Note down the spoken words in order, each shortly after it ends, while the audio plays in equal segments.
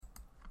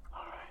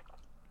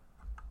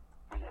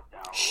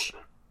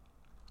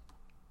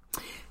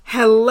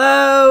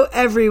Hello,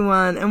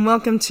 everyone, and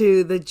welcome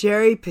to the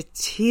Geri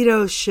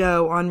Petito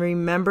Show on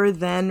Remember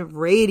Then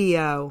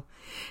Radio.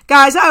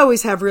 Guys, I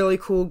always have really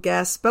cool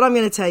guests, but I'm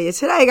going to tell you,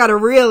 today I got a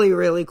really,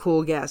 really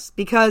cool guest,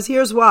 because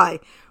here's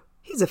why.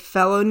 He's a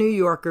fellow New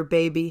Yorker,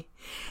 baby.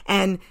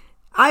 And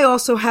I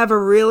also have a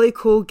really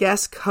cool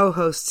guest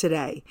co-host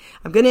today.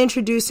 I'm going to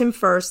introduce him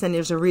first, and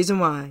there's a reason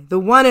why. The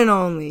one and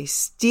only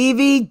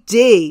Stevie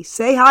D.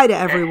 Say hi to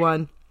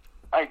everyone.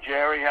 Hi,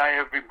 Jerry. Hi,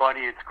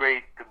 everybody. It's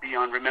great to be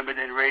on Remember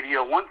Then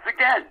Radio once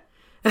again.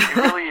 It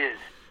really is.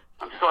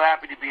 I'm so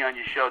happy to be on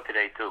your show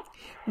today, too.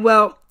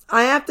 Well,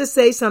 I have to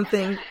say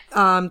something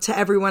to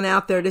everyone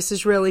out there. This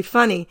is really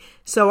funny.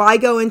 So I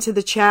go into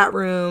the chat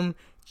room,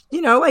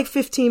 like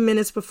 15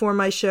 minutes before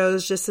my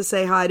shows just to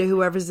say hi to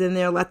whoever's in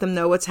there, let them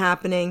know what's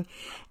happening.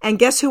 And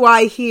guess who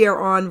I hear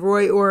on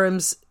Roy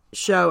Orum's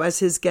show as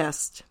his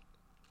guest?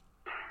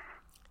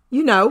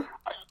 You know.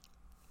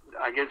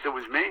 I guess it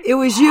was me. It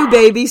was you,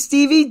 baby.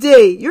 Stevie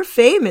D. You're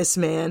famous,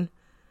 man.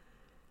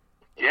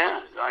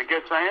 Yeah, I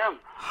guess I am.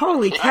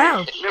 Holy cow.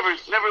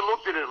 I never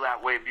looked at it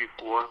that way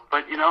before.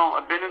 But,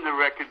 I've been in the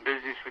record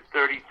business for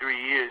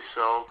 33 years,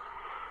 so,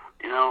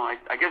 I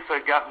guess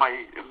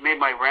I made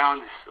my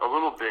rounds a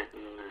little bit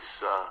in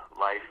this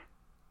life,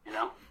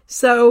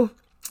 So,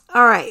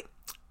 all right.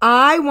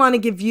 I want to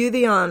give you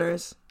the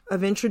honors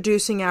of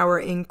introducing our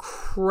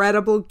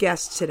incredible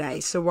guest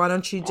today. So why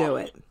don't you do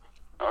it?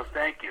 Oh,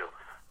 thank you.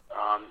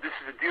 This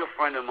is a dear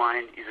friend of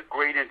mine. He's a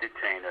great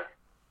entertainer.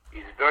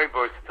 He's a very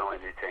versatile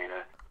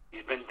entertainer.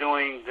 He's been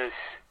doing this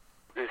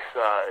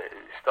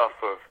stuff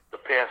for the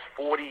past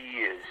 40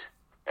 years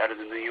out of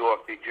the New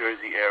York, New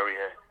Jersey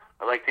area.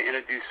 I'd like to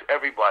introduce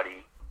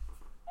everybody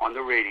on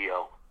the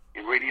radio,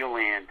 in Radio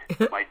Land,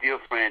 my dear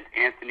friend,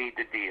 Anthony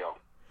DiDio.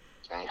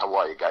 Hey, how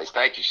are you guys?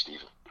 Thank you,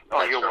 Stephen.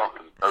 Oh, you're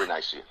welcome. Very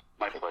nice of you.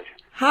 My pleasure.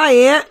 Hi,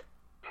 Ant.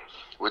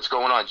 What's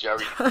going on,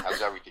 Jerry?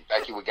 How's everything?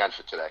 Thank you again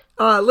for today.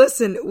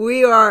 Listen,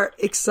 we are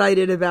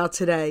excited about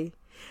today.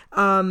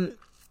 I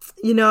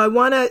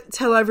want to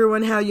tell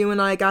everyone how you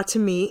and I got to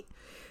meet.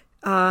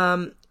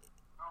 So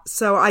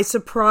I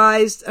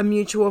surprised a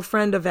mutual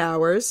friend of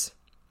ours.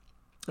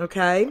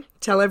 Okay?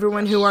 Tell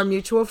everyone who our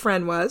mutual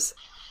friend was.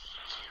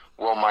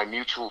 Well, our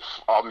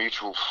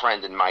mutual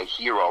friend and my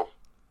hero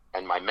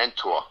and my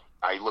mentor,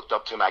 I looked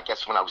up to him, I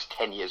guess, when I was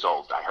 10 years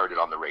old. I heard it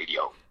on the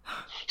radio.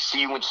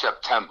 See you in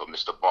September,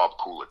 Mr. Bob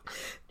Kulick.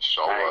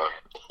 So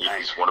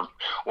he's one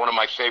of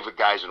my favorite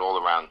guys and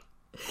all-around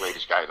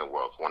greatest guy in the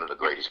world. One of the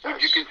greatest guys.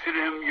 Would you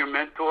consider him your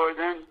mentor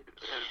then?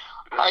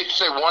 I'd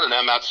say one of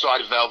them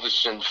outside of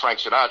Elvis and Frank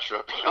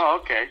Sinatra. Oh,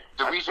 okay.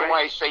 The reason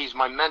why I say he's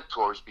my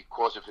mentor is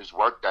because of his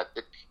work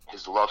ethic,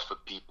 his love for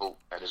people,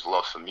 and his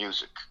love for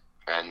music.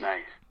 And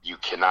you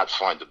cannot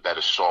find a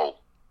better soul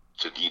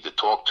to either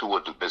talk to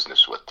or do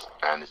business with.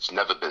 And it's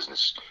never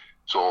business.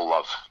 It's all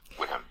love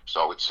with him.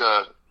 So it's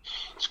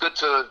good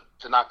to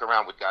knock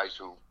around with guys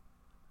who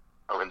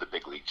are in the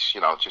big leagues.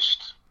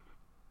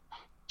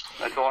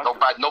 That's awesome.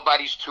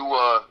 Nobody's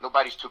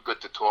too good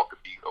to talk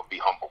or be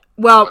humble.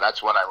 Well, so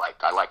that's what I like.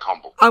 I like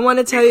humble. I want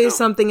to tell you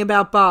something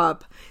about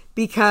Bob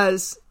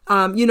because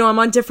I'm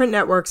on different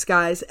networks,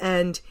 guys,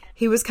 and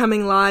he was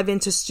coming live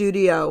into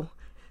studio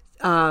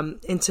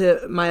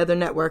into my other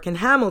network in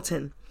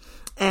Hamilton,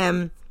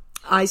 and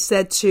I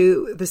said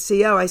to the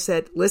CEO, I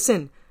said,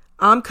 "Listen,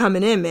 I'm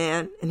coming in,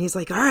 man." And he's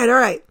like, all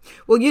right.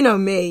 Well, you know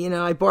me,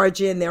 I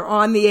barge in, they're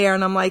on the air,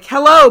 and I'm like,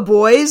 hello,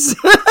 boys.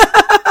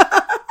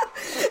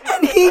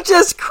 And he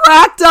just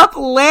cracked up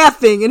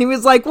laughing, and he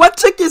was like, what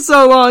took you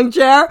so long,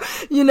 Jer?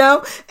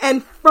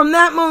 And from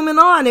that moment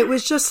on, it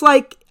was just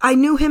like, I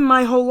knew him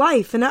my whole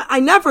life, and I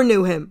never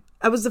knew him.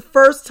 That was the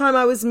first time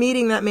I was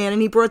meeting that man,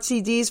 and he brought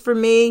CDs for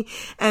me,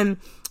 and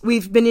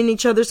we've been in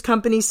each other's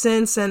company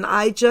since, and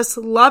I just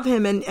love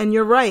him, and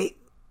you're right.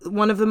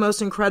 One of the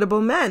most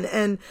incredible men.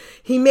 And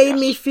he made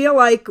me feel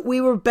like we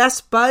were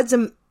best buds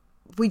and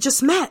we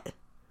just met.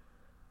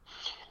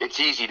 It's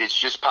easy. It's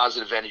just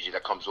positive energy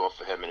that comes off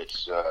of him, and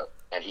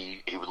and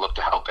he would look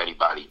to help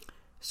anybody.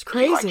 It's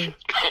crazy.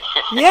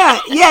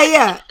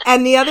 Yeah.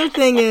 And the other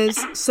thing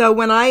is, so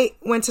when I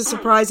went to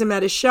surprise him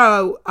at his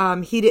show,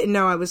 he didn't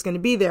know I was going to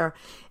be there.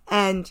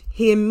 And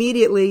he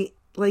immediately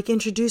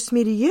introduced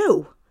me to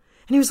you.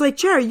 And he was like,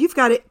 Jerry, you've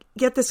got to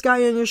get this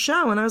guy on your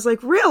show. And I was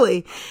like,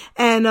 really?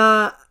 And,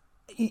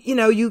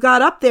 you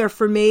got up there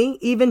for me,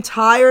 even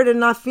tired and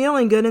not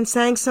feeling good, and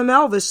sang some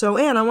Elvis. So,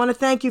 Ann, I want to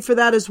thank you for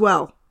that as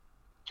well.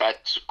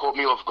 That caught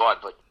me off guard,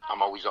 but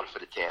I'm always up for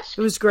the task.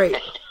 It was great.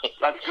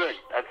 That's good.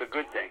 That's a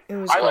good thing. It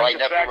was I like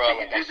great. the fact that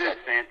you did this,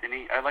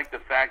 Anthony. I like the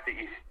fact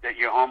that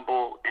you're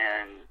humble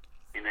and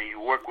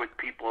you work with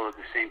people of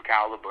the same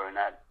caliber, and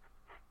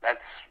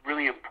that's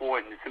really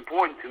important. It's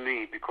important to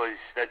me because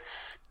that's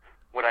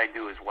what I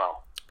do as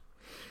well.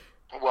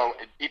 Well,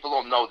 people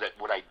don't know that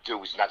what I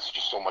do is not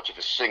just so much of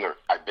a singer.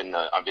 I've been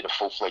a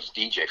full-fledged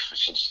DJ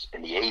since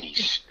in the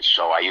 80s,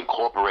 so I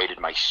incorporated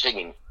my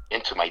singing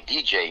into my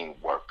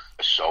DJing work.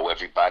 So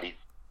everybody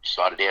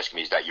started asking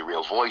me, is that your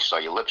real voice?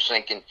 Are you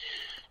lip-syncing?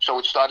 So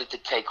it started to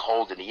take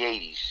hold in the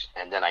 80s,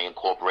 and then I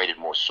incorporated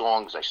more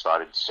songs. I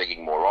started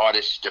singing more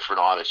artists, different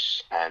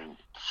artists, and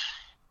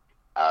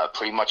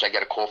pretty much I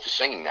get a call for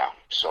singing now.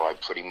 So I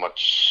pretty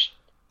much,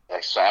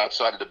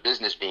 outside of the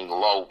business being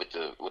low with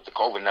the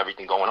COVID and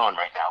everything going on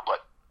right now,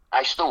 but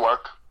I still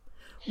work.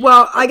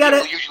 Well, I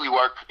usually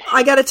work.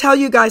 I gotta tell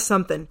you guys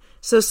something.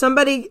 So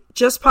somebody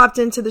just popped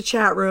into the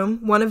chat room,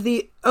 one of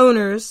the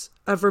owners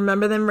of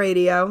Remember Then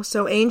Radio.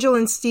 So Angel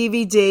and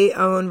Stevie D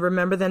own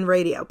Remember Then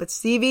Radio. But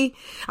Stevie,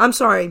 not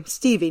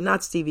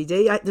Stevie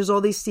D. There's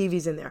all these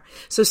Stevies in there.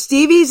 So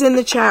Stevie's in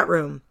the chat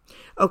room.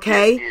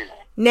 Okay?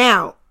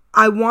 Now,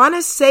 I want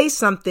to say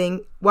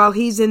something while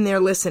he's in there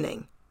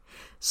listening.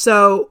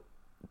 So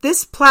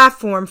this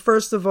platform,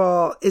 first of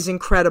all, is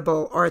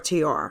incredible,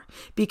 RTR,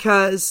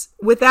 because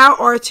without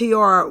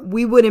RTR,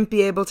 we wouldn't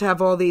be able to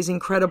have all these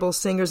incredible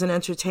singers and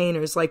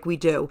entertainers like we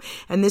do.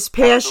 And this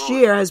past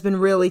year has been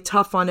really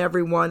tough on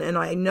everyone, and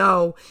I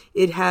know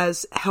it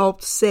has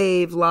helped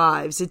save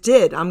lives. It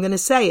did. I'm going to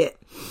say it.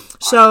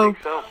 So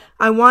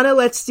I want to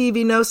let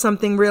Stevie know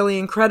something really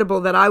incredible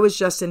that I was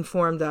just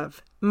informed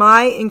of.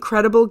 My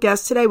incredible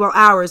guest today,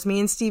 me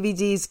and Stevie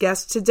D's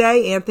guest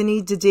today,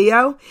 Anthony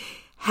DiDio,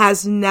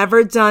 has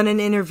never done an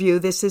interview.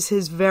 This is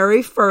his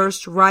very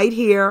first right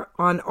here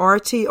on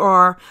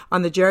RTR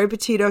on the Geri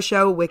Petito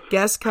Show with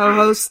guest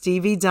co-host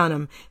Stevie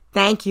Dunham.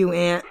 Thank you,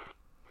 Ant.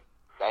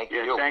 Thank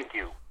you. Thank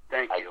you.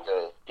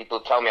 People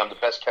tell me I'm the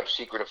best kept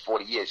secret of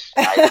 40 years.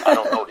 I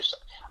don't notice.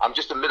 I'm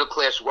just a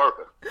middle-class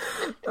worker.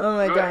 Oh,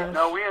 my God.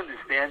 No, we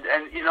understand.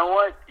 And you know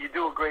what? You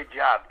do a great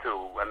job,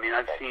 too. I mean,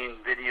 I've seen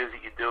videos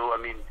that you do. I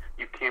mean,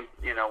 you came,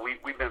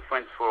 we've been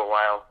friends for a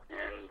while,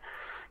 and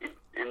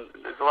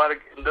there's a lot of,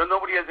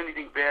 nobody has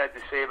anything bad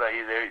to say about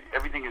you there.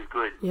 Everything is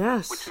good.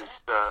 Yes. Which is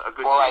a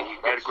good thing.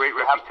 You've got a great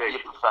reputation. You have to be a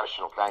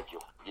professional, thank you.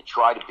 You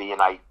try to be,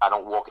 and I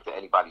don't walk into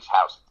anybody's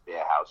house, it's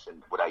their house.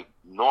 And what I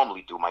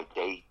normally do, my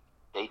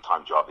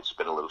daytime job, it's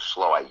been a little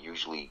slow. I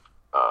usually,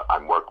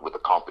 I'm working with a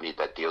company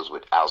that deals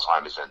with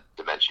Alzheimer's and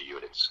dementia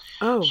units.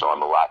 Oh. So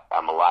I'm a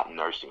lot in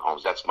nursing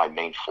homes. That's my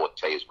main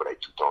forte, is what I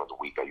do during the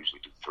week. I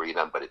usually do 3 of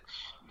them, but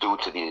due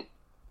to the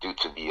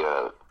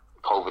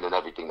COVID and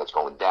everything that's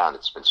going down,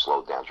 it's been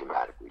slowed down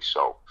dramatically.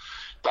 So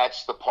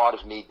that's the part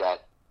of me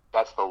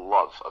that's the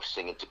love of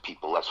singing to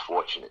people less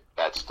fortunate.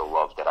 That's the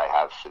love that I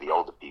have for the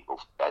older people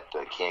that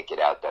can't get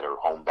out, that are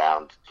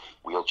homebound,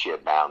 wheelchair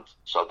bound.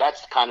 So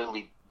that's kind of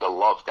the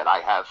love that I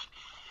have.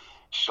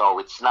 So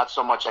it's not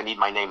so much I need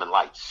my name in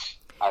lights.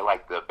 I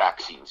like the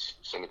back scenes,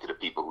 singing to the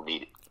people who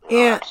need it.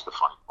 That's the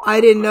fun part.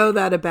 I didn't know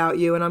that about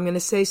you, and I'm going to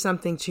say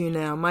something to you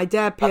now. My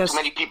dad passed. Not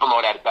too many people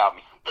know that about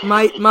me.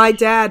 My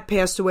dad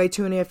passed away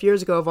 2.5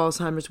 years ago of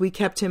Alzheimer's. We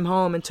kept him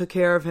home and took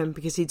care of him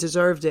because he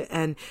deserved it.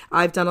 And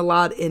I've done a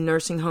lot in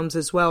nursing homes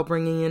as well,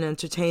 bringing in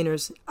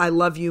entertainers. I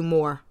love you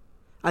more.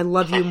 Thank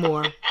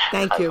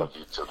you. I love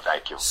you too.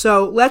 Thank you.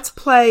 So let's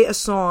play a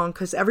song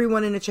because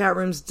everyone in the chat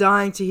room's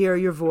dying to hear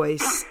your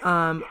voice.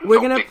 We're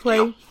going to play...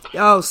 Deal.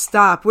 Oh,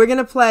 stop. We're going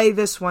to play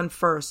this one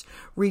first.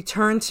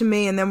 Return to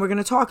Me, and then we're going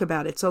to talk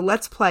about it. So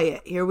let's play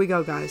it. Here we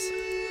go, guys.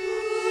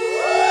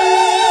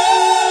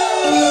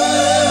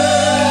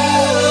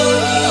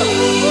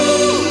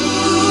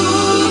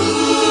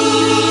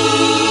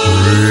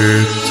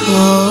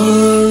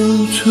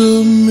 Return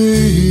to me,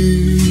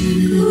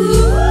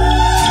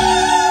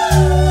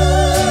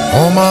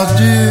 oh my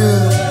dear,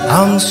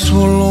 I'm so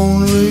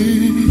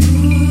lonely.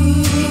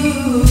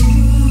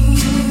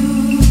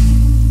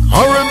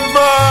 Hurry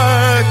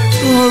back,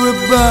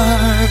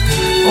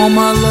 oh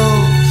my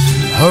love,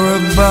 hurry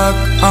back,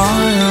 I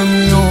am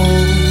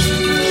yours.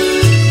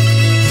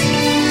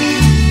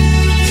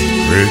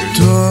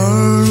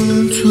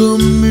 Return to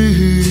me,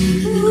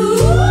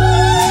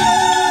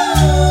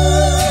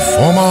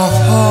 for my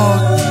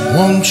heart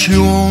wants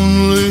you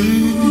only.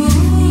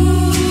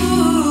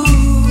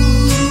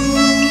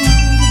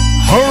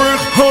 Hurry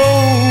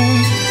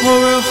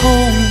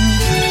home,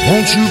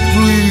 won't you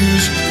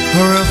please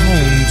hurry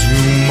home to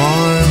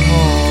my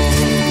heart.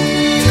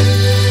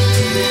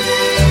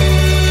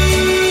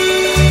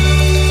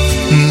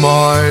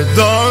 My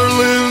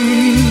darling,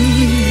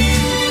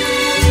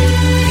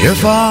 if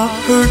I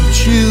hurt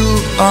you,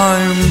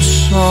 I'm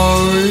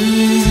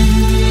sorry.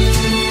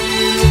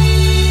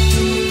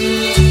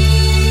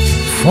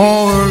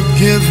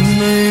 Forgive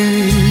me,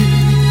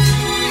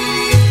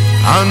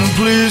 and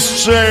please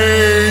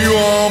say you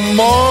are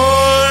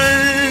mine.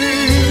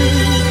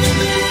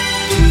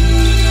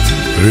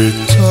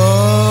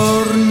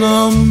 Return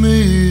a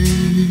me,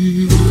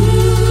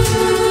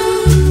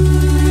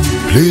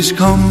 please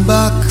come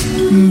back,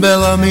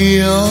 Bella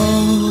mia.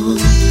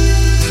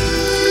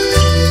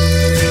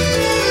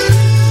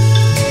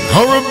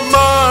 Hurry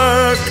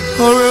back,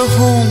 hurry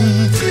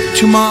home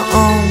to my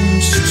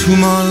arms, to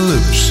my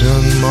lips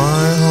and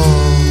my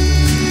heart.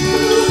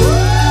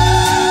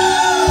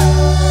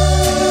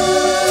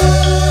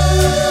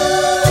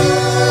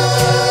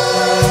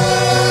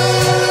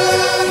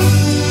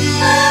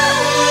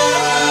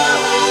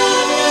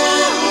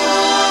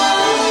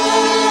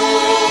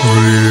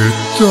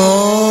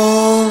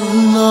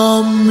 Return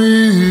a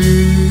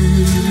me.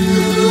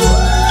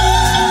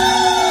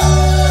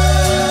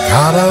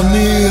 cara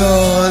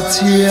mia,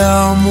 ti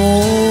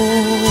amo.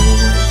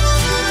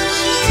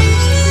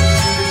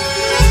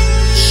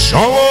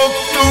 Solo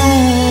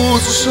tu,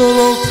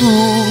 solo tu,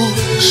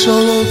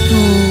 solo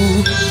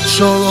tu,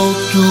 solo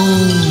tu,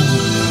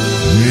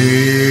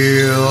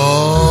 mi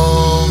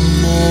amor.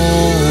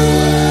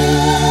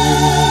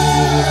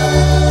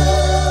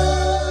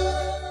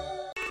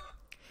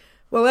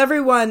 Well,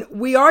 everyone,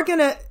 we are going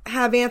to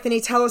have Anthony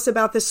tell us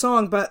about this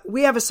song, but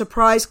we have a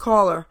surprise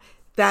caller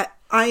that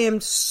I am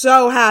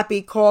so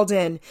happy called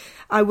in.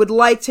 I would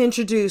like to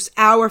introduce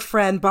our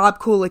friend, Bob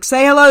Kulick.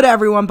 Say hello to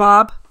everyone,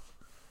 Bob.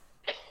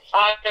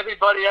 Hi,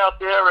 everybody out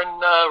there in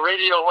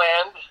Radio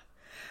Land.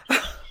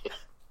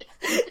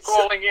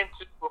 Calling in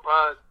to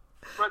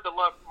spread the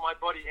love for my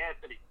buddy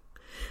Anthony.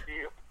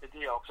 The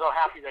deal. I'm so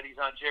happy that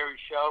he's on Geri's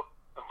show.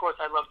 Of course,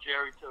 I love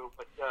Geri too,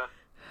 but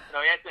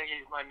Anthony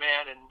is my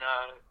man, and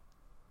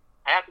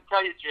I have to tell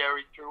you,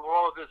 Geri, through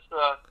all of this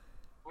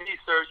knee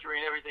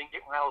surgery and everything,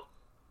 well,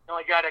 the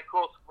only guy that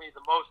calls me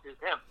the most is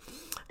him.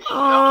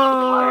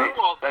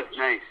 Oh, that's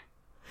nice.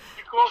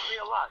 He calls me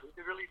a lot. He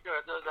really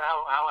does.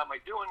 How am I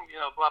doing?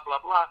 Blah,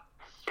 blah, blah.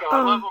 So I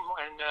love him,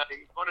 and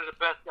he's one of the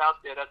best out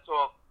there. That's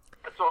all.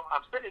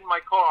 I'm sitting in my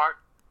car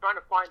trying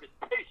to find a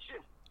station.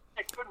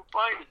 I couldn't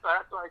find it, so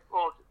that's why I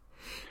called you.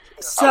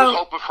 So, I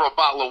was hoping for a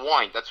bottle of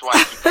wine. That's why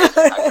I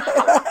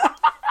keep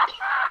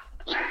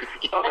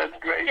Oh, that's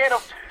great.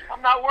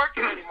 I'm not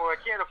working anymore. I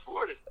can't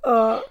afford it.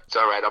 It's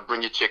all right. I'll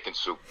bring you chicken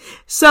soup.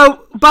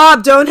 So,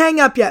 Bob, don't hang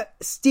up yet.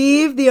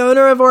 Steve, the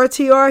owner of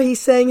RTR, he's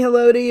saying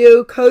hello to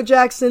you.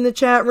 Kojak's in the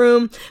chat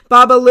room.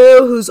 Baba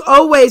Lou, who's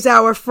always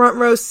our front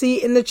row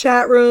seat in the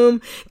chat room.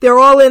 They're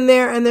all in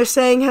there, and they're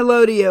saying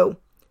hello to you.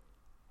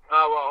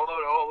 Well, hello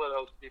to all of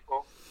those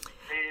people.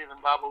 Steve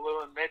and Baba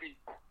Lou, and maybe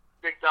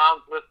Big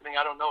Dom's listening.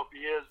 I don't know if he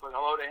is, but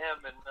hello to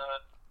him. And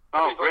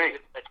great.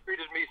 That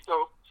treated me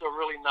so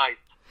really nice.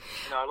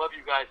 I love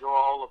you guys,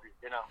 all of you,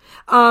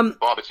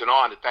 Bob, it's an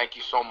honor. Thank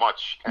you so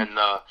much. And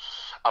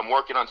I'm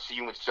working on See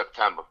You in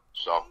September.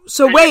 So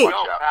wait,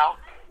 I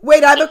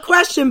have a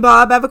question,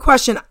 Bob. I have a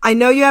question. I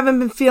know you haven't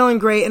been feeling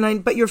great,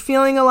 but you're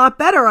feeling a lot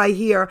better, I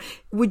hear.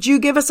 Would you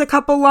give us a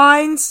couple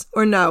lines,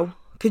 or no?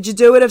 Could you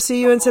do it of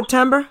See You in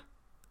September?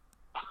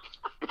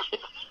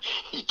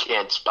 You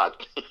can't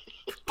spot me.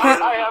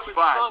 I haven't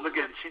fine. Look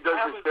at it. She does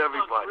this to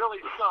everybody. Really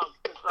sung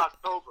since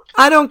October.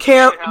 I don't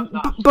care,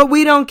 but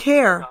we don't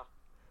care.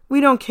 We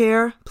don't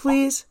care,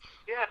 please.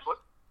 Yeah, but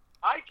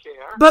I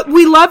care. But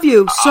we love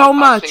you so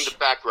much. I'll sing the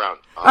background.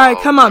 All right,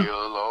 come on.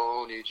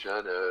 Alone each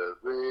and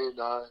every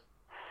night.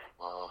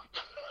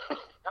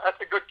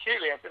 That's a good key,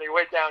 Anthony,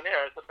 way down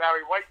there. It's a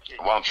Barry White key.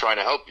 Well, I'm trying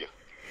to help you.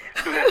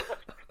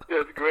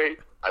 That's great.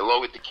 I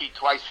lowered the key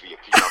twice for you.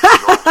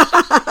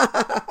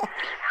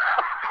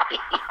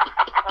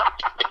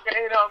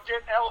 I'm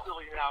getting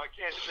elderly now. I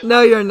can't.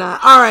 No, you're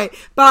not. All right,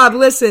 Bob,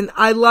 listen,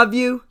 I love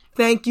you.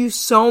 Thank you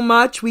so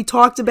much. We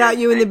talked about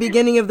you in the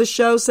beginning of the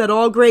show, said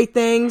all great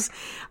things.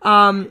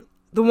 The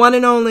one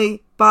and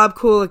only Bob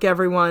Kulick,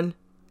 everyone.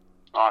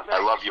 Awesome. I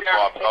love you,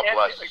 Bob. God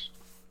bless.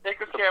 Take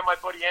good care of my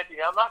buddy Anthony.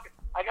 I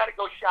got to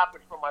go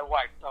shopping for my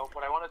wife,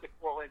 but I wanted to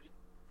call in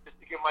just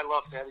to give my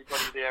love to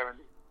everybody there. And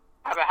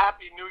have a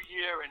happy new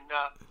year. And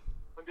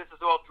when this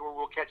is all through,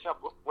 we'll catch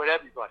up with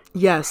everybody.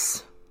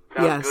 Yes.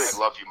 Sounds Yes. I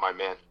love you, my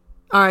man.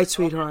 All right,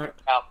 sweetheart.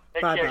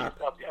 Take Bye, care Bob. of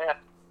yourself. Yeah.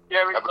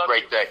 Geri, Have a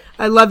great day.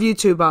 I love you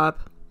too, Bob.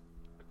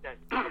 Okay.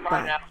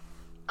 Bye. Now.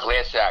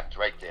 Class act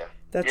right there.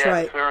 That's yeah,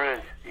 right. He sure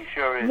is. He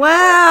sure is.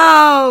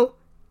 Wow.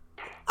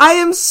 I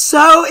am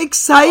so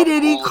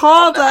excited he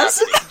called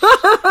us.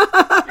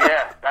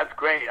 Yeah, that's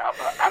great.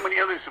 How many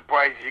other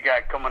surprises you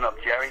got coming up,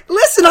 Geri?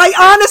 Listen, I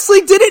honestly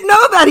didn't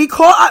know that. He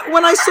called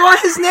when I saw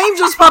his name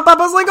just pop up.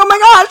 I was like, oh my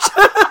gosh.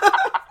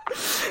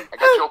 I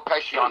got Joe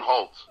Pesci on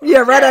hold. Yeah,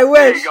 right, I there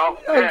wish. you go.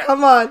 Oh, Yeah.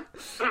 come on.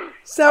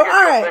 So, all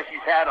right. Joe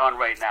Pesci's hat on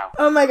right now.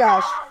 Oh my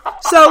gosh.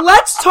 So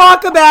let's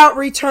talk about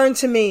Return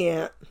to Me,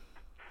 Aunt.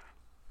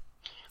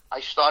 I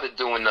started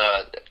doing,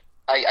 I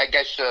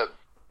guess,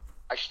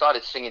 I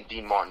started singing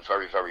Dean Martin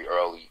very, very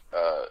early.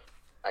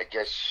 I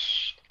guess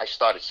I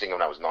started singing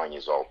when I was 9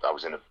 years old. I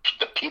was in the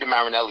Peter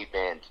Marinelli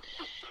band.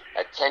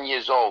 At 9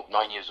 years old,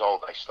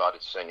 I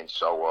started singing.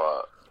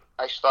 So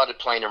I started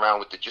playing around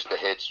with just the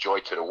hits, Joy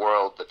to the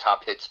World, the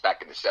top hits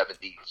back in the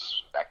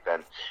 70s, back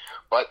then.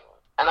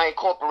 And I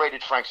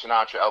incorporated Frank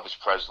Sinatra, Elvis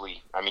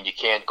Presley. I mean, you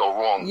can't go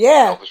wrong.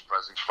 Yeah. Elvis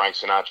Presley, Frank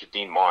Sinatra,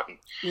 Dean Martin,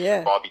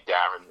 Yeah. Bobby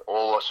Darin.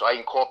 So I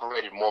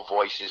incorporated more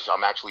voices.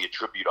 I'm actually a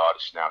tribute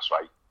artist now, so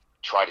I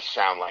try to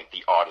sound like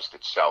the artist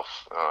itself,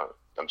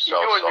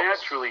 themselves. You do it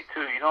naturally,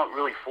 too. You don't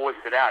really force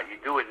it out. You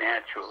do it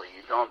naturally.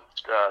 You don't,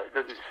 it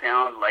doesn't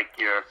sound like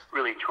you're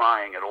really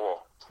trying at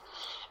all.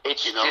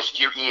 It's just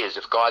your ears.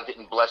 If God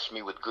didn't bless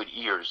me with good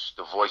ears,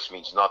 the voice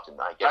means nothing.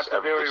 I guess that's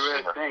a very rare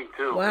singer. thing,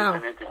 too. Wow.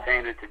 As an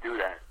entertainer to do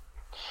that.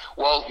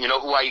 Well, you know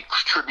who I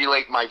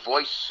attribute my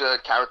voice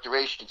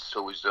characterizations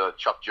to is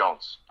Chuck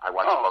Jones. I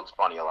watch Bugs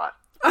Bunny a lot.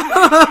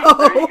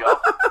 There you go.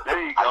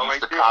 There you go. I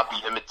used to copy,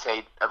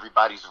 imitate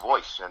everybody's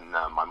voice, and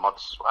my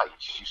mother's right.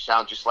 You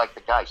sound just like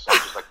the guy. You sound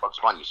just like Bugs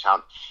Bunny.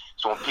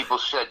 So when people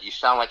said you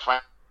sound like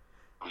Frank,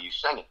 you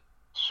singing.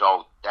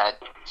 So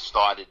that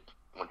started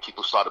when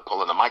people started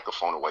pulling the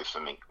microphone away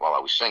from me while I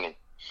was singing.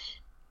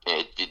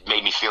 It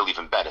made me feel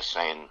even better,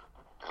 saying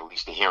at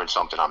least they're hearing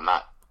something I'm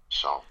not.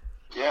 So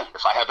yeah,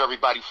 if I have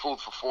everybody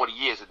fooled for 40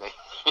 years, and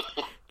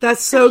they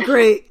that's so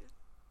great.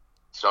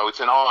 So it's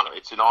an honor.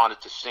 It's an honor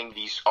to sing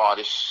these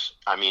artists.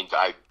 I mean,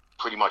 I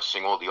pretty much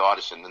sing all the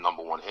artists in the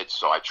number one hits,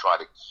 so I try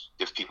to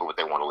give people what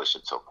they want to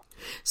listen to.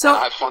 So and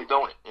I have fun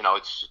doing it. You know,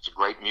 it's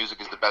great.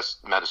 Music is the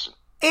best medicine.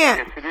 And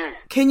yes, it is.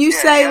 Can you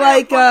say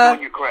like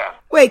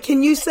wait,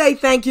 can you say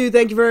thank you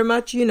very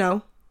much, you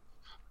know?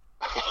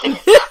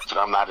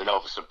 I'm not an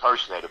Elvis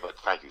impersonator, but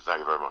thank you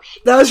very much.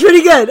 That was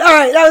pretty good. All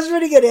right, that was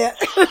pretty good, Ant.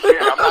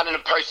 I'm not an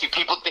impersonator.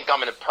 People think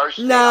I'm an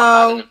impersonator. No.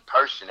 I'm not an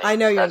impersonator. I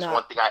know you're that's not.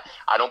 One thing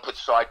I don't put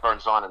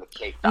sideburns on in the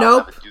cape. Nope.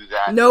 I'll never do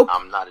that. Nope.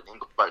 I'm not an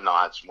English, but no,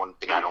 that's one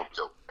thing I don't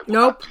do. I will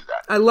nope. not do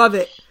that. I love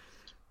it.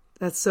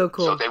 That's so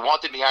cool. So they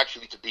wanted me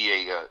actually to be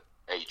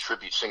a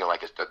tribute singer,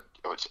 like an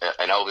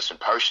Elvis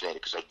impersonator,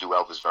 because I do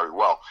Elvis very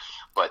well.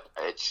 But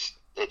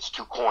it's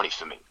too corny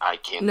for me. I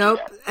can't do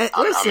that.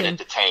 I'm an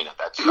entertainer.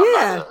 That's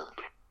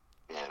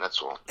yeah,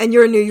 that's all. And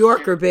you're a New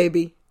Yorker,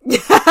 baby. Boy,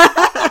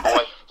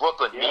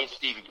 Brooklyn, me and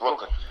Stevie,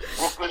 Brooklyn.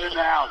 Brooklyn in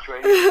the house,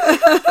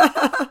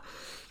 right?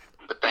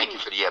 But thank you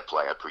for the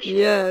airplay. I appreciate it.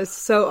 Yes,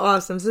 so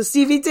awesome. So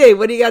Stevie D,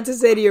 what do you got to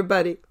say to your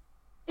buddy?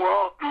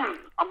 Well,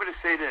 I'm going to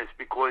say this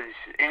because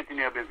Anthony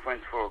and I have been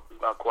friends for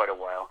quite a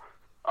while.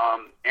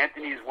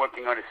 Anthony is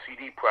working on a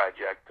CD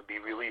project to be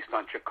released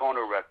on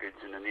Chacona Records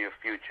in the near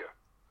future.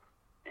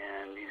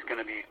 And he's going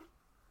to be,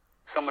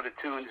 some of the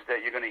tunes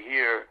that you're going to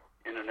hear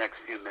in the next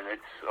few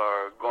minutes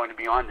are going to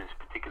be on this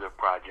particular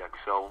project.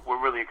 So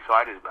we're really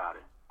excited about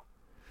it.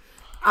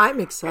 I'm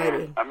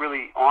excited. And I'm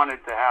really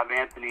honored to have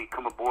Anthony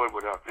come aboard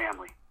with our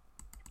family.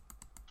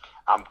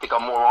 I think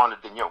I'm more honored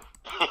than you.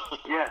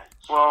 Yeah.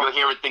 Well, you're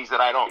hearing things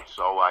that I don't,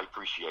 so I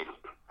appreciate it.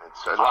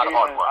 It's a lot of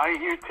hard work. I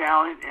hear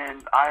talent,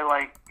 and I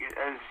like,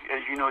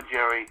 as you know,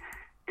 Jerry,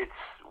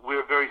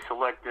 we're very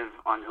selective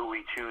on who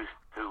we choose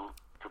to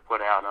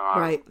put out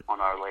on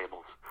our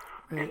labels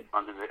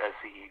under the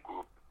SCE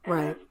group.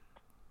 Right.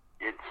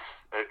 And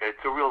it's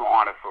a real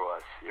honor for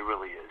us. It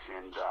really is,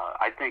 and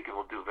I think it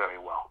will do very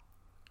well.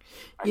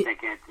 I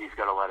think Anthony's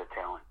got a lot of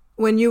talent.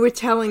 When you were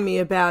telling me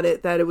about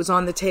it, that it was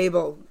on the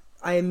table,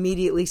 I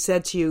immediately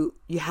said to you,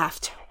 "You have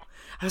to."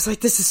 I was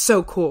like, "This is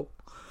so cool."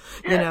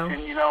 Yes,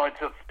 and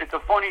it's a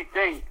funny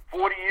thing.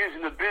 40 years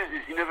in the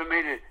business, he never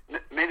made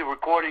a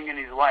recording in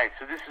his life.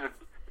 So this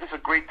is a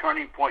great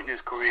turning point in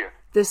his career.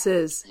 This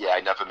is. Yeah, I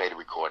never made a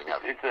recording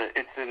of it.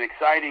 It's an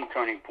exciting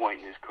turning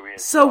point in his career.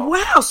 So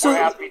wow, we're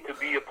happy to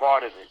be a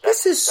part of it.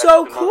 This is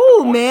so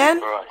cool,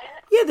 man.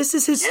 Yeah, this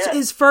is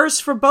his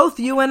first for both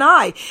you and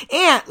I.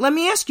 Ant, let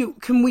me ask you,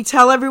 can we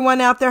tell everyone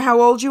out there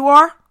how old you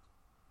are?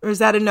 Or is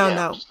that a no-no?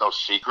 Yeah, it's no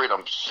secret.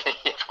 Of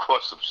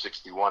course, I'm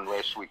 61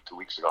 last week, 2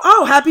 weeks ago.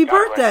 Oh, happy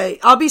birthday.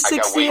 I'll be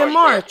 60 in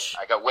March.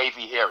 I got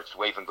wavy hair. It's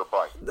waving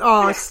goodbye.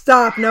 Oh,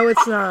 stop. No,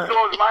 it's not.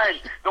 So is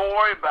mine. Don't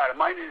worry about it.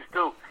 Mine is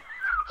too.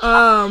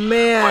 Oh,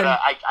 man. But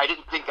I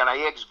didn't think, and I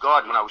asked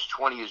God when I was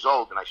 20 years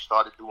old, and I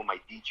started doing my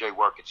DJ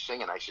work and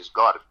singing. I says,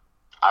 God,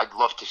 I'd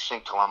love to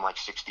sing till I'm like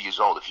 60 years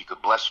old. If you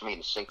could bless me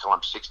and sing till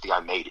I'm 60,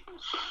 I made it.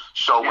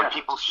 So when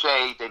people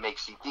say they make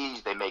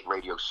CDs, they make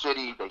Radio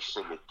City, they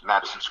sing at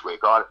Madison Square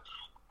Garden,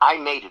 I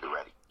made it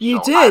already. You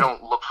did. I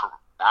don't look for,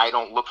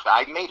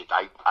 I made it.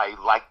 I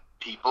like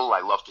people. I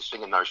love to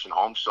sing in nursing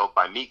homes. So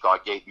by me,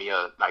 God gave me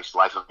a nice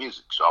life of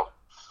music. So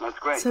that's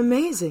great. It's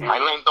amazing. My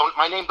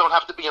name don't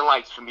have to be in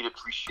lights for me to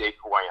appreciate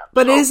who I am.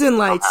 But it is in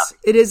lights.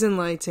 It is in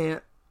lights,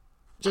 Ant.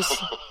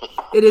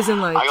 It is in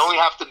lights. I only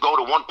have to go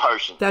to one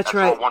person. That's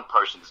right. One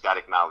person's got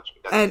to acknowledge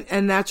me.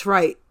 And that's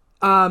right.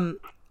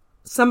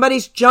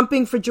 Somebody's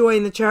jumping for joy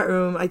in the chat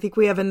room. I think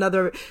we have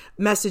another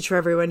message for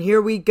everyone. Here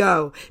we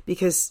go.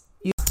 Because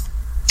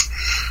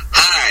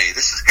Hi,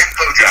 this is Ken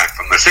Kojak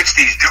from the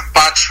 60s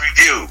Jukebox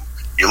Review.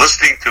 You're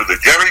listening to the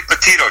Geri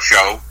Petito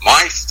Show,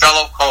 my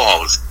fellow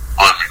co-host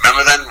on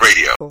Remember Then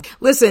Radio.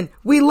 Listen,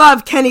 we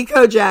love Kenny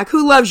Kojak.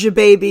 Who loves you,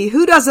 baby?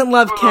 Who doesn't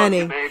love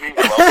Kenny? Loves you, baby?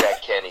 I love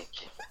that Kenny.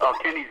 Oh,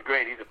 Kenny's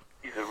great.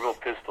 He's a real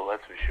pistol,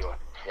 that's for sure.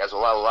 He has a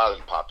lot of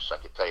lollipops, I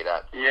can tell you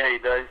that. Yeah, he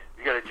does.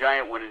 He's got a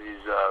giant one in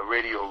his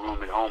radio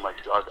room at home. I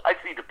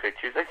see the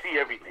pictures. I see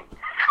everything.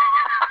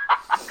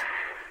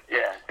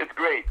 Yeah, it's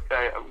great.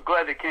 I'm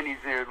glad that Kenny's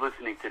there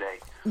listening today.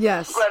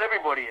 Yes. I'm glad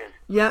everybody is.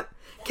 Yep.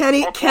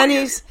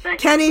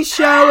 Kenny's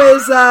show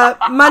is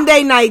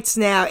Monday nights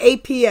now,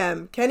 8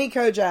 p.m. Kenny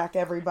Kojak,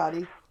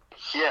 everybody.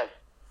 Yes.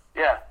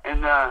 Yeah,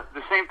 and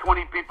the same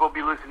 20 people will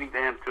be listening to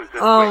him too.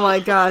 So my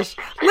gosh!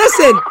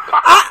 Listen,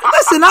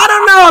 I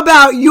don't know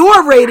about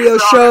your radio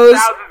shows.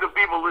 Thousands of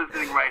people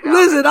listening right now.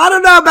 Listen, I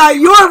don't know about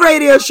your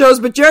radio shows,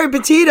 but Geri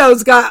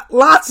Petito's got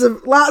lots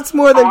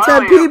more than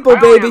 10 people,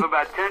 baby. Have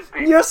about 10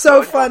 people. You're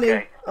so funny.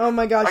 Okay. Oh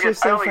my gosh, you're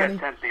so funny. I only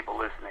got 10 people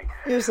listening.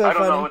 You're so funny. I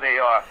don't know who they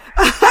are.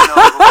 I know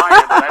who I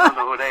am, but I don't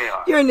know who they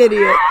are. You're an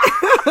idiot.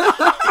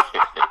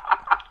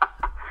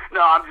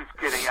 No, I'm just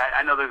kidding.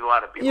 I know there's a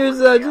lot of people. You're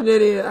such an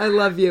idiot. I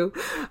love you.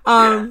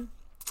 All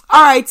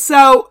right,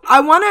 so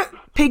I want to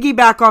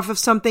piggyback off of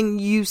something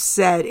you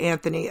said,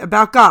 Anthony,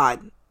 about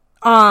God.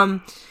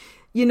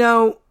 You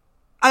know,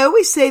 I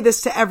always say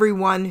this to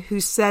everyone who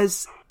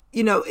says,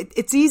 you know,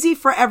 it's easy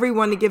for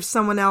everyone to give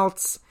someone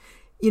else,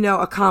 you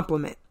know, a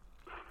compliment.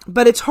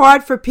 But it's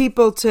hard for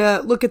people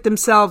to look at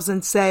themselves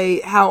and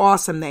say how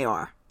awesome they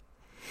are.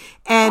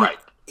 And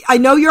I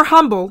know you're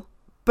humble,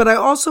 but I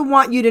also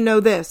want you to know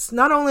this.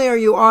 Not only are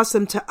you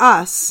awesome to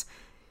us,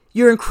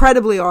 you're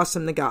incredibly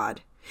awesome to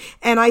God.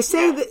 And I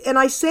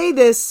say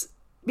this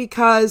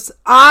because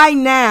I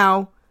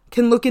now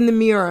can look in the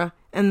mirror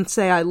and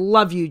say, I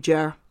love you,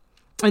 Jer.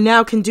 I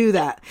now can do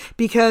that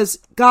because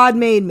God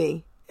made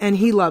me and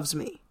he loves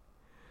me.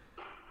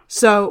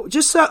 So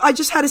I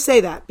just had to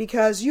say that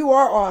because you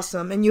are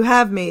awesome and you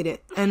have made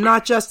it, and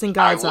not just in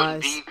God's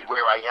eyes. I wouldn't be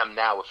where I am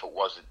now if it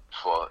wasn't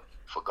for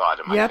God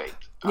and my faith.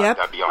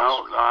 I'd be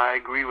honest with you. I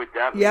agree with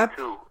that. Me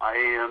too. I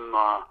am.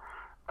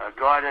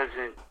 God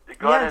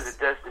has a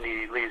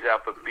destiny He lays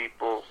out for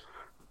people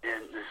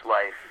in this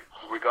life,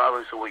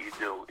 regardless of what you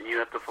do, and you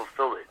have to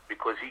fulfill it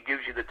because He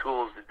gives you the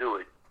tools to do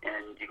it,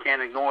 and you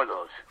can't ignore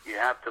those. You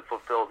have to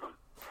fulfill them.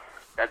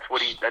 That's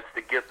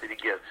the gift that He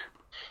gives.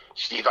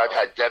 Steve, I've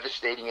had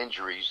devastating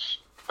injuries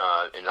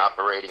in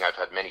operating. I've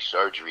had many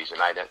surgeries, and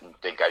I didn't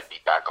think I'd be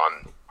back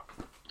on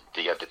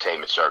the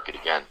entertainment circuit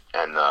again.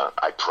 And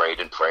I prayed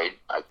and prayed.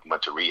 I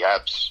went to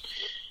rehabs,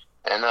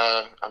 and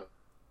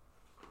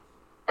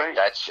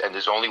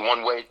there's only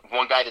one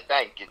guy to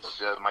thank.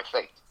 It's my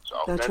faith. So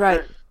that's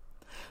right.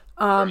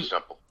 Very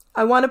simple.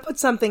 I want to put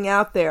something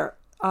out there.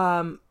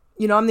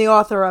 You know, I'm the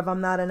author of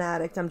I'm Not an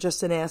Addict, I'm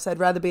Just an Ass. I'd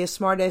rather be a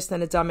smartass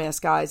than a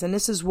dumbass, guys. And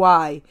this is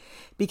why.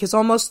 Because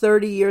almost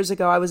 30 years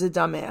ago, I was a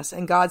dumbass,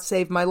 and God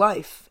saved my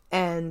life.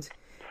 And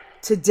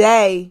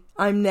today,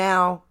 I'm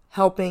now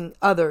helping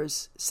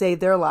others save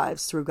their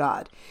lives through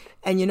God.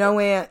 And you know,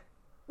 Aunt,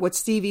 what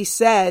Stevie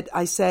said,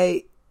 I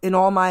say in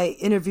all my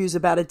interviews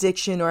about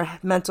addiction or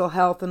mental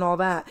health and all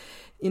that,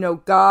 you know,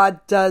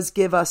 God does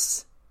give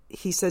us,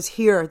 He says,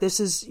 here, this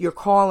is your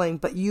calling,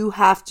 but you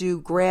have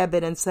to grab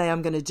it and say,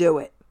 I'm going to do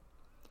it.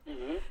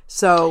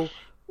 So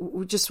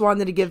we just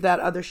wanted to give that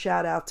other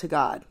shout out to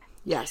God.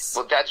 Yes.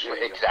 Well, that's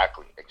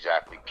exactly.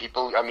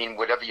 People, I mean,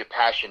 whatever your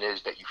passion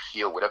is that you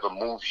feel, whatever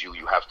moves you,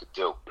 you have to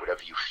do.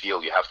 Whatever you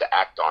feel, you have to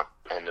act on.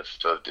 And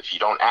if you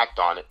don't act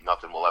on it,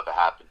 nothing will ever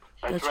happen.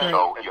 That's right.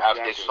 So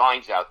there's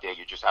signs out there.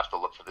 You just have to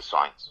look for the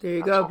signs. There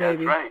you go,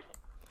 baby. That's right.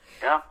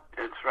 Yeah,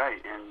 that's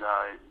right. And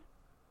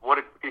what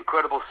an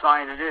incredible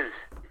sign it is.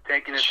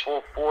 Taking it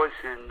full force,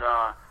 and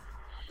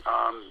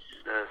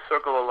the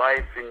circle of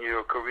life in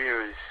your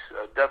career is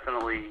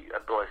definitely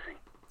a blessing.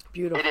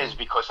 Beautiful. It is,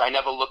 because I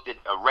never looked at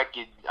a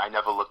record. I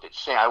never looked at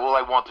singing. All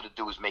I wanted to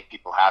do was make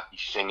people happy,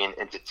 singing,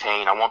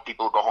 entertain. I want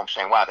people to go home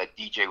saying, wow, that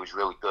DJ was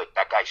really good.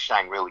 That guy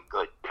sang really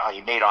good. Oh,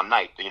 you made our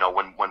night. You know,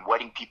 when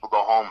wedding people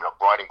go home and a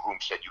bride and groom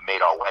said, you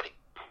made our wedding.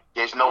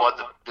 There's no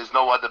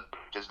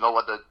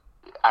other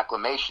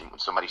acclamation when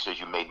somebody says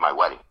you made my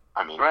wedding.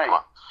 I mean, right. Come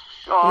on.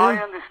 Oh, I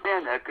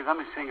understand that because I'm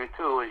a singer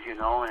too, as you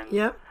know.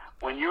 And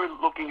when you're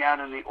looking out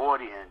in the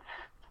audience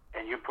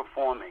and you're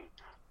performing,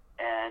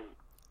 and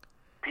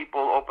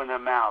people open their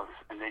mouths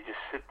and they just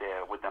sit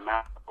there with their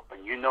mouth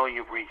open, you know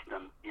you've reached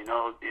them, you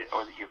know,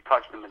 or you've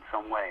touched them in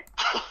some way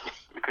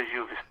because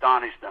you've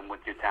astonished them with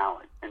your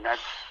talent, and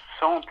that's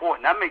so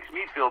important. That makes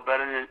me feel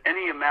better than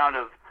any amount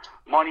of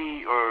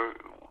money or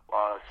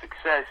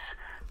success.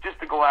 Just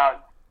to go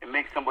out and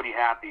make somebody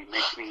happy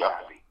makes me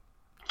happy.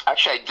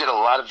 Actually, I did a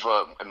lot of,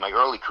 in my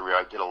early career,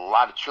 I did a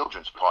lot of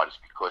children's parties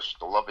because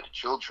the love of the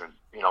children,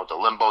 you know, the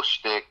limbo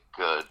stick.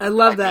 I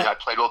love that. I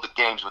played all the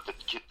games with the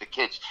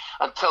kids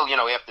until, you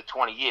know, after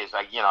 20 years,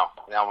 now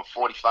I'm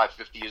 45,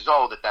 50 years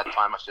old. At that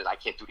time, I said, I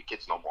can't do the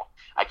kids no more.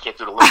 I can't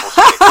do the limbo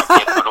stick.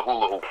 I can't do the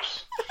hula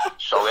hoops.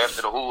 So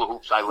after the hula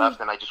hoops, I left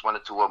and I just went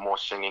into more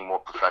singing, more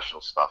professional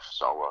stuff.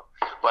 So,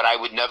 but I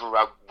would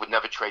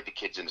never trade the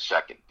kids in a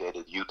second. They're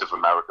the youth of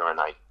America,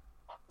 and I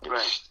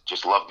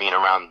just love being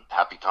around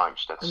happy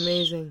times. That's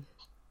amazing.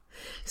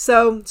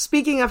 So,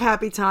 speaking of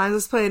happy times,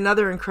 let's play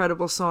another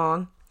incredible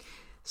song.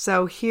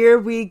 So, here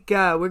we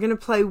go. We're going to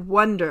play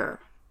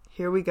Wonder.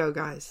 Here we go,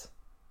 guys.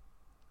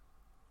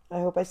 I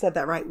hope I said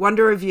that right.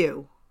 Wonder of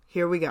You.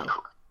 Here we go.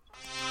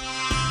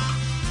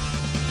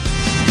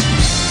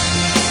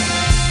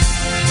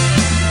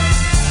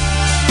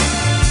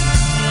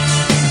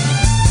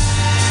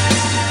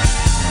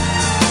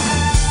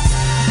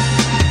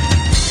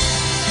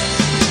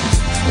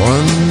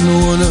 When no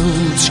one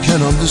else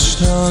can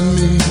understand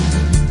me,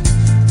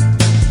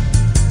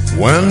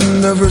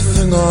 when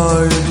everything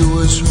I do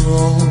is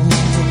wrong,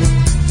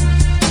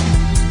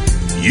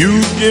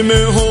 you give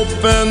me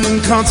hope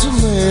and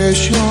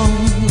consolation.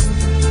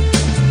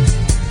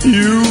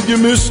 You give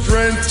me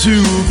strength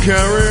to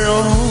carry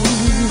on,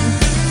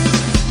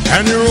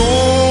 and you're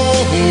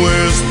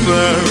always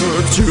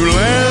there to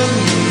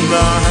lend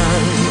a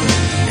hand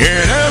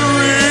in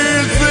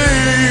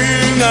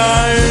everything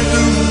I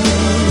do.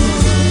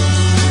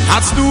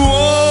 That's the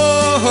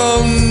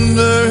wonder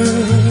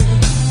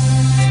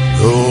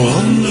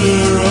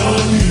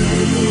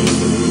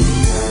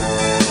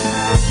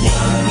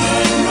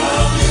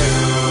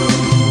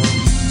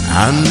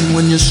And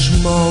when you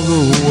smile,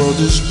 the world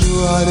is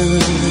brighter.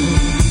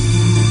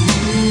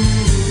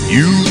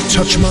 You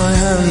touch my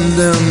hand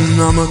and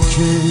I'm a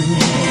king.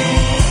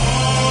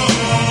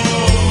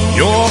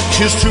 Your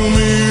kiss to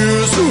me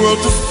is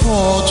worth a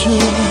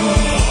fortune.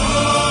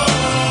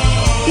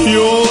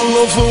 Your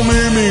love for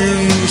me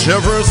means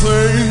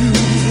everything.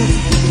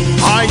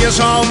 I guess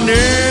I'll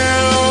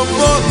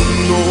never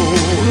know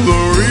the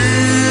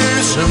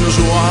reasons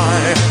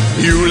why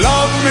you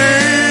love me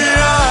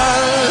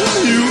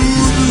as you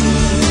do.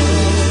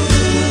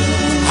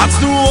 That's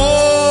the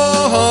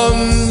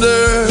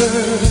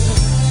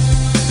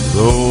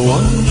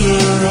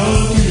wonder of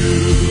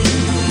you.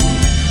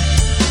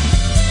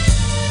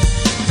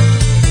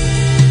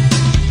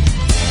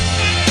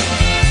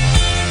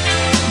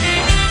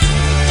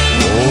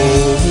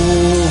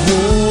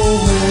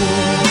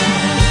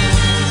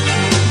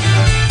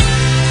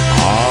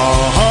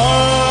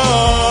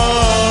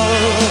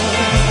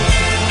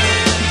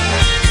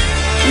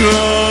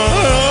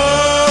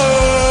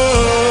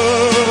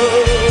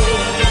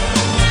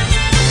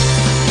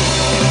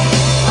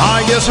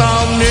 I guess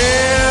I'll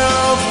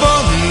never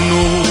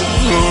know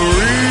the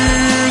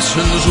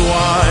reasons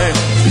why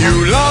you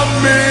love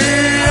me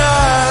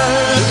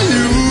as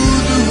you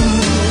do.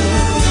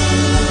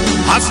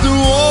 That's the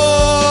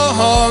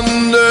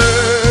wonder of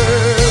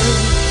you.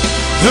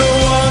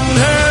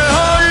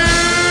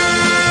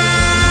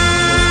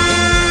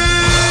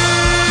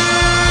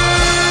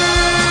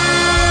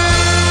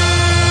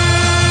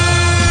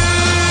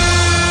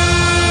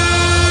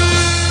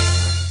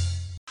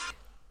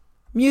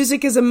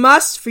 Music is a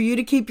must for you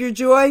to keep your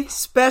joy,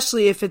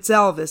 especially if it's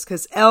Elvis,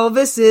 because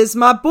Elvis is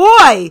my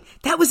boy.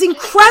 That was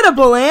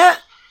incredible, Ant.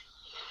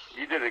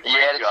 You did a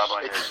great job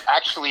on it.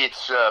 Actually,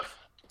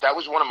 that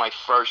was one of my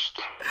first.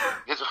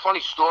 There's a funny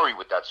story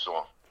with that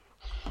song.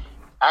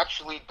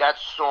 Actually, that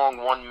song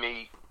won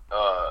me.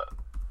 I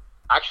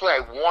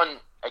won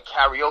a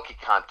karaoke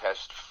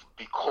contest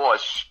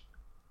because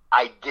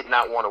I did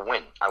not want to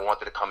win. I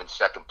wanted to come in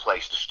second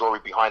place. The story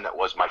behind that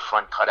was my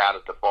friend cut out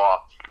at the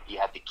bar. He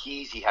had the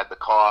keys, he had the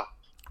car.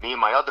 Me and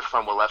my other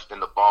friend were left in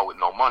the bar with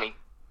no money.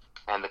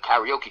 And the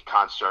karaoke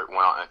contest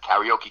went on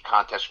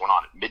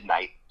at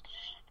midnight.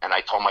 And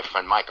I told my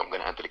friend Mike, I'm going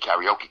to enter the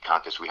karaoke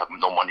contest. We have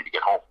no money to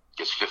get home.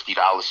 Gets $50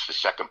 for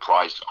second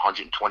prize,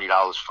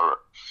 $120 for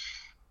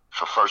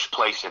first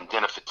place, and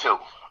dinner for two.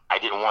 I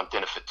didn't want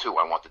dinner for two.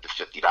 I wanted the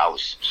 $50.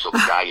 So the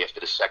guy after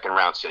the second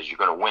round says, you're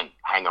going to win.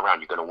 Hang around.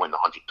 You're going to win the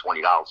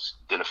 $120.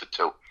 Dinner for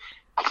two.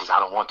 I says, I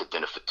don't want the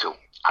dinner for two.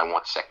 I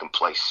want second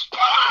place.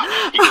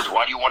 He goes,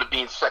 why do you want to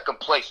be in second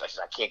place? I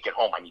said, I can't get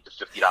home. I need the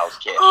 $50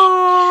 cash.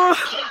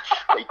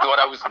 They thought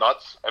I was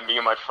nuts. And me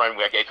and my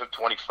friend, I gave him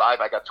 25.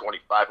 I got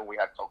 25, and we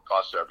had no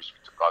car service.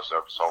 We took car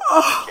service home.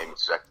 I came in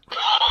second.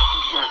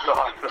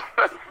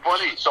 That's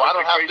funny. So I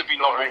don't have to be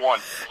number one.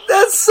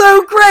 That's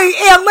so great.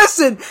 And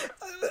listen,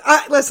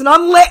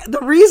 the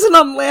reason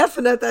I'm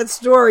laughing at that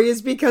story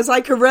is because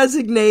I could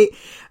resonate.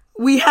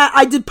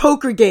 I did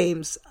poker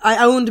games. I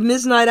owned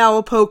Midnight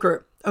Owl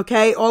Poker.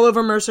 Okay, all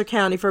over Mercer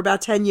County for about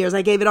 10 years.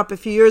 I gave it up a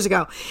few years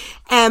ago.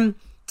 And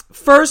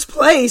first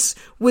place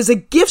was a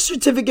gift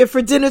certificate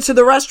for dinner to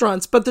the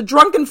restaurants. But the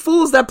drunken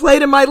fools that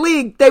played in my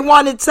league, they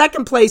wanted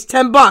second place,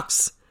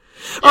 $10.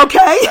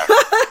 Okay?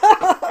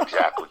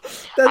 Exactly.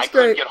 That's I great.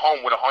 couldn't get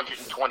home with a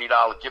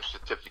 $120 gift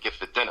certificate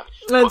for dinner.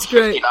 That's for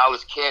great.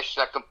 $50 cash,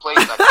 second place.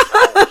 I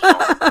could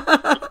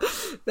get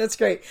home. That's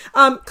great.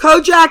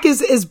 Kojak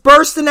is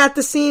bursting at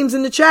the seams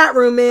in the chat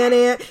room, man.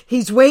 And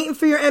he's waiting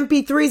for your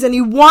MP3s, and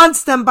he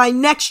wants them by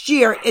next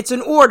year. It's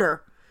an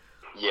order.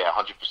 Yeah,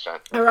 100%.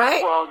 All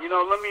right? Well,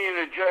 let me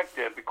interject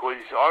there, because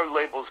our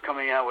label's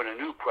coming out with a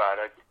new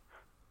product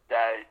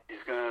that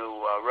is going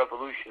to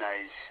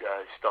revolutionize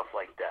stuff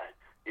like that.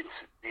 It's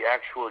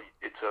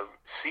a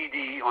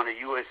CD on a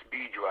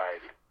USB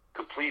drive,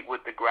 complete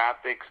with the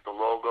graphics, the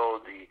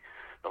logo,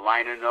 the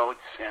liner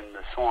notes, and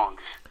the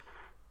songs.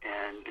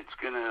 And it's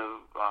going to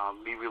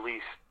be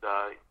released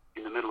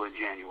in the middle of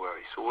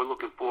January. So we're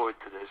looking forward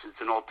to this. It's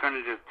an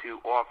alternative to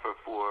offer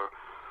for,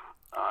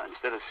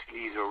 instead of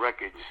CDs or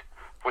records,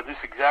 for this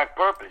exact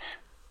purpose.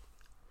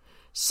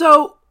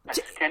 So,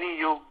 Kenny,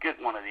 you'll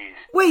get one of these.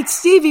 Wait,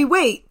 Stevie,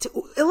 wait.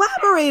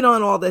 Elaborate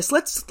on all this.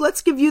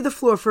 Let's give you the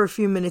floor for a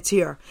few minutes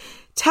here.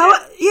 Tell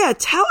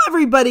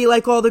everybody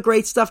all the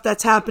great stuff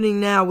that's happening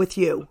now with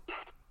you.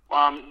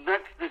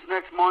 This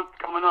next month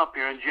coming up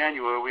here in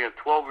January, we have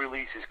 12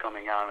 releases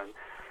coming out on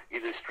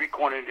either Street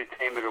Corner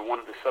Entertainment or one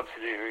of the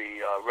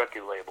subsidiary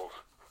record labels.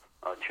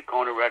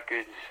 Chacona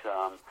Records,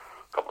 a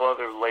couple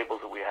other labels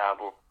that we have.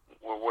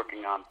 We're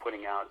working on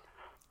putting out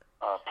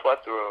a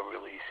plethora of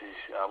releases.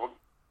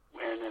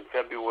 And in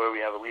February, we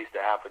have at least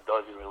a half a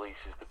dozen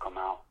releases to come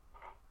out.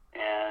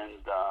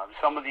 And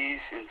some of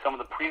these and some of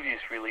the previous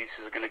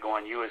releases are going to go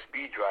on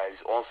USB drives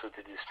also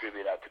to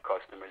distribute out to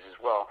customers as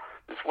well.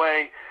 This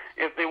way,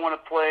 if they want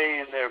to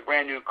play in their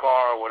brand new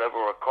car or whatever,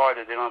 or a car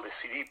that they don't have a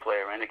CD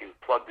player in, they can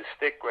plug the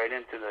stick right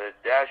into the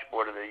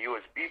dashboard of the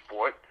USB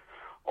port,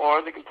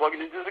 or they can plug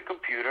it into the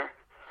computer,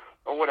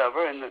 or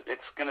whatever, and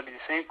it's going to be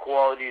the same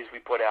quality as we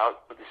put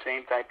out with the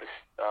same type of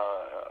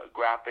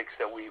graphics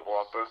that we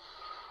offer,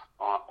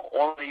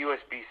 all on the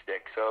USB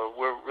stick. So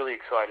we're really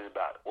excited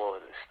about all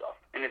of this stuff,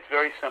 and it's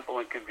very simple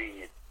and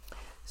convenient.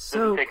 So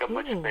doesn't take cool.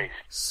 up much space.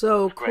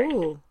 So it's great.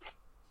 cool.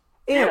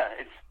 Yeah,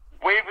 it's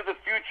wave of the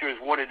future is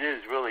what it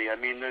is, really. I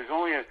mean, there's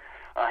only a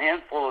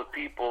handful of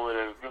people that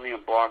have really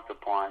embarked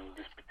upon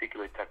this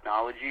particular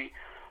technology,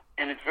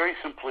 and it's very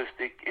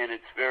simplistic and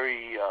it's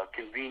very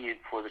convenient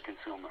for the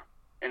consumer.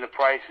 And the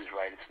price is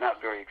right. It's not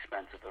very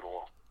expensive at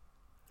all.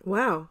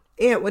 Wow.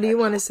 Ant, what do you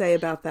want to say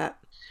about that?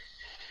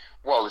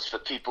 Well, it's for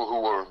people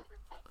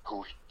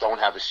who don't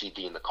have a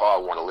CD in the car,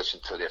 want to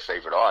listen to their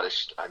favorite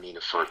artist. I mean,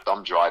 for a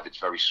thumb drive, it's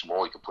very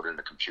small. You can put it in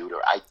the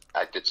computer.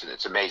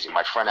 It's amazing.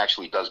 My friend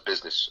actually does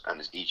business and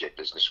his DJ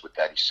business with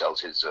that. He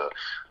sells his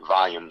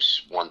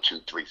volumes 1, 2,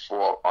 3,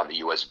 4 on the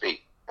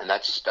USB, and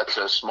that's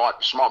a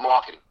smart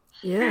marketing.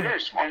 Yeah, it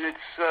is, and it's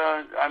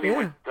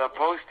with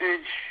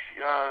postage,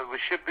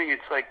 with shipping,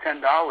 it's like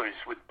 $10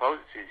 with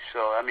postage.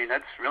 So I mean,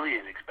 that's really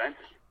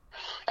inexpensive.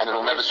 And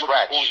it'll never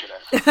scratch.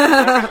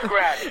 Never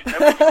scratch,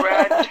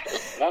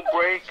 won't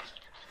break.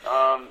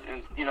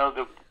 And you know,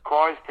 the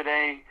cars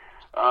today,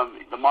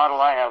 the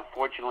model I have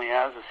fortunately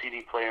has a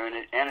CD player in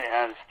it, and it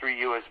has 3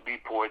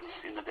 USB ports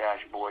in the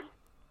dashboard.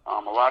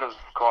 A lot of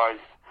cars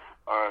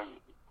are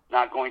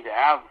not going to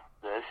have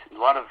this. A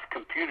lot of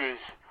computers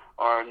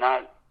are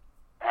not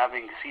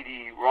having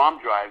CD-ROM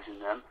drives in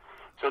them.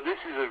 So this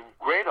is a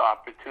great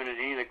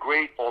opportunity and a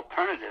great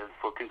alternative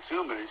for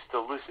consumers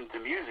to listen to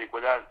music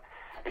without,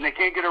 and they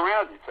can't get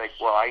around it. It's like,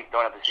 well, I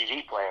don't have a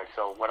CD player,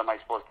 so what am I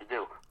supposed to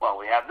do? Well,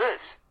 we have this.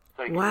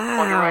 So you can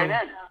plug it right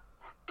in.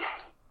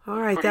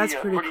 All right, that's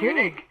pretty cool.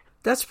 Unique.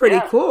 That's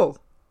pretty cool.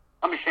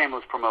 I'm a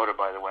shameless promoter,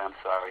 by the way. I'm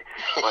sorry.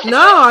 But, no,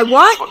 I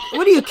want.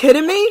 What are you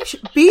kidding me?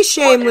 Be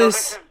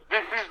shameless. Well,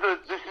 this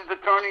is the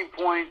turning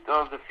point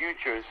of the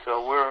future.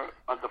 So we're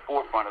at the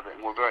forefront of it,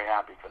 and we're very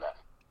happy for that.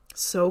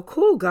 So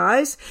cool,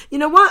 guys. You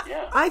know what?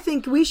 Yeah. I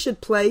think we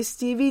should play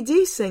Stevie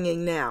D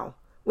singing now.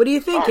 What do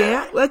you think,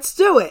 Ant? Let's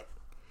do it.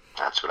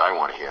 That's what I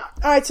want to hear.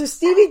 All right, so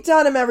Stevie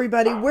Dunham,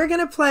 everybody. We're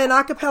going to play an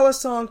a cappella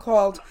song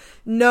called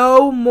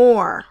No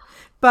More.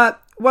 But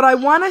what I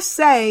want to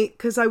say,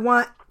 because I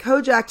want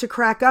Kojak to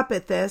crack up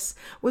at this,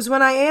 was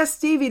when I asked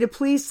Stevie to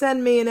please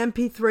send me an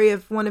MP3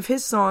 of one of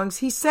his songs,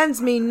 he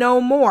sends me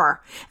No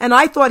More. And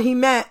I thought he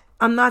meant,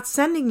 I'm not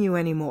sending you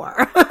anymore.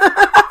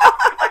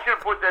 I should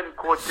have put that in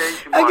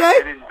quotation marks. Okay.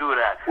 I didn't do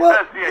that.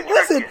 Well,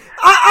 listen,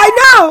 I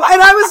know.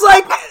 And I was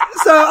like,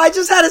 so I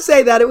just had to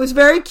say that. It was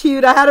very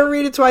cute. I had to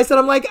read it twice. And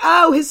I'm like,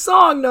 oh, his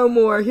song No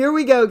More. Here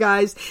we go,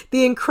 guys.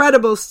 The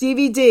incredible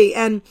Stevie D.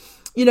 And,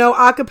 you know,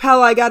 a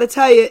cappella, I got to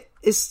tell you,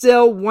 is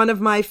still one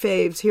of my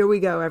faves. Here we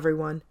go,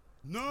 everyone.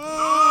 No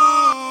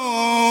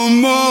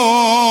more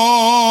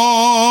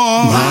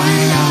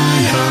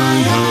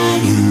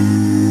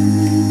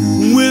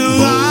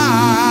will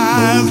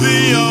I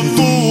be a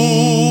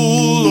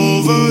fool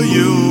over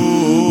you.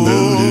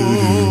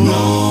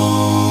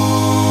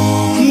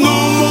 No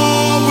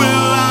more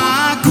will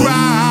I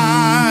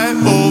cry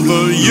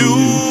over you.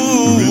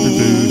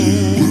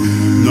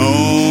 No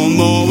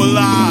more will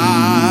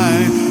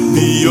I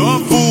be a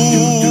fool.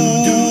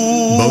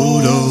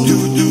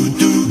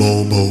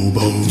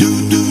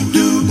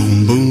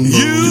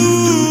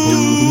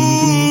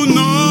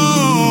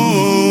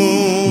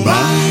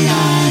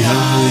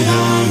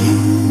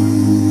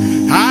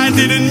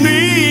 Didn't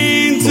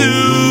mean to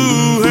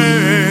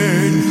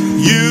hurt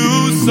you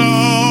so.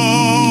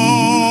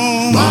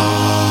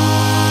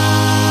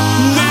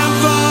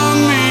 Never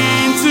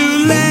mean to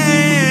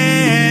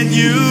let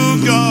you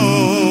go.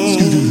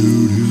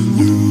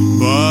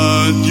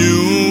 But you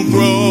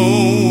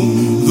broke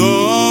the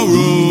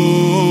rule.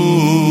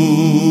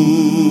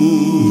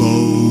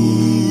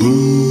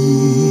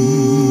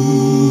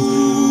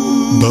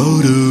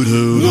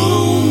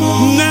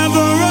 Never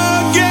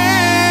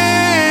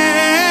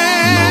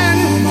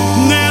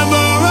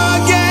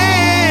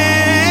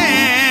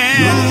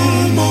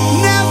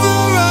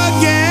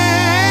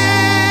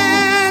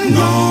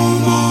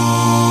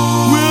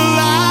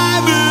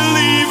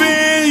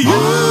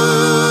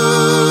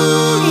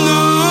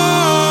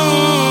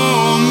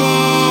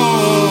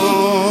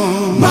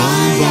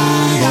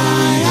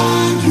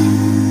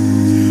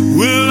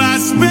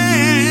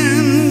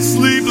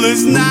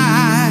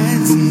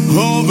nights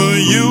over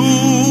you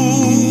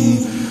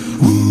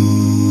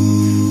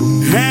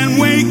and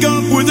wake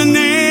up with an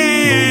aching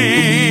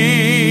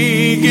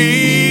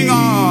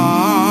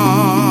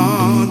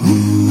heart.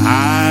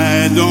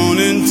 I don't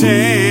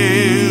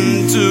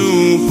intend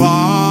to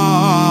part.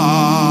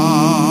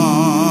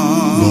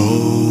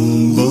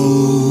 Boom,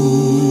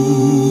 boom,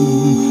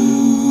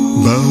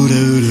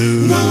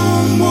 bo-do-do.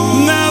 No more.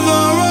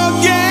 Never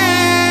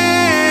again.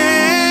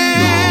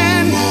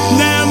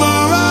 Never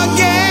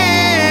again.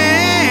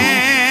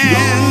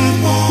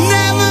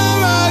 Never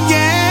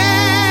again.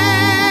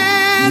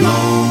 No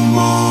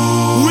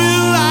more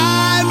will I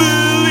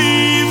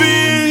believe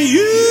in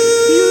you.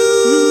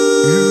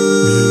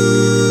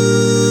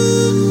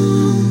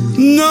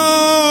 No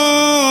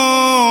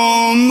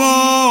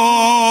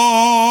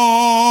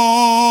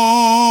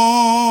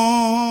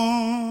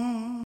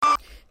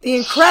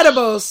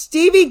incredible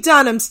Stevie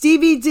Dunham,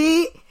 Stevie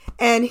D,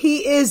 and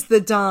he is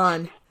the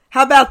Don.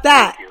 How about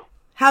that? Thank you.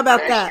 How about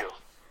Thank that? You.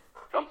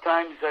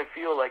 Sometimes I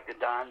feel like the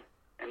Don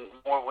in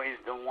more ways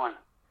than one.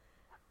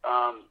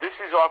 This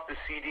is off the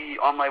CD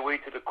On My Way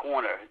to the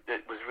Corner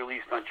that was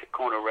released on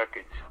Chacona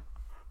Records.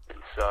 It's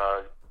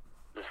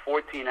there's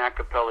 14 a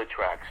cappella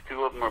tracks.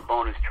 2 of them are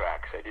bonus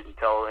tracks. I didn't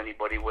tell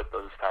anybody what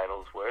those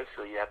titles were,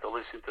 so you have to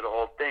listen to the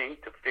whole thing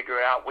to figure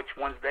out which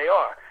ones they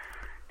are.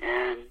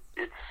 And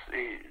it's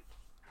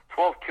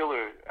 12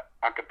 killer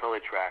a cappella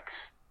tracks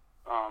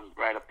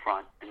right up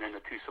front, and then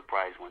the 2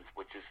 surprise ones,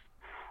 which is,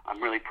 I'm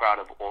really proud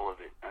of all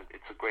of it.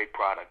 It's a great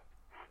product.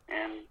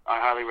 And I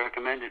highly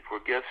recommend it for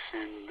gifts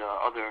and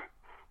other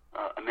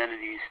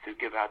amenities to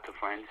give out to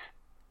friends.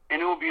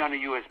 And it will be on a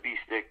USB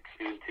stick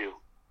soon, too.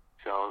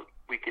 So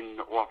we can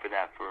offer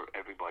that for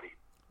everybody.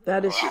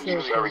 That is true.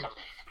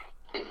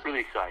 Really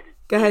excited.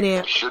 Go ahead,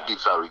 Ant. You should be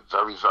very,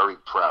 very, very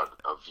proud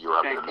of you.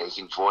 Have an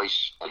amazing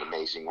voice and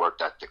amazing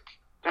work ethic.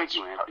 Thank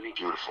you, Anthony.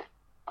 Beautiful.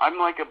 I'm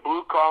like a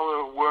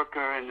blue-collar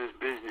worker in this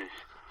business.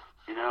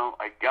 You know,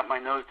 I got my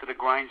nose to the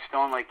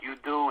grindstone like you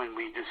do, and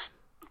we just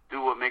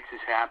do what makes us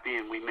happy,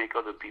 and we make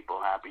other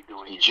people happy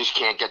doing it. You just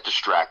can't get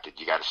distracted.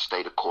 You got to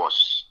stay the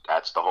course.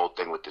 That's the whole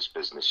thing with this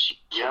business.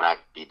 You cannot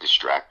be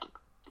distracted.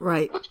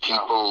 Right. With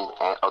people,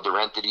 other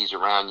entities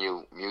around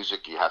you,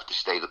 music, you have to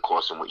stay the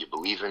course in what you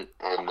believe in,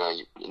 and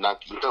you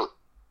do it.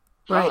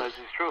 Right. No, this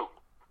is true.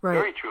 Right.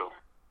 Very true.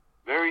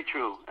 Very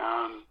true.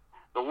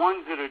 The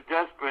ones that are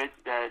desperate,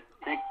 that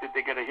think that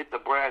they got to hit the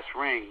brass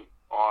ring,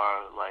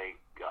 are like,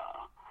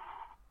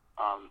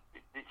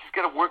 they just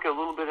got to work a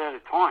little bit at a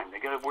time. They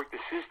got to work the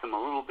system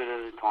a little bit at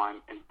a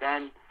time, and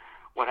then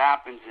what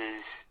happens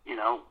is, you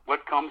know,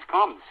 what comes.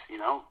 You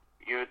know,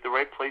 you're at the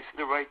right place at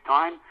the right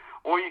time,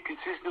 or you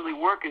consistently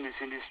work in this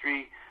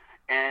industry,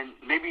 and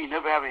maybe you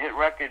never have a hit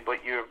record,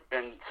 but you've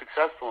been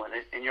successful in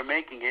it, and you're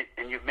making it,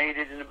 and you've made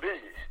it in a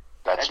business.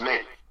 That's me.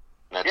 It.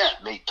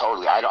 That's me,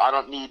 totally. I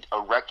don't need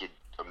a record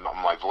of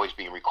my voice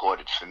being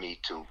recorded for me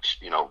to,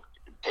 you know,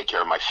 take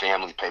care of my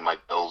family, pay my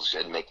bills,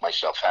 and make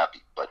myself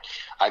happy. But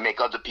I make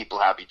other people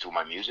happy through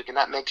my music, and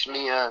that makes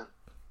me, I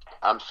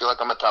feel like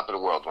I'm on top of the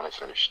world when I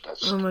finish.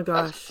 Oh my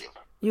gosh,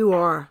 you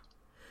are.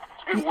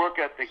 Good work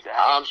ethic to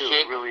have, too.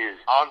 It really is.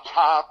 On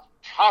top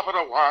of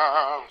the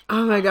world.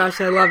 Oh my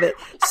gosh, I love it.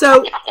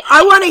 So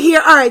I want to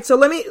hear, all right,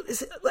 so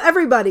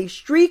everybody,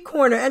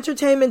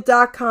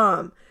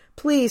 streetcornerentertainment.com.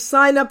 Please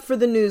sign up for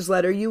the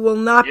newsletter. You will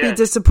not be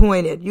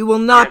disappointed. You will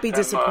not be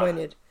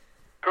disappointed.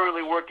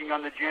 Currently working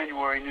on the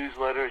January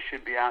newsletter. It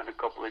should be out in a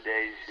couple of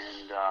days,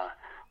 and a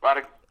lot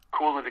of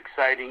cool and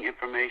exciting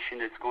information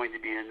that's going to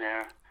be in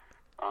there.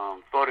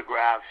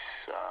 Photographs,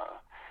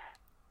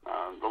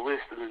 the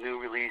list of the new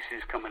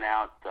releases coming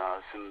out,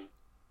 some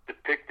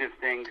depictive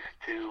things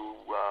to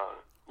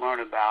learn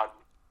about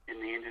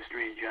in the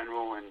industry in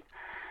general, and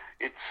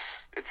it's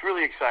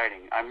really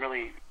exciting. I'm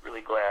really,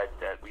 really glad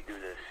that we do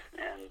this,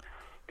 and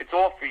it's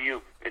all for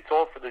you. It's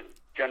all for the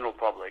general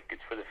public.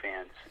 It's for the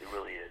fans. It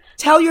really is.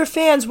 Tell your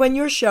fans when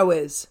your show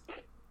is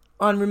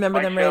on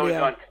Remember Them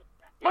Radio.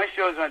 My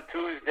show's on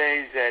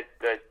Tuesdays at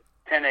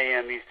 10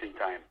 a.m. Eastern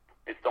Time.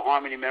 It's the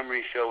Harmony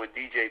Memory Show with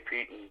DJ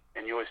Pete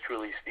and yours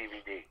truly,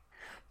 Stevie D.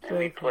 And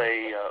we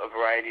play a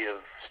variety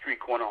of street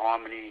corner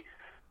harmony,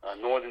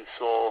 northern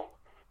soul,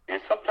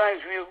 and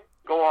sometimes we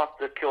go off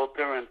the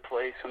kilter and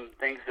play some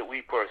things that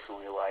we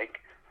personally like.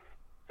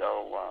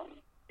 So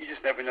you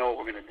just never know what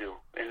we're going to do,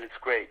 and it's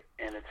great,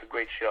 and it's a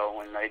great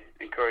show, and I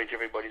encourage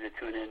everybody to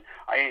tune in.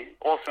 I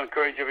also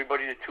encourage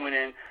everybody to tune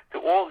in to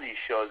all these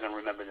shows on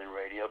Remember Then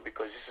Radio,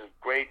 because this is a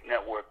great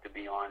network to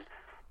be on.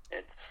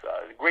 It's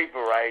a great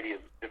variety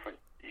of different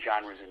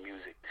genres of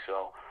music,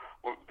 so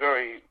we're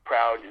very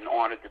proud and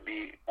honored to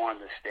be on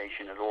this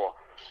station at all.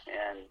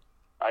 And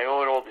I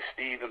owe it all to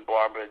Steve and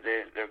Barbara.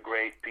 They're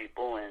great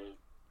people, and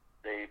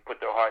they put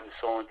their heart and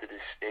soul into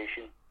this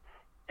station.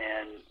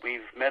 And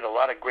we've met a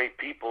lot of great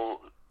people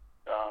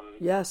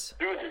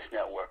through this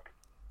network.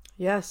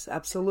 Yes,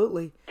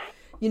 absolutely.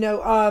 You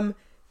know,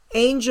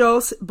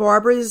 Angel,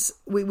 Barbara's,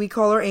 we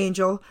call her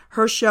Angel.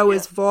 Her show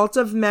is Vault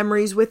of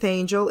Memories with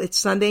Angel. It's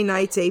Sunday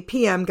nights, 8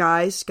 p.m.,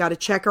 guys. Got to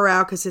check her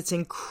out because it's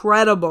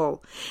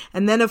incredible.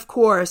 And then, of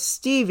course,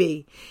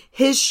 Stevie,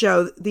 his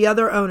show, the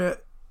other owner,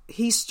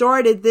 he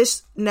started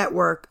this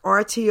network,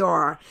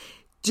 RTR,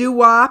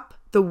 Doo-Wop,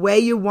 The Way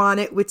You Want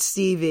It with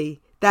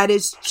Stevie. That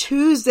is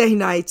Tuesday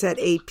nights at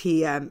 8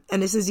 p.m.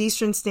 And this is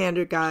Eastern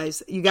Standard,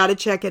 guys. You got to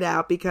check it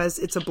out because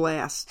it's a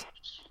blast.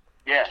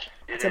 Yes,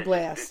 it's a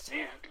blast.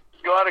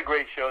 A lot of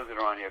great shows that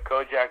are on here.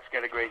 Kojak's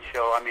got a great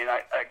show. I mean,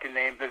 I can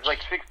name, there's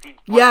like 60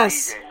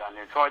 DJs on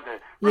there. It's hard to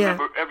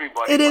remember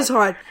everybody. It is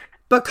hard.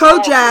 But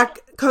Kojak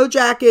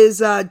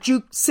is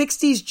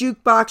 60s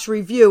Jukebox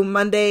Review,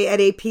 Monday at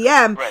 8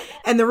 p.m. Right.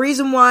 And the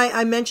reason why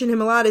I mention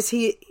him a lot is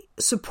he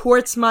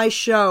supports my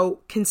show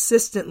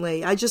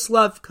consistently. I just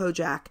love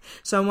Kojak.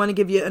 So I want to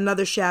give you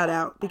another shout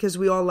out because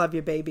we all love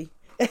you, baby.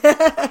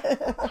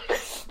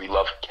 We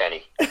love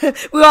Kenny.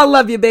 We all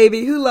love you,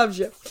 baby. Who loves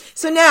you?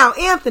 So now,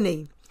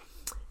 Anthony,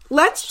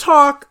 let's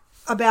talk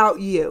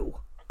about you.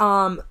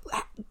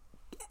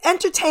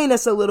 Entertain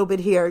us a little bit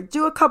here.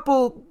 Do a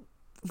couple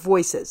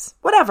voices.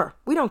 Whatever.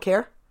 We don't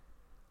care.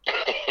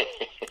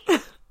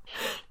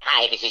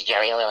 Hi, this is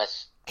Jerry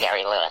Lewis.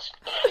 Jerry Lewis.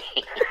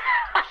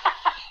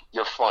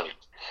 You're funny.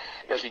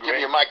 If you give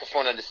me a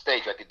microphone on the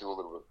stage, I could do a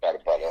little bit better.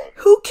 But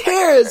who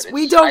cares?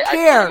 We don't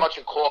care. I pretty much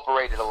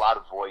incorporated a lot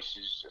of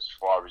voices as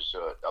far as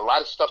a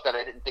lot of stuff that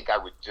I didn't think I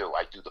would do.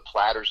 I do the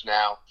platters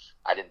now.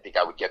 I didn't think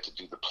I would get to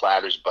do the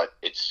platters, but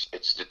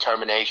it's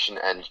determination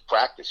and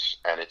practice,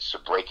 and it's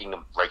breaking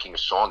a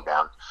song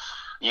down.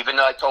 Even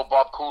I told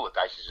Bob Kulick,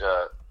 I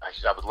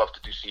said I would love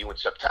to see you in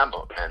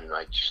September, and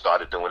I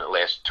started doing it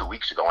last 2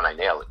 weeks ago, and I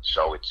nailed it.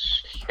 So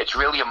it's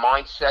really a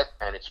mindset,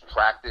 and it's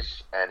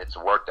practice, and it's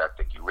a work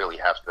ethic. You really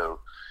have to.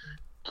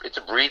 It's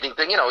a breathing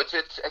thing,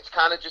 It's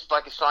kind of just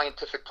like a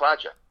scientific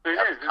project. It is.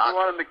 There's a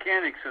lot of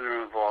mechanics that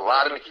are involved. A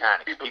lot of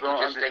mechanics. People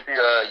just think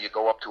understand. you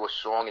go up to a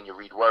song and you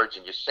read words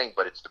and you sing,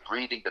 but it's the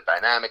breathing, the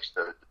dynamics,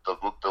 the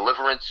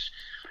deliverance.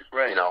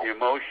 Right. The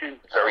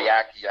emotion.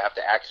 You have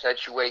to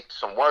accentuate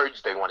some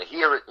words. They want to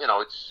hear it.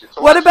 It's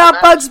what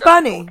about Bugs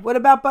Bunny? What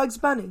about Bugs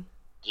Bunny?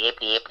 Yip,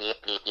 yip, yip,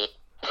 yip, yip.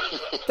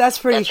 That's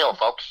pretty. That's all,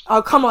 folks.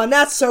 Oh, come on.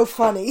 That's so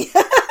funny.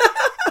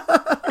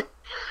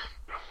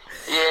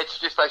 Yeah, it's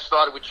just I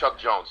started with Chuck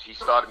Jones. He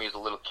started me as a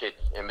little kid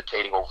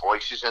imitating old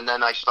voices, and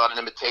then I started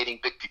imitating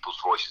big people's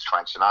voices: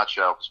 Frank Sinatra,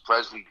 Elvis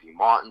Presley, Dean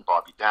Martin,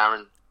 Bobby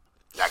Darin,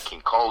 Nat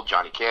King Cole,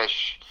 Johnny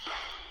Cash,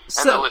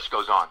 and the list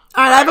goes on.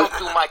 All right, I don't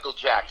do Michael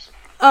Jackson.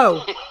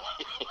 Oh,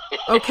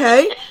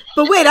 okay.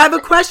 But wait, I have a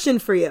question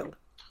for you.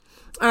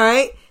 All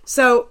right.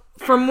 So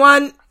from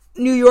one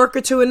New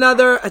Yorker to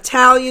another,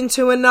 Italian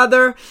to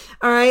another,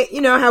 all right,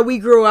 you know how we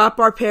grew up,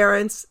 our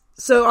parents.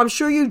 So I'm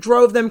sure you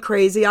drove them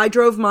crazy. I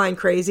drove mine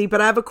crazy, but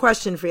I have a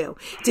question for you.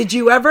 Did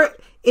you ever,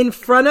 in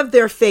front of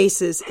their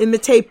faces,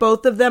 imitate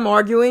both of them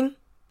arguing?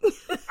 Actually,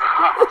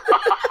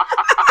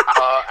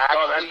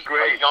 that's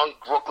great. A young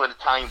Brooklyn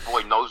Italian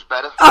boy knows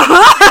better.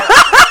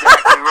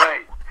 Exactly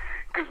right.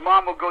 Because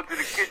Mom will go to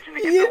the kitchen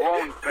to get the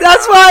rolling pin.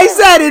 That's why I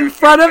said in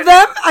front of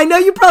them. I know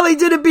you probably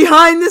did it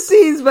behind the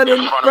scenes, but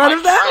in front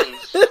of them?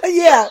 Friends,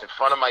 yeah. Yes, in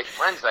front of my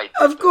friends, I did.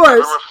 Of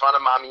course. Never in front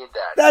of Mommy and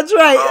Dad. That's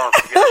right.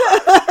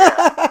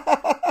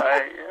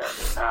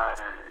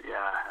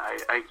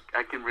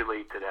 I can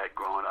relate to that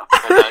growing up.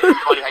 And,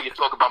 it's funny how you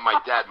talk about my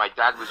dad. My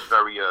dad was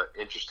very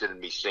interested in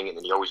me singing,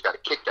 and he always got a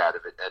kick out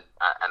of it. And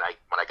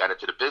when I got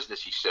into the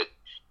business, he said,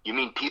 "You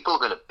mean people are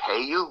going to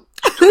pay you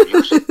to do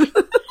music?"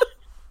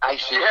 I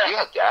said,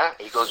 yeah, Dad.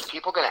 He goes,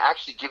 "People are going to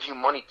actually give you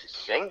money to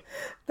sing?"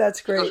 That's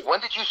great. He goes,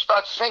 "When did you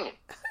start singing?"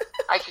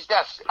 I said,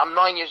 "Dad, I'm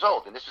 9 years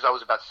old, and I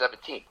was about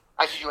 17.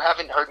 I said, "You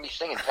haven't heard me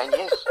sing in 10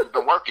 years. You've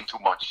been working too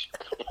much."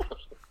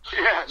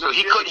 Yeah, so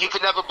he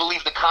could never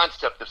believe the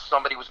concept of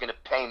somebody was going to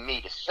pay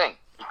me to sing.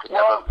 He could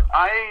well, never.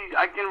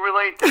 I can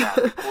relate to that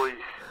because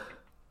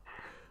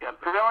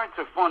parents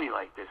are funny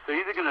like this. They're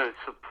either going to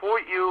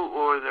support you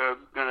or they're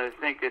going to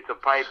think it's a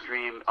pipe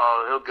dream.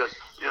 Oh, he'll go. This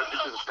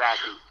is a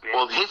passion.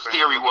 Well, his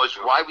theory was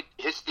why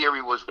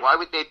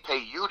would they pay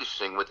you to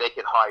sing when they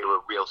could hire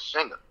a real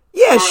singer?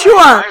 Yeah, sure.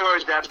 I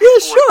heard that before. Yeah,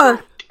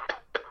 sure.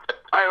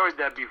 I heard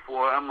that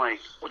before. I'm like,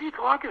 what are you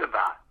talking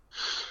about?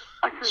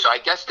 So I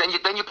guess then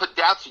you put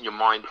doubts in your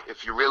mind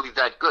if you're really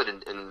that good.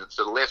 And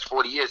so the last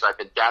 40 years I've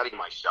been doubting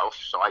myself.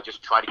 So I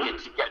just try to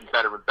keep getting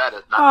better and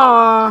better.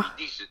 Not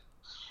pretty decent.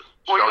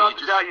 Well, you don't have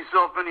to doubt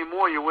yourself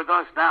anymore. You're with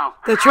us now.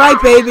 That's right,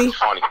 baby. It's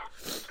funny.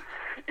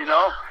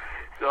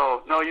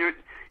 So no, you're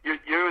in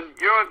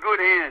good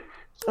hands.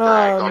 Oh,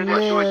 I said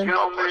to a man.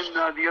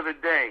 gentleman the other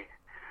day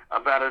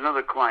about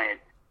another client.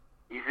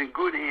 He's in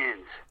good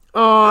hands.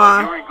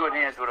 Oh, You're in good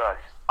hands with us.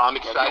 I'm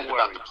excited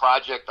about the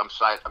project. I'm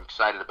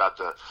excited about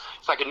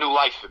it's like a new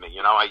life for me.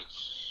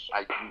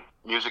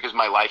 Music is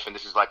my life, and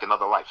this is like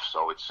another life.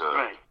 So it's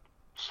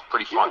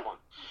pretty fun.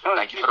 Yeah.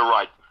 Thank you for the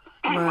ride.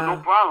 Well,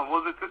 no problem.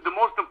 Well, the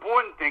most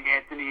important thing,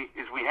 Anthony,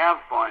 is we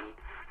have fun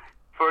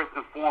first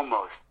and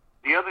foremost.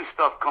 The other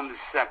stuff comes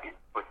second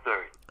or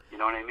third. You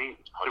know what I mean?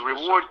 100%. The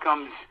reward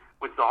comes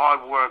with the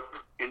hard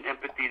work and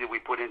empathy that we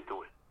put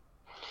into it.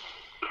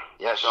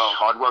 Yes,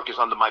 hard work is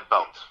under my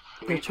belt.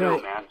 that's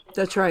right. Man.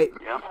 That's right.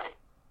 Yeah.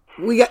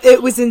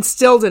 It was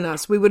instilled in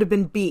us. We would have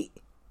been beat.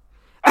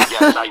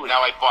 Yes,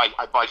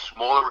 I buy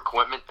smaller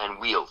equipment and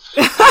wheels.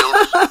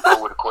 Wheels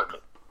forward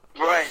equipment.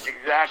 Right,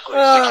 exactly.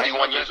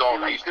 61 years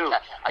old. I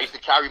used to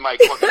carry my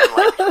equipment at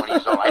like 20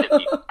 years old.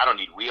 I don't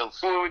need wheels.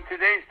 Well, with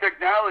today's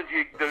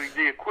technology,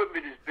 the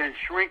equipment has been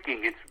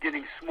shrinking. It's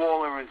getting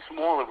smaller and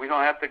smaller. We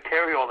don't have to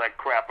carry all that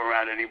crap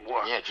around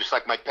anymore. Yeah, just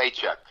like my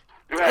paycheck.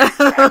 Right,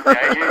 exactly.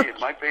 I hear you.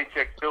 My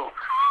paycheck too.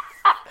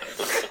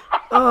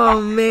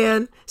 Oh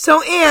man.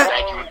 So Aunt,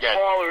 thank you again.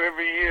 Smaller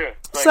every year.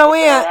 Like, so what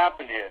Aunt,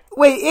 happened here?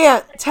 wait,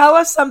 Aunt, tell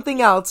us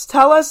something else.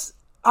 Tell us.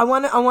 I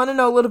want to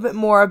know a little bit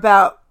more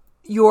about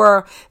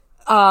your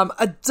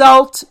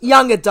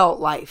young adult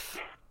life.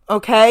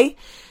 Okay.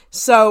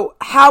 So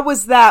how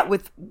was that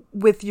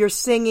with your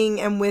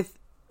singing and with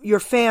your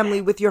family,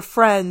 with your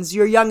friends,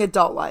 your young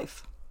adult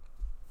life?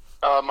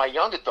 My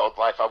young adult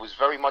life, I was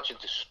very much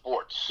into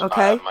sports.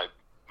 Okay.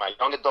 my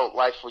young adult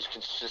life was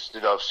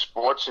consisted of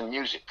sports and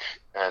music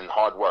and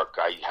hard work.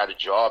 I had a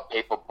job,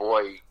 paper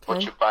boy,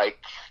 butcher bike,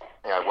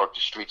 and I worked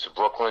the streets of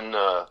Brooklyn.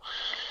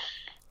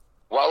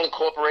 While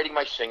incorporating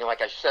my singing,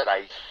 like I said,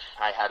 I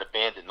had a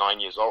band at 9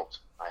 years old.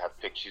 I have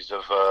pictures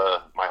of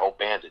my whole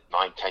band at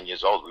 9, 10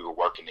 years old. We were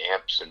working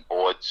amps and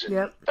boards,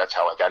 and that's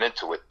how I got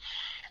into it.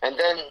 And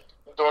then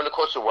during the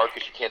course of work,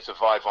 because you can't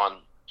survive on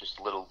just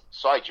little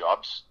side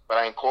jobs, but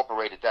I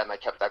incorporated that and I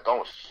kept that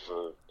going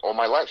for all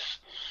my life.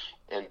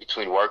 In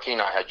between working,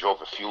 I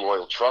drove a fuel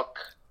oil truck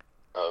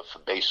for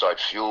Bayside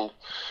Fuel,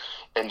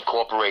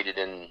 incorporated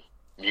in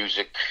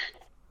music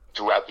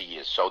throughout the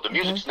years. So the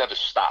music's never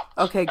stopped.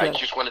 Okay, good. I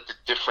just went into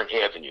different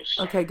avenues.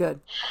 Okay, good.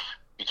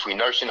 Between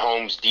nursing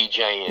homes,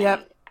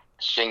 DJing,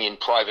 singing,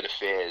 private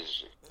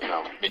affairs,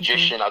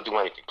 magician, I'll do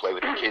anything. Play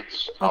with the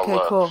kids. Okay,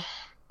 cool.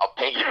 I'll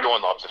paint your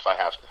doorknobs if I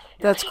have to.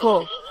 That's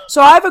cool.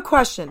 So I have a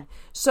question.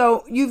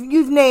 So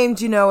you've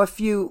named, a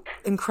few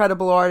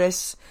incredible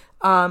artists,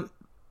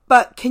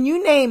 but can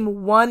you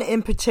name one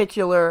in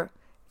particular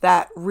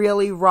that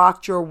really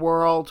rocked your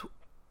world,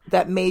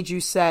 that made you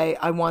say,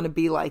 I want to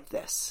be like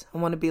this. I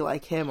want to be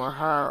like him or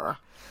her. Or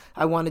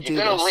I want to do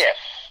this.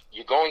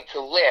 You're going to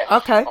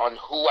laugh on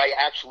who I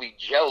actually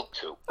gelled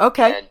to.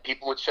 Okay. And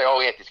people would say,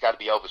 it's got to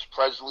be Elvis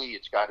Presley.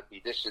 It's got to be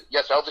this.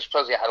 Yes, Elvis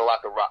Presley had a lot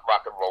of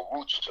rock and roll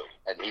roots too.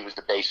 And he was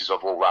the basis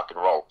of all rock and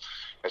roll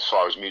as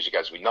far as music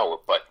as we know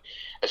it. But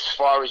as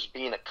far as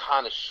being a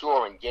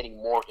connoisseur and getting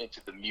more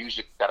into the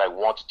music that I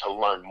wanted to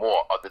learn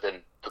more, other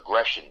than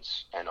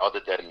progressions and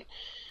other than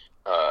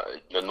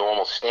the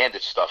normal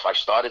standard stuff, I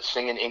started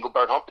singing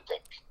Engelbert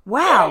Humperdinck.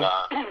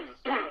 Wow. And,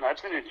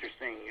 that's an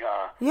interesting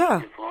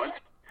influence.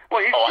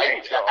 Well,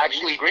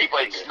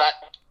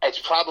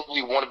 it's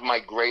probably one of my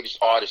greatest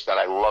artists that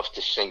I love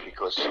to sing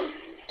because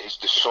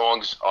the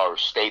songs are a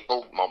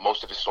staple.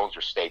 Most of his songs are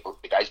a staple.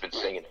 The guy's been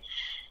singing.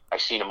 I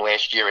seen him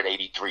last year at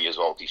 83 years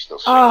old. He's still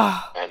singing.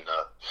 And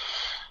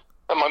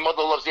my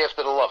mother loves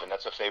After the Lovin'.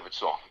 That's her favorite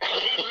song.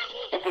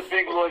 It's a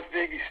big Las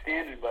Vegas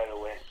standard, by the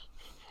way.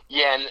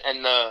 Yeah, and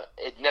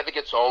it never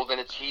gets old,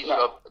 and he's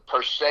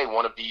per se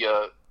one of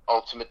the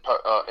ultimate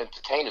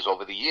entertainers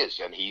over the years,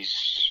 and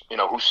he's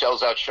who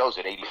sells out shows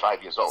at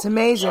 85 years old. It's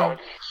amazing. So,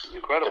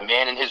 incredible. The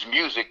man in his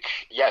music.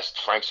 Yes,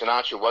 Frank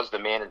Sinatra was the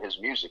man in his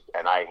music,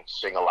 and I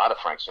sing a lot of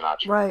Frank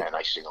Sinatra, and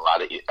I sing a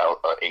lot of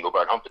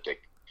Engelbert Humperdinck.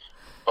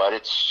 But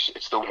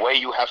it's the way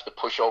you have to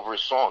push over a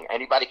song.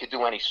 Anybody could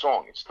do any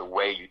song. It's the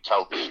way you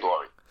tell the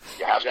story.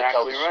 You have to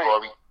tell the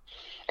story,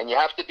 and you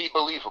have to be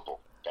believable.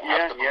 You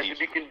have to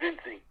be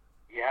convincing.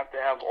 You have to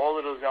have all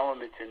of those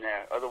elements in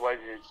there. Otherwise,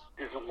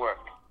 it doesn't work.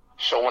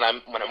 So when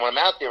I'm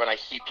out there and I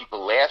see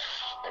people laugh,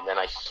 and then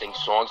I sing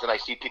songs and I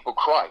see people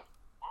cry,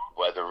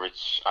 whether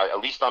at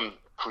least I'm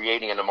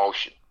creating an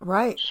emotion.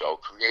 Right. So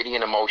creating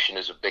an emotion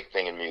is a big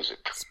thing in music.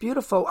 It's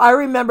beautiful. I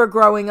remember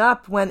growing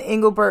up when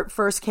Engelbert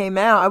first came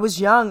out. I was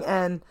young,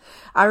 and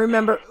I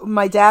remember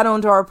my dad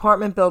owned our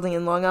apartment building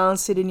in Long Island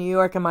City, New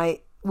York, and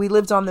we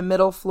lived on the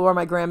middle floor,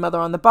 my grandmother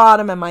on the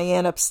bottom, and my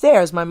aunt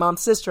upstairs, my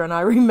mom's sister. And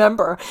I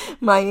remember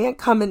my aunt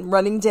coming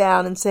running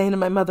down and saying to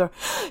my mother,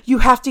 "You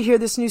have to hear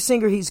this new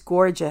singer. He's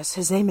gorgeous.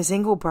 His name is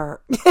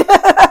Engelbert."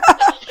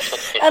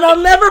 And I'll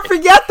never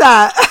forget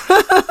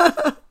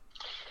that.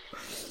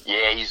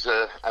 Yeah, he's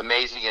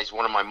amazing. He's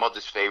one of my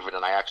mother's favorite,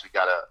 and I actually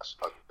got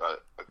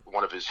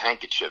one of his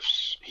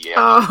handkerchiefs. He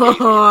actually gave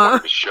me one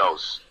of his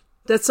shows.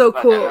 That's so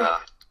cool.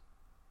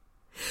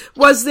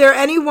 Was there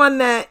anyone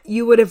that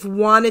you would have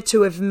wanted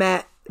to have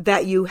met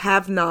that you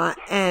have not?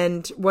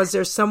 And was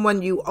there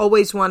someone you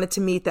always wanted to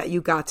meet that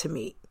you got to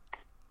meet?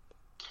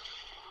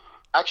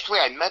 Actually,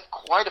 I met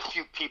quite a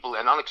few people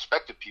and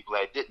unexpected people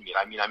that I didn't meet.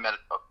 I mean, I met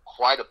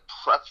quite a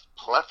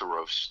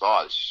plethora of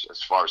stars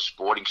as far as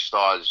sporting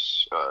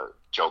stars,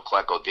 Joe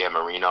Klecko, Dan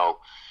Marino,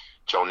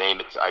 Joe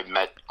Namath. I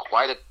met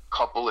quite a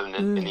couple in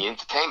the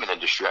entertainment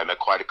industry. I met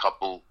quite a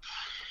couple.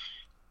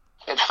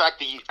 In fact,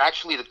 the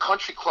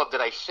country club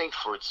that I sing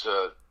for, it's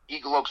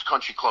Eagle Oaks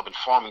Country Club in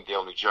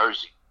Farmingdale, New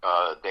Jersey.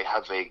 They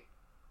have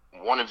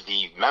one of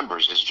the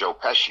members is Joe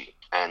Pesci.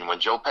 And when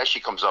Joe Pesci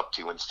comes up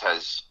to you and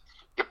says,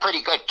 "You're pretty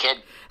good,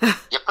 kid.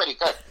 You're pretty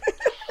good."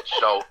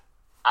 So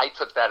I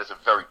took that as a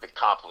very big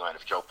compliment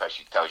if Joe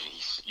Pesci tells you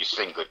you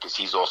sing good, because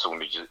he's also a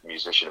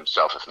musician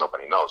himself, if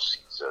nobody knows.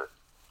 He's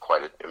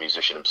quite a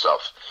musician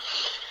himself.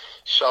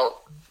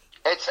 So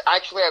it's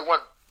actually, I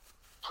went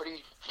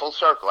pretty full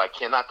circle. I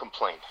cannot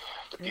complain.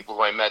 The people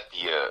who I met,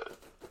 the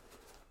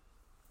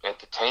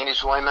entertainers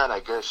who I met,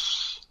 I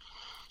guess,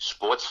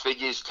 sports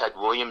figures, Ted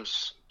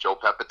Williams, Joe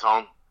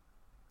Pepitone.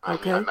 I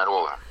met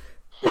all of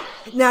them.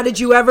 Now, did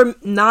you ever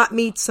not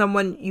meet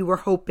someone you were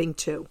hoping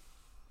to?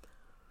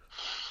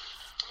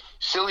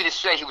 Silly to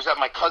say, he was at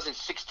my cousin's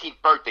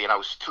 16th birthday, and I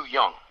was too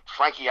young.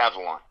 Frankie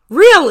Avalon.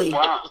 Really?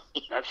 Wow,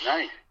 that's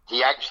nice.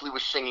 He actually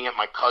was singing at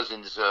my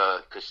cousin's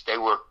because they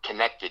were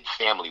connected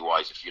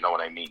family-wise, if you know what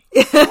I mean.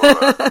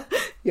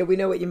 Yeah, we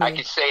know what you mean. I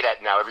can say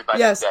that now.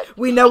 Everybody's dead.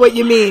 We know what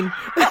you mean.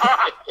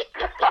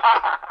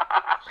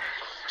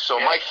 So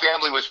my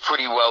family was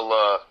pretty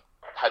well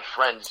had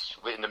friends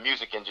in the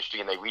music industry,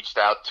 and they reached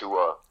out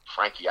to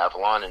Frankie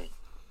Avalon, and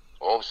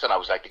all of a sudden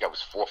I think I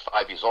was 4 or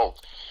 5 years old.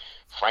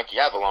 Frankie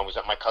Avalon was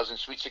at my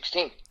cousin's Sweet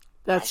 16.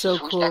 That's so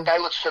cool. That guy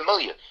looks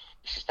familiar.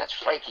 He says, that's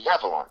Frankie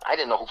Avalon. I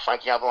didn't know who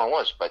Frankie Avalon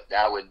was, but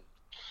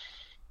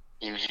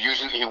he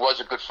was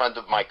a good friend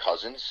of my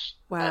cousin's.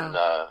 Wow. And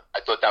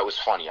I thought that was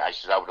funny. I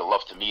said I would have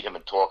loved to meet him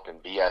and talk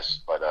and BS,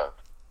 but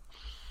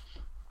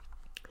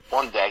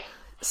one day.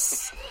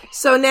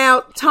 So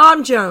now,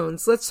 Tom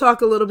Jones. Let's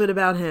talk a little bit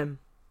about him.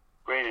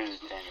 Great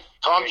entertainer.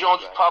 Tom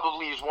Jones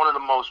probably is one of the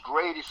most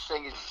greatest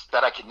singers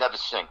that I could never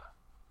sing.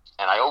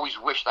 And I always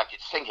wished I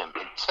could sing him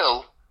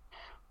until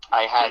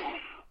I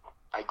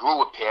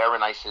grew a pair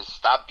and I said,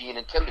 stop being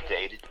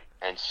intimidated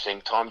and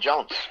sing Tom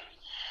Jones.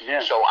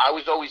 Yeah. So I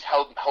was always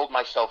hold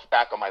myself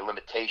back on my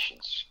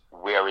limitations,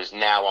 whereas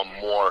now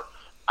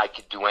I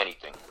could do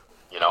anything.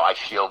 You know, I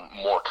feel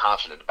more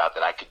confident about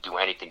that. I could do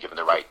anything given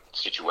the right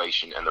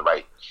situation and the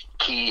right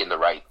key and the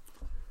right,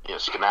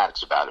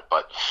 schematics about it.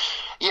 But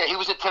yeah, he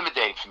was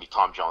intimidating for me,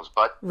 Tom Jones.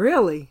 But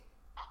really,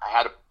 I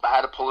had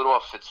to pull it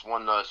off. It's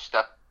one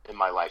step in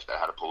my life that I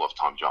had to pull off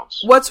Tom Jones.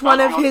 What's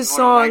one of his songs?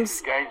 One of the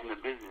nicest guys in the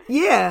business.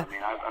 Yeah. I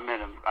mean,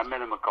 I met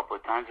him a couple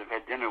of times. I've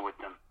had dinner with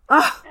him.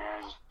 And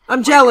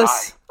I'm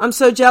jealous. I'm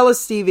so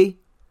jealous, Stevie.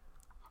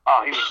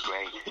 Oh, he was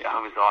great. It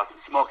was awesome.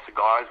 Smoked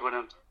cigars with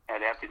him.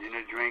 Had after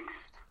dinner drinks.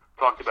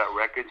 Talked about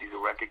records. He's a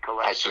record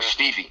collector. So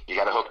Stevie, you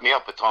got to hook me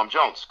up with Tom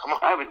Jones. Come on.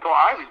 I haven't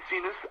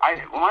seen this.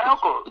 My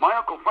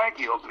uncle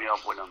Frankie hooked me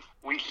up with him.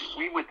 We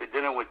went to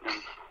dinner with him.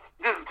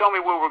 He doesn't tell me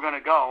where we're going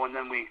to go, and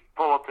then we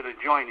pull up to the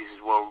joint. He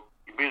says, "Well,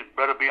 you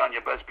better be on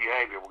your best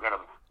behavior. We're going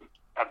to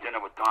have dinner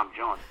with Tom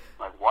Jones."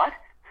 I'm like, what?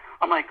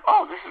 I'm like,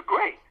 oh, this is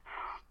great.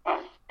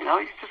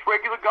 He's just a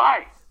regular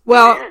guy.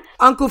 Well,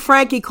 Uncle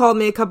Frankie called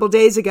me a couple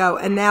days ago,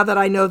 and now that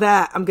I know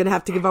that, I'm going to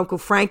have to give Uncle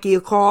Frankie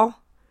a call.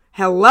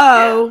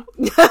 Hello.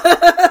 Yeah.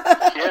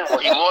 Well,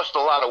 he lost a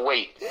lot of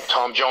weight.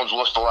 Tom Jones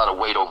lost a lot of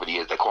weight over the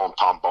years. They call him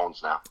Tom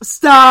Bones now.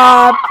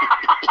 Stop.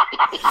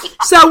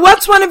 So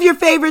what's one of your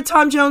favorite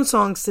Tom Jones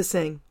songs to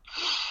sing?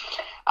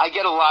 I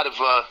get a lot of,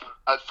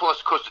 of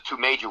course, the two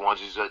major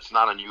ones is It's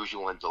Not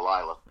Unusual and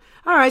Delilah.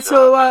 All right,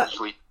 so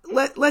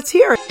let's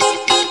hear it.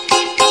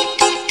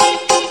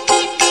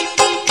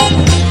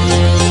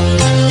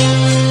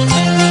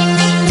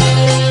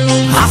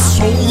 I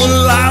saw the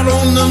light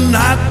on the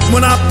night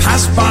when I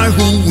passed by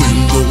her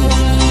window.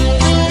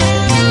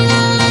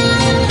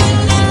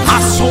 I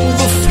saw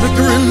the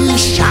flickering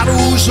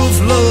shadows of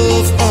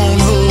love on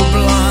her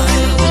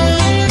blind.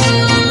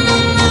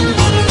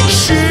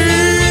 She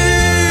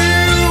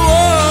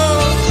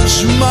was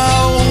my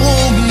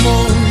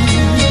woman.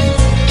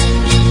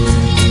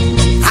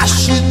 As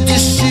she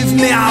deceived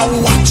me, I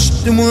watched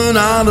and went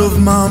out of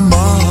my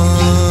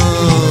mind.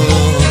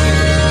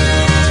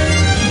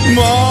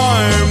 My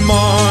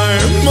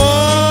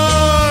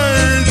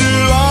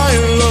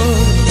Delilah.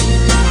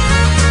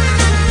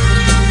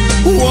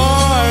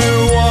 Why,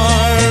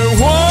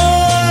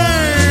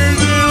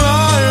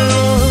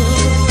 Delilah?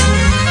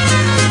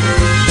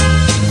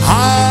 I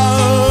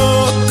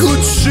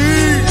could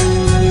see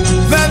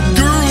that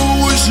girl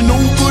was no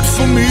good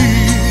for me,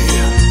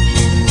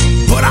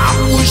 but I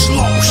was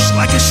lost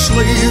like a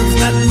slave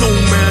that no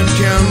man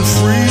can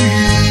free.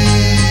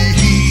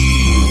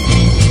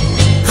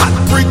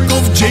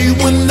 Day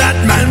when that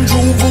man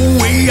drove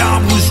away, I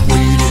was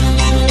waiting.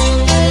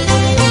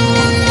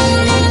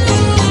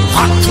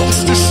 I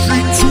crossed the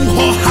street to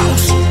her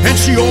house and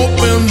she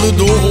opened the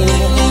door.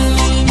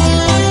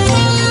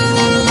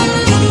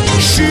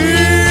 She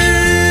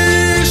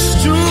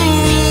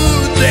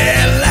stood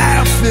there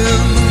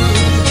laughing.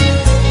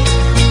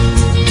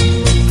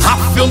 I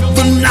felt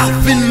the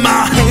knife in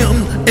my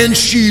hand and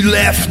she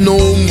laughed no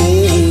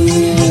more.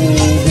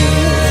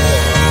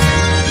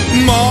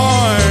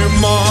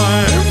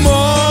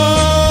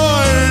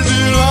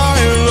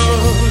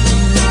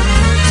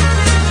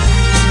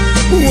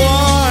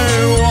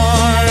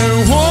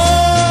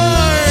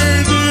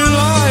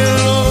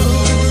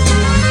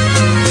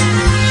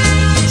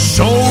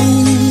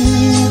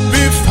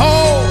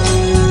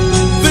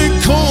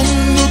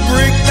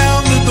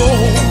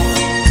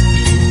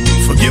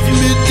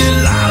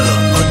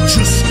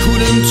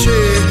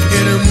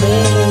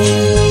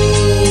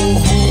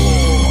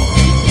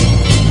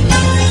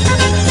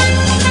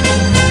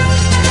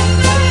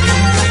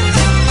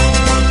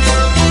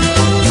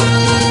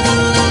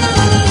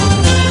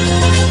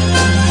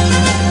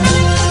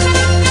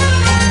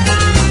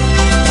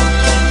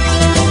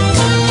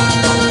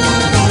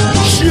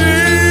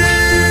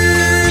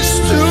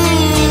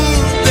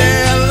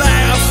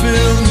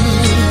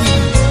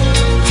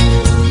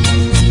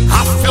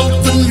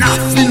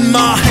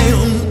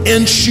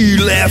 And she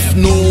left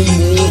no more.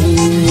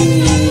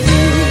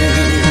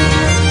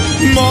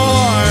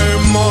 My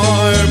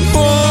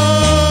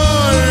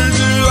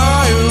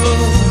Delilah.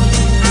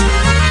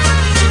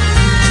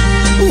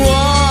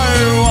 Why,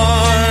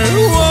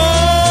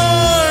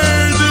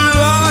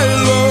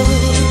 Delilah?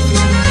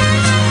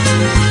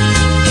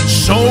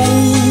 So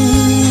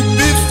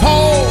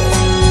before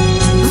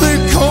they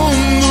come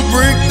to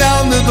break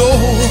down the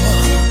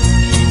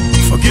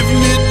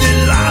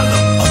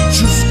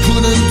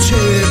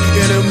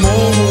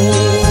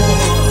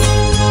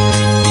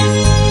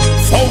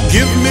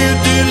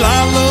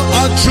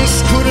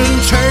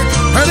couldn't take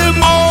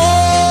anymore.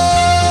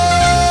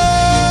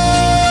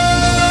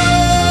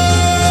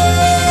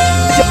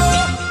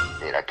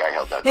 Yeah, that guy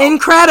held that.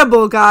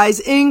 Incredible, guys.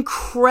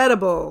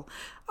 Incredible.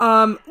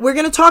 We're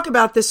going to talk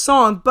about this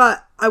song,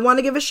 but I want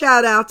to give a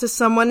shout out to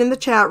someone in the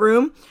chat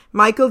room,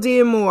 Michael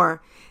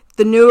D'Amore,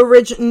 the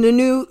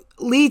new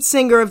lead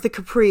singer of the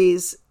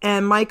Capris,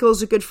 and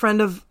Michael's a good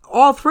friend of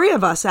all three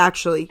of us,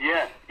 actually.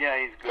 Yeah,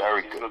 he's good.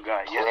 Very he's a good. good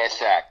guy.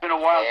 Class act. It's been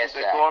a while Class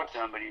since I talked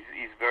to him, but he's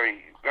he's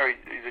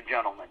a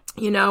gentleman.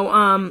 You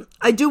know,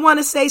 I do want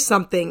to say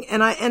something,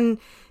 and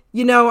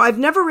you know, I've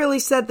never really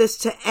said this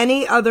to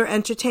any other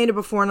entertainer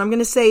before, and I'm going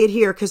to say it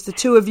here because the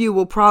two of you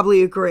will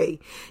probably agree.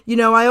 You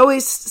know, I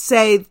always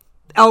say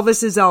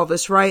Elvis is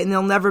Elvis, right? And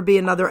there'll never be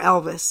another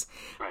Elvis.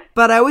 Right.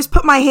 But I always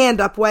put my hand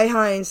up way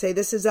high and say,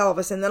 this is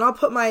Elvis. And then I'll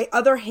put my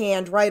other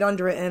hand right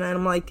under it, and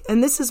I'm like,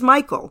 and this is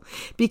Michael.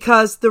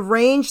 Because the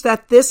range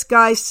that this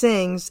guy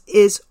sings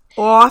is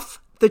off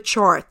the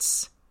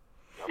charts.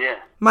 Yeah.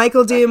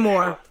 Michael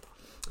D'Amore.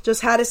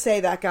 Just had to say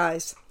that,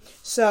 guys.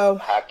 So...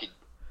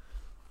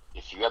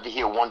 If you ever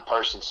hear one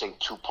person sing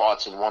two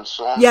parts in one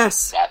song,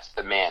 yes, that's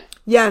the man.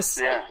 Yes.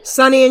 Yeah.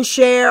 Sonny and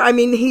Cher, I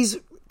mean, he's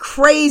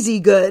crazy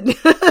good.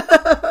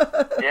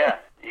 Yeah,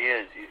 he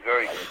is. He's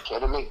very good. Are you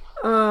kidding me?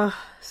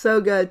 So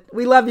good.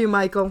 We love you,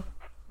 Michael.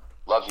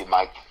 Love you,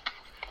 Mike.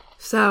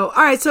 So,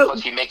 all right, so...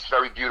 Plus, he makes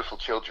very beautiful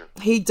children.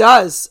 He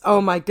does.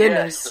 Oh, my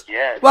goodness.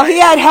 Yeah. Well, he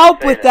had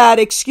help with that.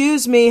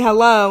 Excuse me.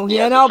 Hello. He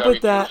had help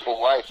with that.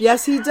 Wife.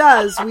 Yes, he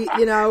does.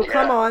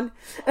 Come on.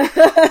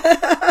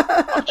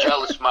 I'm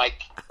jealous,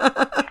 Mike.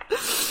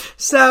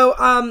 So,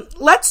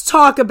 let's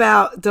talk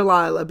about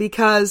Delilah,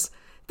 because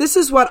this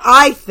is what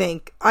I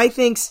think. I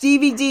think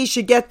Stevie D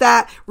should get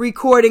that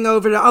recording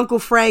over to Uncle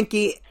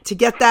Frankie to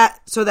get that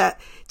so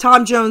that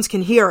Tom Jones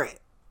can hear it.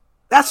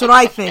 That's what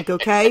I think,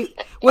 okay?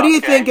 What do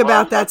you think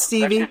about that,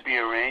 Stevie? That should be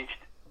arranged.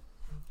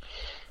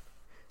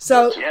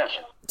 So, Yes.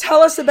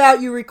 tell us about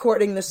you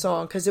recording the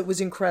song, because it was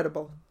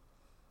incredible.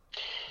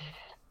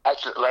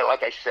 Actually,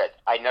 like I said,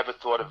 I never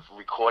thought of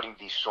recording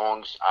these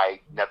songs. I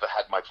never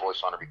had my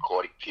voice on a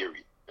recording,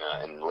 period,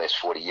 in the last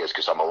 40 years,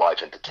 because I'm a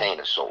live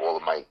entertainer. So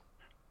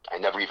I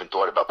never even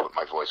thought about putting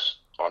my voice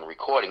on a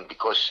recording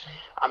because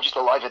I'm just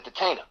a live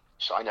entertainer.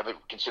 So I never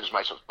considered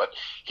myself. But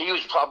he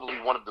was probably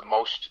one of the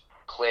most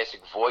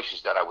classic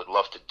voices that I would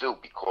love to do,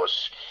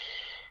 because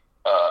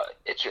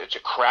it's a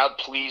crowd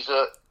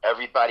pleaser.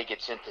 Everybody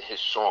gets into his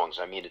songs.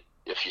 I mean,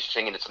 if you're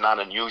singing, it's not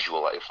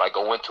unusual. If I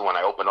go into and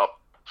I open up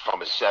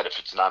from a set, if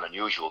it's not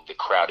unusual, the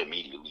crowd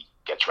immediately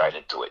gets right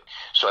into it.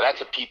 So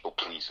that's a people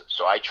pleaser.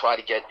 So I try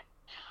to get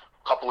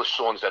a couple of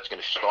songs that's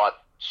going to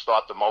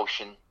start the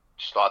motion,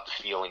 start the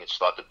feeling, and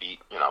start the beat.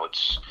 You know,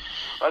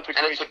 That's a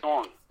great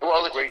song.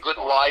 Well, it's a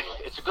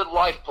good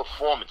live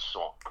performance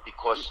song,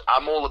 because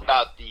I'm all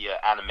about the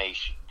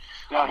animation.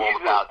 Now, I'm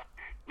all about.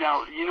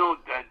 Now, you know,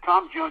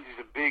 Tom Jones is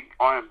a big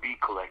R&B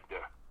collector.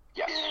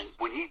 Yes. And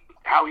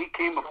how he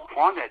came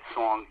upon that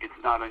song, It's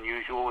Not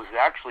Unusual, was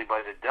actually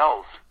by the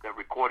Dells that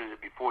recorded it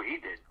before he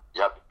did.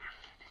 Yep.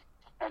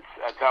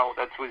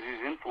 That was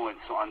his influence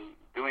on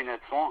doing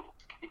that song.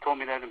 He told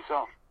me that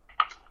himself.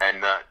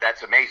 And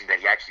that's amazing that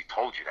he actually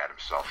told you that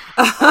himself.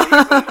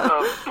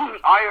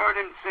 I heard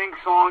him sing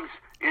songs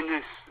in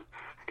this.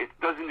 It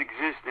doesn't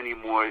exist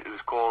anymore. It was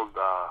called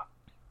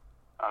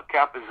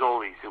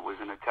Capizzoli's. It was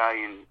an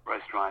Italian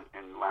restaurant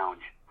and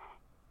lounge,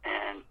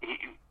 and he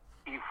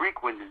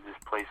frequented this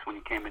place when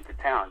he came into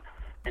town,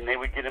 and they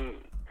would get him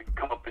to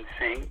come up and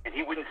sing, and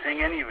he wouldn't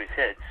sing any of his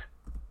hits.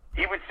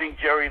 He would sing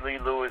Jerry Lee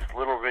Lewis,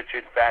 Little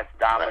Richard, Fats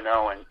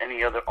Domino, and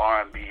any other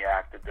R&B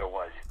act that there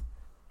was.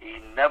 He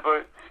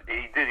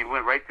did. He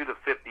went right through the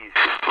 50s.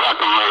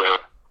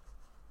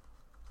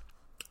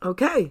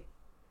 Okay.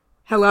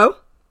 Hello?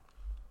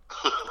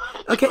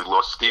 Okay.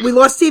 We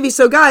lost Stevie.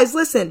 So, guys,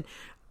 listen.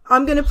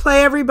 I'm going to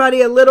play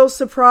everybody a little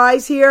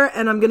surprise here,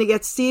 and I'm going to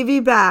get Stevie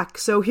back.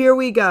 So here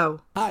we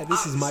go. Hi,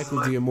 this is Michael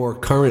D'Amore,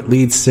 current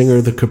lead singer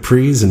of the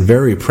Capris, and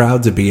very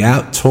proud to be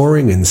out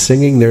touring and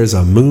singing There's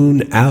a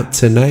Moon Out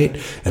Tonight.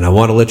 And I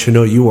want to let you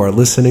know you are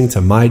listening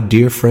to my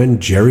dear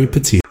friend, Geri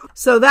Petito.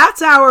 So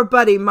that's our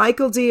buddy,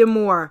 Michael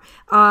D'Amore.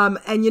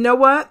 And you know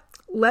what?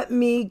 Let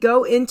me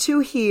go into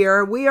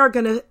here. We are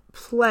going to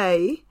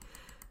play...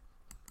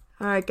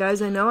 All right,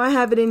 guys, I know I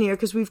have it in here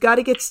because we've got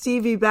to get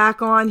Stevie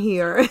back on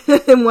here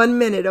in 1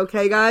 minute,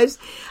 okay, guys?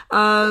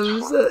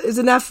 So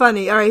isn't that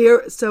funny? All right,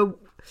 here. So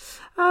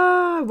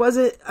I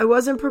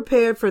wasn't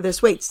prepared for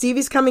this. Wait,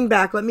 Stevie's coming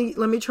back. Let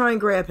me try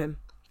and grab him.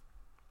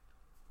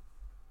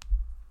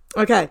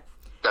 Okay.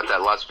 Got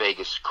that Las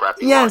Vegas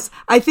crappy. Yes,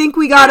 I think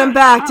we got him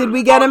back. Did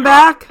we get him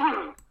back?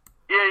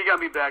 Yeah, you got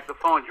me back. The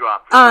phone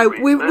dropped. All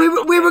right, we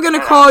were going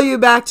to call you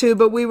back too,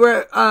 but we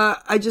were.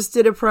 I just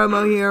did a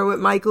promo here with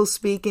Michael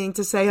speaking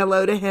to say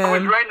hello to him. I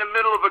was right in the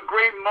middle of a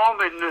great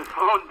moment, and the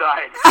phone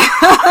died.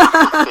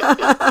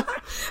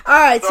 All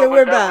right, so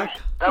we're back.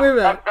 We're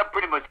back. That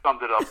pretty much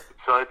summed it up.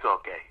 So it's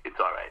okay. It's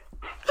all right.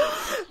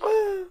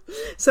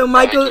 So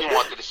Michael, I just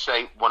wanted to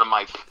say one of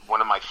my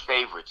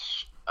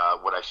favorites.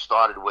 What I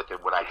started with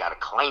and what I got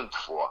acclaimed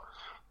for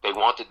they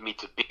wanted me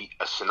to be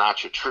a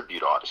Sinatra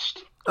tribute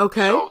artist.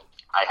 Okay. So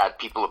I had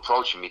people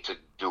approaching me to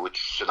do a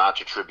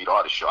Sinatra tribute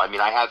artist show. I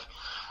mean, I have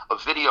a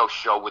video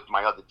show with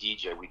my other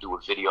DJ. We do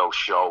a video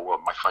show.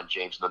 My friend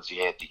James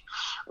Nunzianti.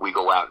 We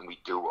go out and we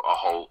do a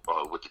whole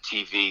with the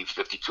TV,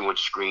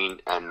 52-inch screen,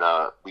 and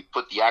we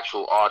put the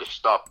actual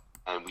artist up,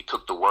 and we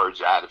took the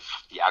words out of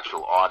the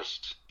actual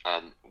artist,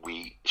 and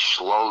we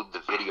slowed the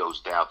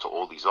videos down to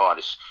all these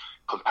artists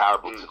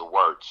comparable to the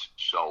words.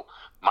 So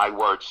my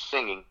words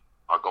singing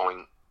are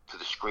going to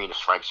the screen as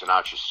Frank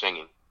Sinatra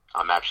singing.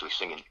 I'm actually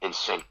singing in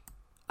sync.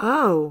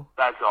 Oh.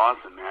 That's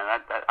awesome,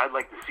 man. I'd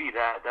like to see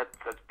that.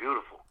 That's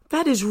beautiful.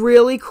 That is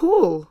really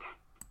cool.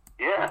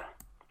 Yeah.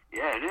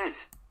 Yeah, it is.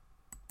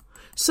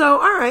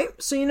 So, all right.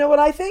 So, you know what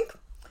I think?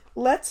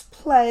 Let's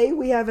play.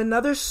 We have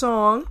another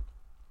song.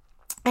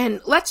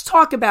 And let's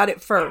talk about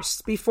it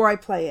first before I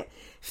play it.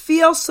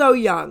 Feel So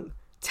Young.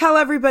 Tell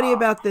everybody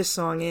about this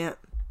song, Ant.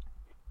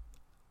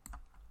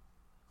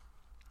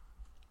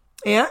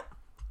 Ant?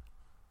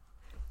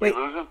 Wait. Did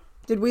you lose him?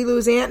 Did we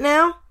lose Ant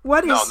now?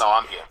 What is... No,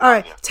 I'm here. All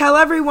right. Here. Tell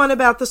everyone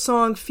about the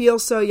song Feel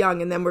So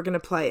Young, and then we're going to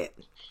play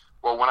it.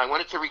 Well, when I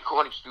went into the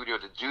recording studio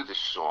to do this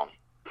song,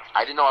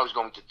 I didn't know I was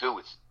going to do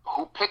it.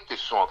 Who picked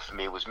this song for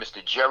me was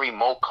Mr. Jerry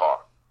Mokar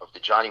of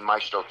the Johnny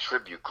Maestro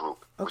Tribute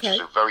Group, which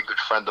is a very good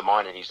friend of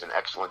mine, and he's an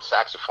excellent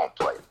saxophone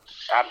player.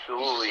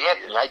 Absolutely.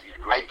 Anthony,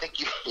 I think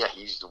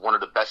he's one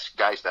of the best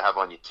guys to have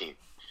on your team.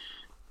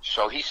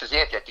 So he says,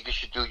 Anthony, I think you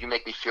should do You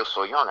Make Me Feel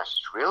So Young. I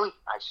says, really?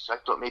 I says, I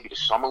thought maybe the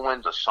Summer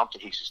Wind or something.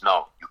 He says,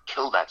 no, you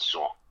kill that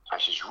song. I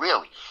says,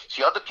 really?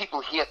 See, other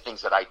people hear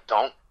things that I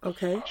don't.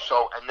 Okay.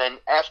 So, and then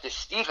after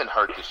Steven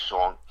heard this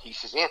song, he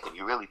says, Anthony,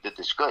 you really did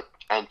this good.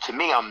 And to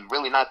me, I'm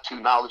really not too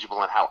knowledgeable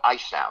on how I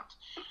sound.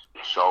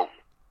 So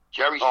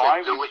Jerry said,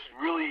 I do it.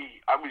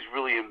 I was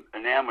really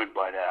enamored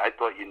by that. I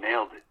thought you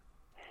nailed it.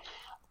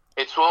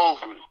 It's all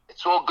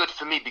good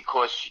for me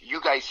because you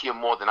guys hear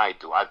more than I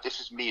do. This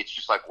is me. It's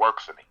just like work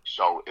for me.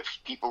 So if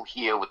people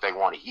hear what they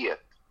want to hear,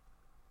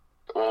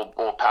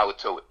 all power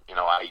to it. You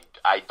know,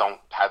 I don't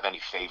have any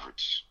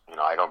favorites. You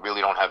know, I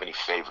don't have any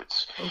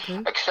favorites.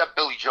 Okay. Except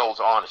Billy Joel's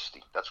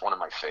Honesty. That's one of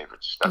my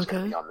favorites. That's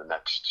going to be on the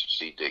next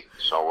CD.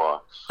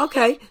 So,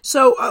 okay.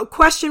 So, a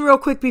question real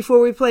quick before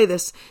we play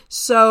this.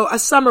 So, A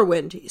Summer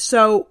Wind.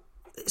 So,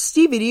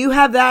 Stevie, do you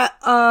have that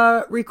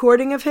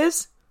recording of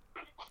his?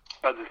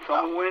 The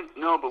Summer Wind?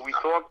 No, but we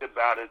talked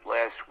about it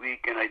last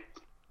week, and I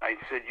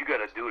said, you got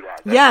to do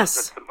that.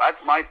 Yes.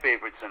 That's my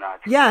favorite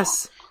Sinatra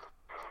Yes. song.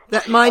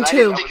 Mine too.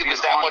 I didn't think it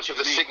was that much of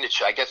a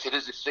signature. I guess it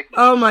is a signature.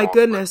 Oh my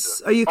goodness!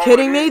 Are you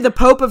kidding me? The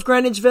Pope of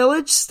Greenwich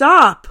Village?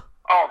 Stop!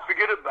 Oh,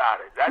 forget about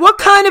it. What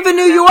kind of a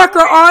New Yorker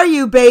are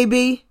you,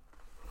 baby?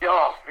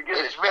 Oh, forget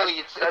it. It's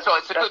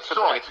a good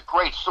song. It's a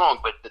great song,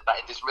 but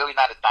there's really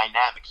not a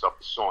dynamics of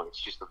the song. It's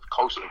just a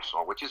coasting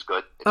song, which is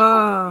good. It's cool.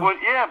 Well,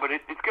 yeah, but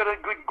it's got a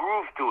good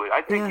groove to it.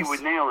 I think you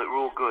would nail it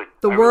real good.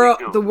 The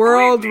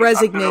world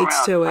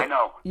resonates to it. I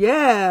know.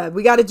 Yeah,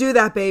 we got to do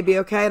that, baby.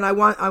 Okay, and I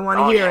want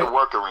to hear it.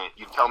 Workaround.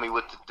 You tell me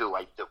what to do.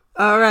 I do.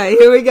 All right,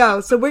 here we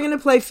go. So we're gonna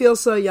play "Feel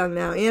So Young"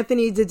 now.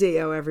 Anthony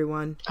DiDio,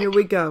 everyone. Here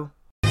we go.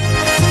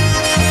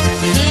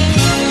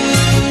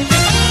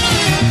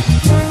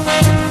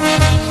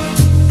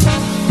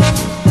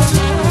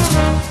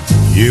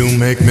 You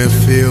make me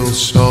feel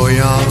so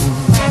young.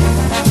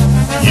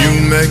 You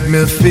make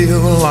me feel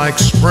like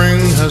spring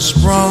has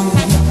sprung.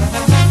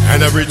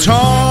 And every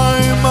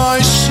time I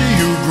see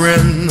you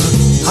grin,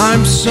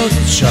 I'm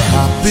such a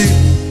happy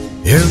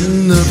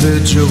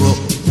individual.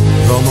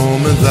 The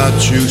moment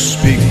that you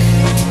speak,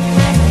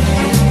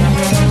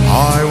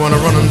 I wanna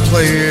run and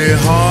play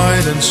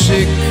hide and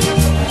seek.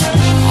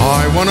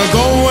 I wanna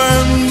go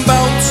and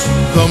bounce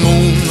the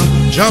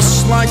moon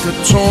just like a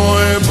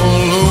toy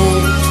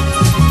balloon.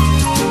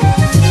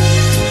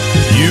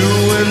 You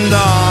and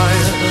I,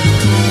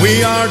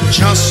 we are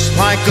just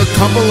like a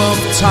couple of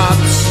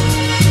tots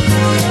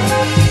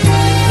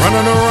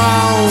running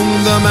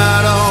around the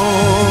meadow,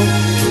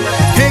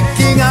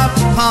 picking up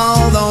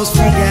all those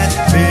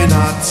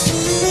forget-me-nots.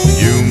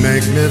 You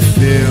make me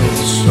feel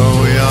so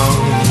young.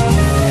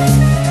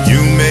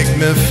 You make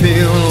me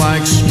feel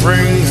like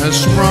spring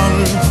has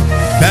sprung.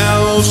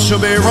 Bells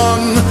should be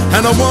rung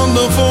and a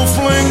wonderful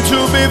fling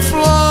to be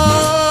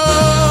flung.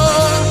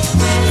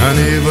 And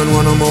even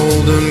when I'm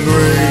old and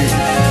gray,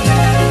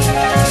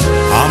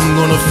 I'm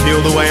gonna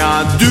feel the way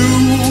I do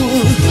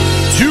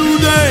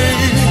today,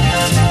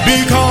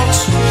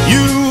 because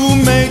you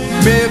make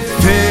me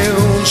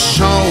feel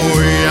so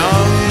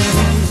young.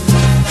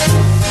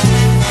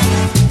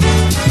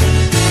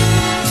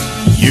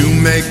 You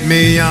make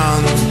me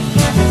young.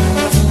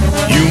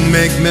 You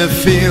make me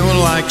feel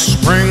like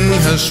spring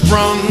has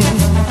sprung.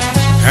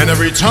 And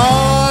every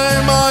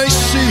time I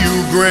see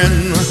you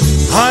grin,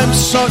 I'm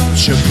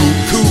such a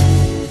cuckoo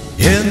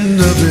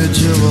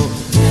individual.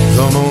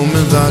 The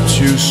moment that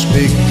you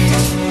speak,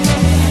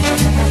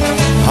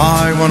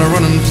 I wanna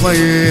run and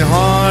play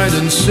hide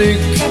and seek.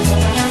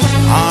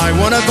 I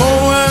wanna go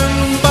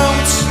and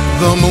bounce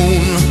the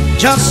moon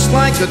just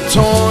like a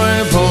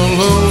toy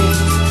balloon.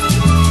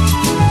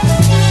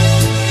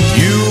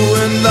 You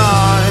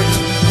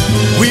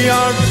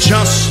are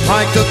just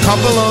like a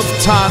couple of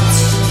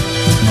tots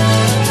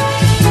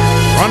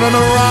running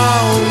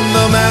around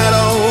the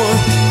meadow,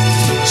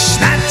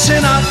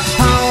 snatching up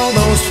all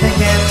those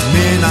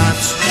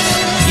forget-me-nots.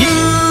 You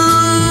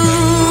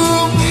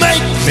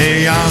make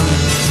me young.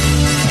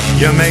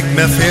 You make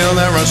me feel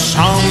there are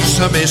songs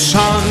to be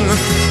sung,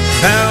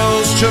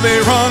 bells to be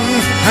rung,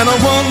 and a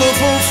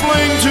wonderful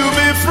fling to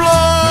be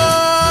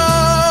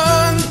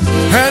flung.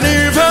 And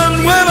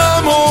even when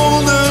I'm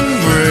old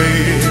and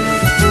gray,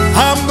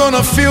 I'm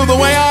gonna feel the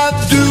way I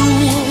do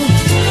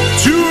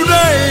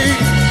today,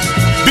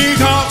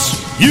 because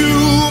you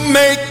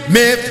make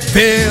me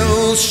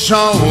feel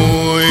so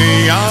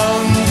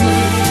young,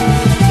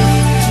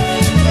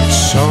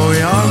 so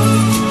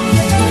young.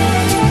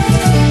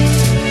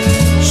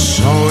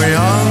 So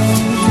young.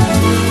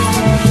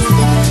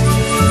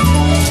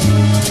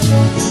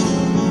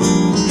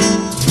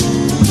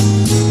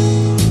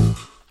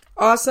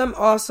 Awesome,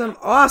 awesome,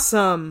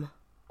 awesome.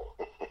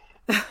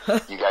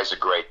 You guys are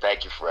great.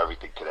 Thank you for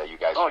everything today. You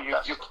guys.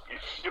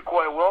 You're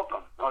quite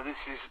welcome. Oh, this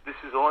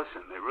is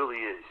awesome. It really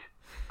is.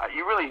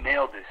 You really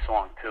nailed this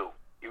song too.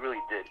 You really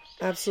did.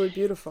 Absolutely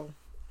beautiful.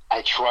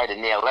 I try to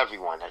nail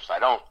everyone. If I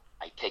don't,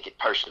 I take it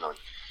personally.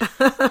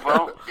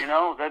 Well,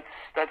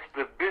 that's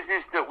the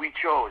business that we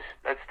chose.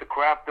 That's the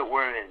craft that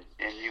we're in,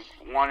 and you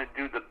want to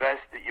do the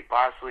best that you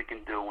possibly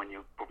can do when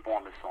you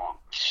perform a song.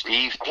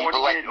 Steve,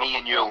 people like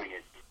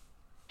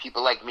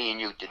me and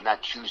you did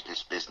not choose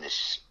this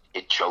business.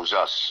 It chose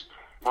us.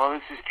 Well,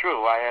 this is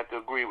true. I have to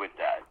agree with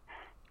that.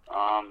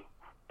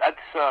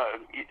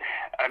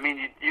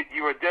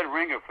 You were a dead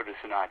ringer for the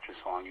Sinatra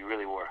song. You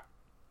really were.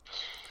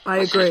 I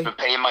agree. I've been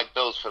paying my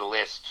bills for the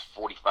last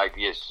 45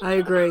 years. I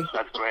agree.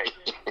 That's great.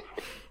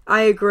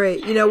 I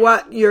agree. You know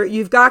what?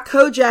 You've got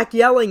Kojak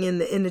yelling in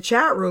the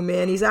chat room,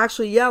 man. He's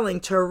actually yelling,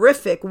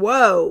 "Terrific!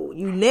 Whoa,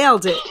 you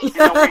nailed it!" We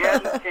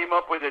hadn't came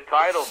up with a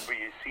title for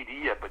your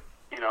CD yet, but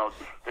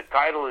the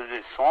title of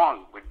this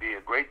song would be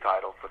a great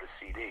title for the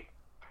CD.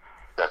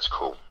 That's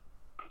cool.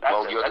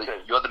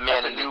 You're the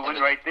man in the new one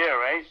right there,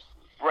 right?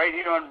 Right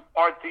here on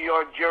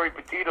RTR Geri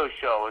Petito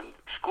show, and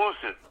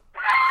exclusive.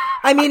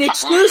 I mean,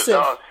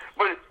 exclusive.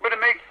 But it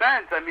makes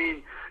sense. I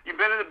mean, you've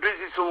been in the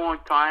business a long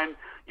time.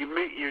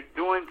 You're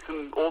doing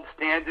some old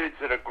standards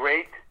that are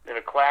great, that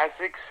are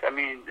classics. I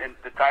mean, and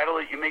the title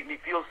that "You Make Me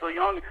Feel So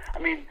Young." I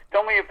mean,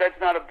 tell me if that's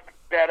not a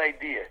bad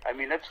idea. I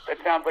mean, that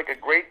sounds like a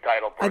great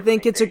title. I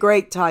think it's a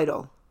great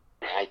title.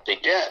 I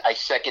think I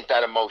second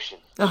that emotion.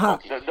 Uh-huh.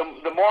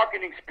 The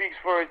marketing speaks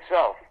for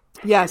itself.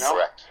 Yes.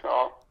 Correct.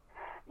 So,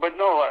 but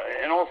no,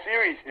 in all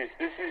seriousness,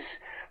 this is.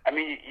 I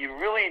mean, you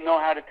really know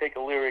how to take a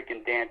lyric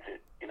and dance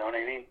it. You know what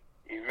I mean?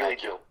 You really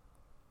do.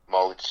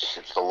 Well, it's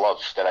the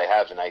love that I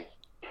have, and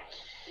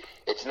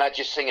it's not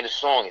just singing a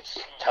song; it's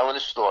telling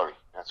a story.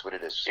 That's what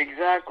it is.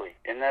 Exactly,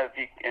 and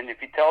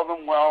if you tell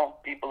them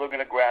well, people are going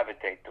to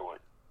gravitate to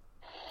it.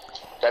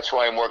 That's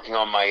why I'm working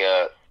on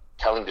my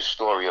telling the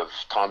story of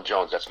Tom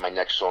Jones. That's my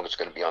next song. It's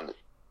going to be on the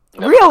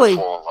Really?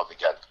 Fall in Love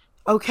Again.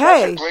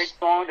 Okay. That's a great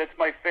song. That's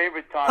my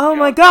favorite Tom Oh Jones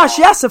my gosh!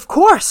 song. Yes, of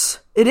course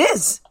it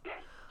is.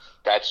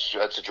 That's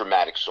a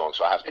dramatic song,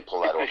 so I have to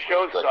pull that off. It's a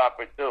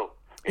showstopper too.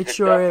 It's it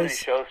sure a is.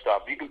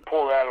 Showstopper. You can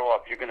pull that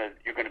off. You're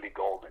gonna be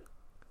golden.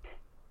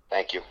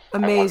 Thank you.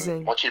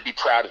 Amazing. I want you to be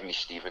proud of me,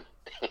 Stephen.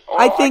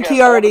 I think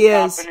he already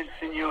is. Confidence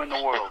in you in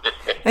the world.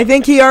 I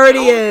think he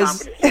already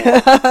is.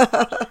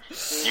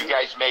 You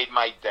guys made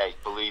my day.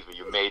 Believe me,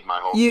 you made my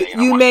whole day.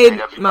 You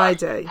made my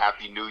day.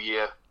 Happy New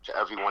Year to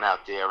everyone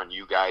out there, and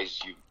you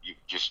guys, you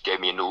just gave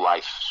me a new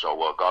life. So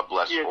God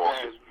bless you all.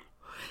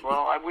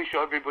 Well, I wish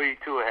everybody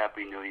too a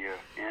happy New Year,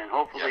 and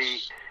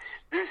hopefully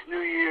this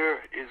New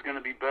Year is going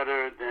to be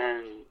better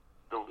than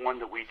the one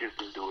that we just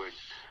endured.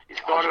 It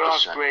started 100%.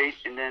 off great,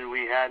 and then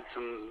we had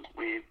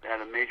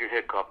a major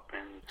hiccup.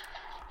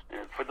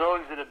 And for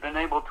those that have been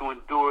able to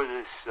endure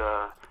this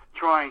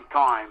trying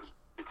time,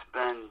 it's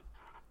been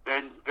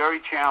very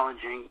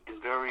challenging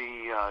and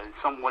very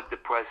somewhat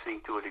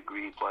depressing to a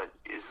degree. But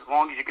as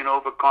long as you can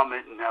overcome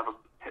it and have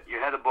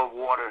your head above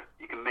water,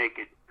 you can make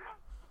it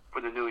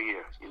for the new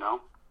year.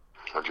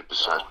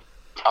 100%.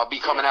 I'll be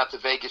coming out to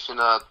Vegas in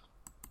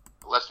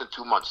less than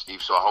 2 months,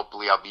 Steve. So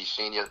hopefully I'll be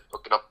seeing you,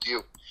 hooking up to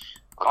you.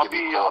 I'll be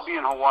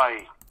in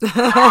Hawaii.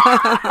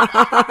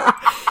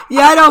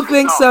 Yeah, I don't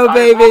think so,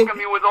 baby. I welcome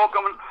you with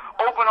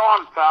open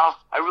arms, pal.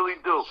 I really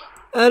do.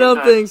 I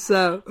don't think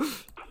so.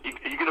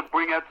 You gonna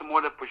bring out some more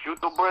of the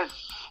prosciutto bread?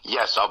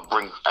 Yes, I'll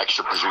bring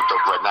extra prosciutto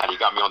bread. Now you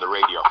got me on the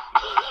radio.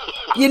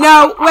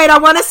 Wait, I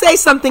want to say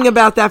something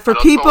about that for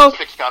people.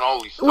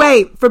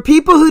 Wait, for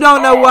people who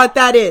don't know what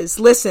that is.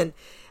 Listen,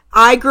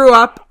 I grew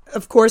up,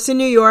 of course, in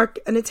New York,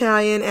 an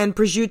Italian, and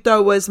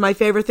prosciutto was my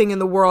favorite thing in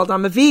the world.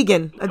 I'm a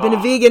vegan. I've been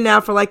a vegan now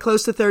for like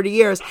close to 30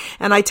 years,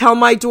 and I tell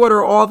my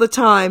daughter all the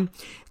time,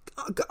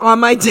 on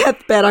my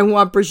deathbed, I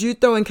want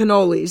prosciutto and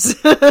cannolis.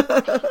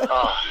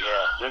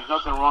 There's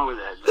nothing wrong with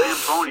that.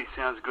 Zamboni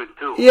sounds good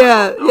too.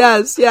 Yeah,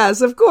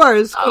 yes, of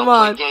course. Come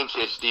on. Play games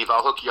here, Steve.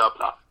 I'll hook you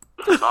up.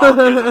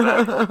 Oh, you're the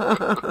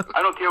best.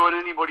 I don't care what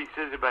anybody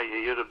says about you.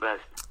 You're the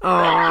best.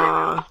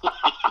 Aww.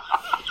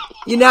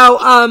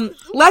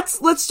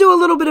 Let's do a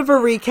little bit of a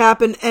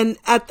recap, and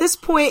at this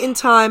point in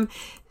time,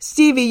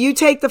 Stevie, you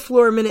take the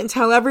floor a minute and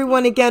tell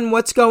everyone again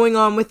what's going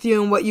on with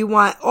you and what you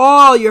want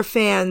all your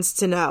fans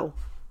to know.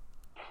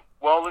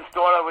 Well, let's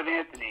start out with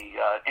Anthony.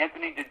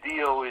 Anthony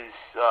DiDio is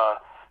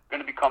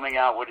going to be coming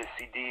out with a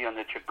CD on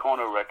the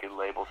Chacona record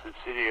label,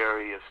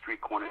 subsidiary of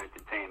Street Corner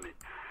Entertainment.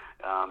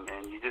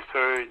 And you just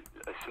heard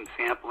some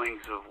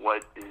samplings of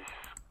what is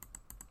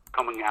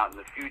coming out in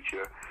the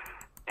future.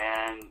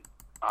 And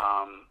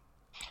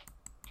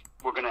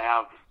we're going to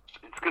have,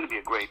 it's going to be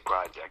a great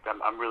project.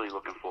 I'm really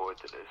looking forward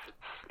to this.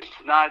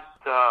 It's not,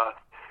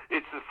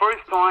 it's the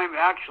first time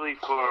actually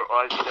for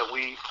us that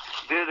we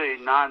did a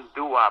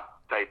non-doo-wop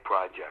type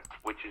project,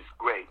 which is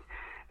great.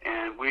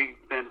 And we've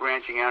been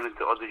branching out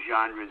into other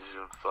genres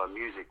of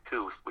music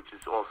too, which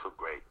is also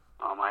great.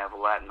 I have a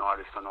Latin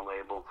artist on the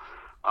label.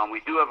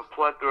 We do have a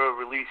plethora of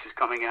releases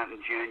coming out in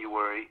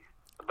January,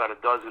 about a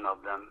dozen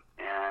of them,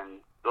 and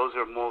those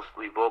are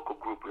mostly vocal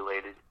group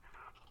related.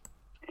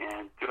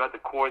 And throughout the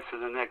course of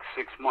the next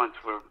 6 months,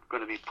 we're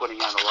going to be putting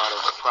out a lot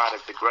of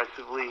product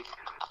aggressively,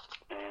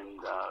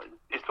 and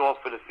it's all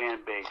for the fan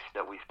base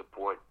that we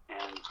support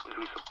and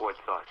who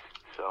supports us.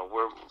 So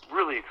we're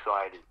really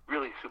excited,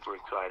 really super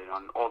excited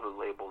on all the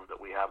labels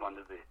that we have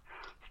under the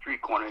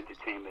Street Corner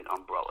Entertainment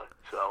umbrella.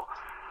 So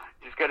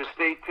just got to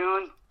stay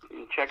tuned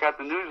and check out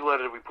the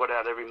newsletter that we put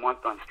out every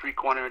month on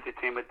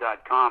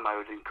streetcornerentertainment.com. I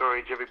would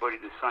encourage everybody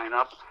to sign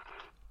up.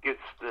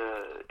 Gets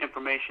the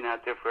information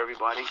out there for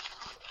everybody.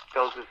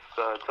 Tells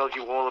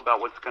you all about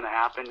what's going to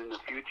happen in the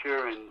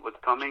future and what's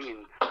coming,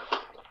 and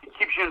it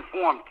keeps you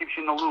informed, keeps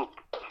you in the loop,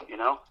 you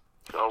know.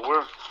 So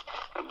we're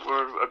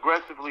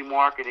aggressively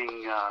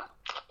marketing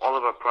all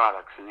of our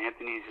products, and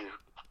Anthony's is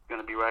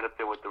going to be right up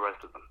there with the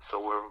rest of them.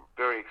 So we're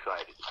very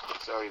excited,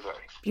 very,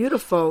 very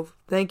beautiful.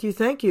 Thank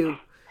you.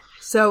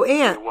 So,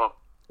 Ant,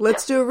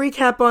 let's do a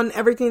recap on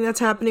everything that's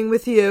happening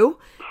with you.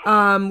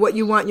 What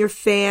you want your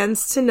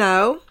fans to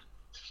know.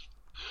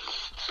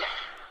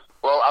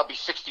 Well, I'll be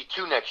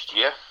 62 next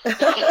year.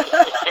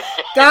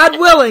 God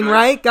willing,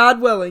 right? God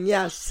willing,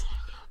 yes.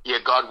 Yeah,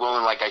 God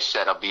willing, like I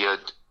said,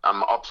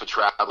 I'm up for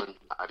traveling.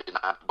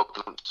 I've booked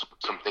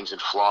some things in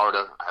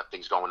Florida. I have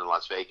things going in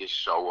Las Vegas.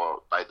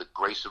 So by the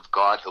grace of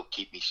God, he'll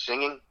keep me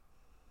singing.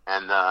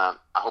 And I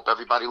hope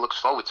everybody looks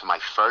forward to my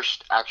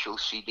first actual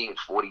CD in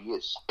 40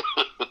 years.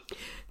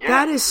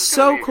 That is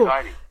so cool.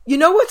 Exciting. You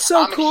know what's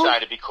so cool? I'm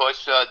excited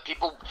because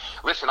people...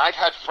 Listen, I've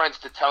had friends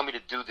to tell me to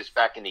do this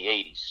back in the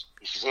 80s.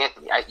 He says,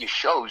 Anthony, at your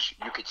shows,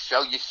 you could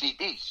sell your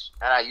CDs.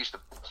 And I used to...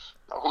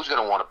 Who's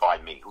going to want to buy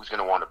me? Who's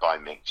going to want to buy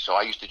me? So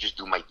I used to just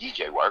do my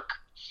DJ work.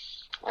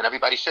 And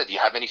everybody said, do you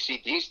have any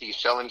CDs? Do you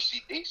sell any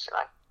CDs?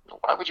 And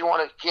why would you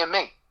want to hear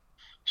me?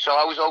 So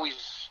I was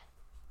always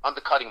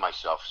undercutting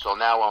myself. So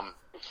now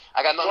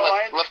I got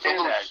nothing left to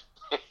lose.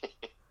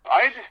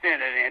 I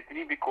understand that,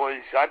 Anthony,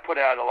 because I put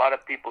out a lot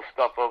of people's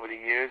stuff over the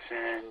years,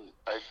 and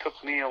it took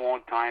me a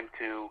long time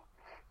to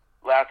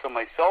lasso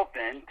myself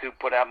in to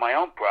put out my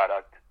own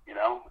product, you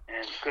know,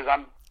 and because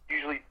I'm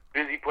usually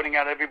busy putting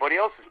out everybody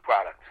else's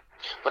products.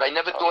 But I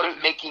never thought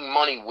of making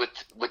money with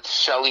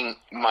selling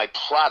my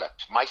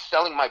product.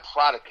 Selling my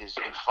product is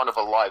in front of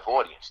a live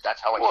audience.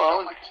 That's how I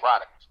sell my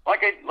product.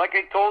 Like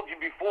I told you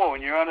before,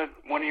 when you're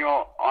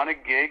on a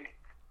gig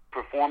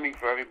performing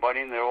for everybody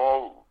and they're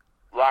all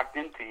locked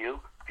into you,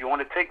 if you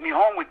want to take me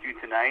home with you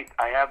tonight,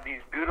 I have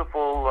these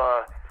beautiful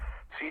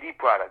CD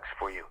products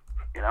for you,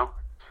 you know?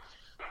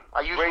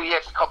 I usually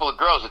ask a couple of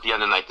girls at the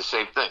end of the night the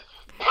same thing.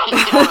 Yeah,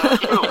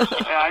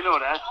 I know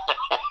that.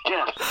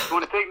 Yeah. You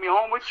want to take me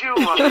home with you?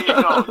 Well, here you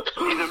go.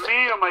 Either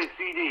me or my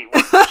CD.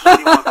 What do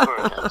you want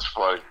first? That's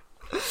funny.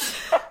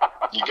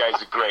 You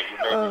guys are great. You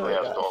made me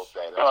laugh all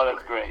day.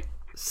 That's great.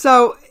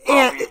 So,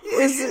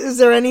 is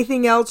there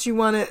anything else you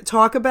want to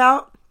talk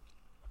about?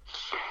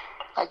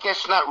 I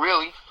guess not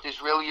really.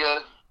 There's really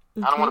I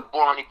don't want to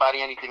bore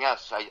anybody, anything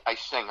else. I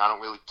sing. I don't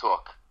really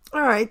talk.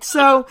 All right.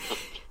 So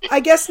I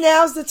guess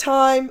now's the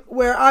time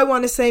where I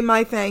want to say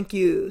my thank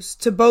yous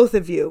to both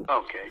of you.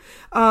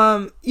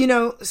 Okay. You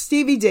know,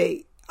 Stevie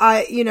D,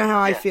 you know how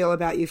I feel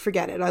about you.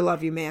 Forget it. I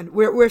love you, man.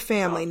 We're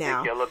family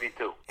now. I love you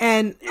too.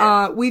 And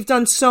we've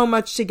done so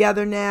much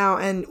together now,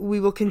 and we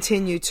will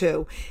continue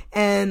to.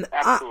 And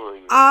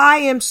absolutely. I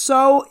am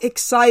so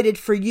excited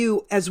for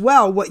you as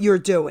well, what you're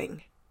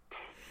doing.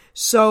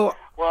 So,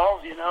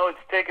 well, you know, it's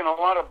taken a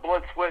lot of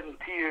blood, sweat, and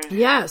tears.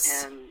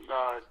 Yes. And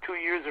 2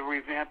 years of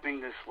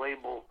revamping this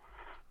label,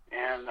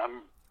 and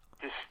I'm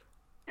just,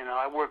 you know,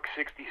 I work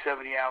 60,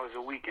 70 hours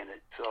a week in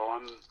it, so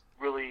I'm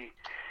really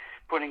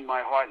putting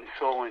my heart and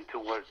soul into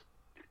what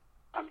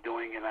I'm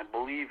doing, and I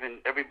believe in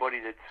everybody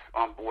that's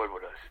on board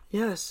with us.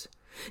 Yes.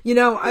 You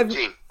know,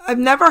 I've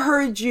never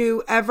heard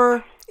you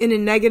ever in a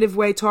negative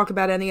way talk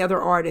about any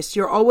other artist.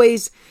 You're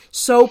always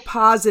so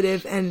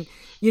positive and,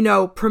 you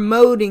know,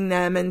 promoting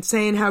them and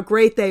saying how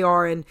great they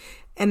are, and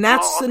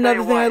that's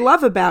another thing I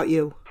love about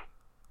you.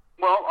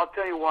 Well, I'll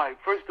tell you why.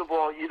 First of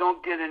all, you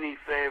don't get any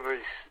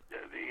favors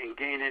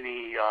gain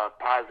any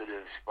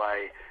positives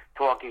by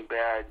talking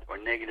bad or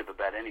negative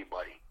about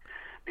anybody,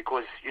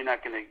 because you're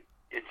not going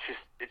to.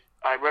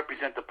 I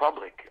represent the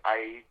public.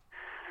 I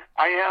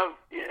have,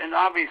 and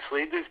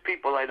obviously there's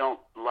people I don't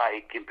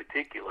like in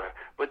particular,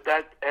 but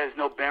that has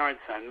no bearance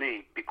on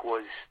me,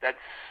 because that's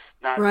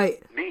not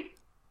me.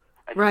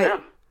 That's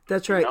them.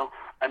 That's right. You know?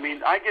 I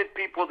mean, I get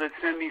people that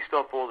send me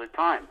stuff all the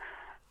time,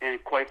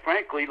 and quite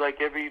frankly,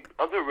 like every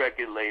other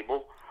record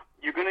label,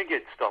 you're going to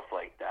get stuff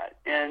like that.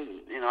 And,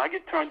 I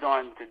get turned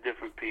on to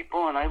different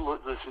people, and I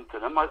listen to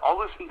them. I'll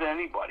listen to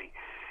anybody.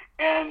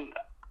 And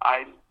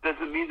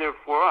doesn't mean they're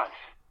for us.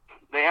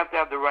 They have to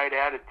have the right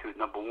attitude,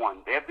 number one.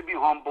 They have to be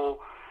humble.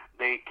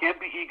 They can't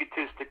be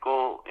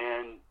egotistical,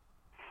 and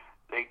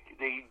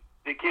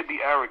they can't be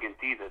arrogant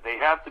either. They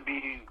have to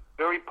be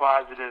very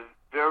positive,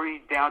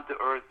 very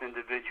down-to-earth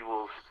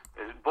individuals,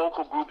 as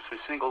vocal groups or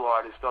single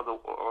artists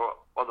or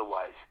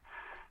otherwise,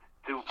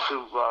 to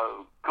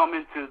come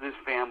into this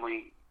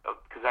family,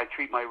 because I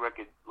treat my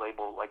record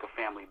label like a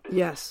family business.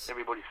 Yes.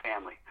 Everybody's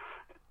family.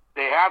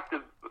 They have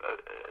to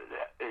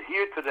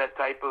adhere to that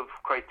type of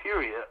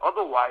criteria.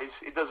 Otherwise,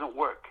 it doesn't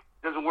work.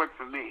 It doesn't work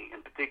for me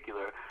in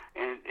particular,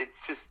 and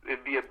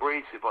it'd be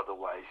abrasive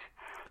otherwise.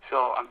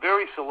 So I'm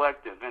very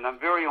selective, and I'm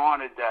very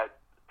honored that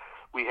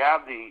we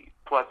have the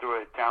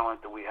plethora of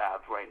talent that we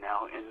have right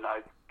now, and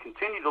I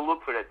continue to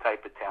look for that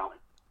type of talent.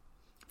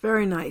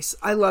 Very nice.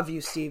 I love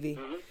you, Stevie.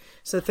 Mm-hmm.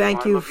 So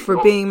thank you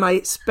for being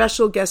my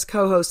special guest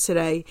co-host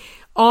today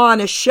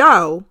on a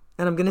show,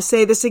 and I'm going to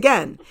say this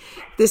again.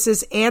 This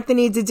is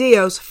Anthony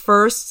DiDio's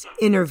first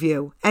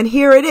interview, and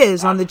here it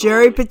is on the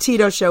Geri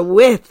Petito Show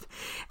with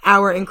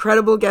our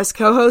incredible guest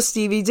co-host,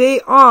 Stevie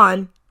D,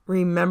 on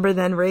Remember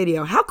Then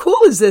Radio. How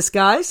cool is this,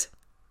 guys?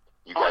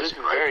 You guys this is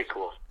very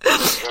cool.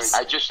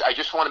 I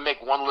just want to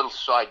make one little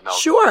side note.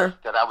 Sure.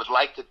 That I would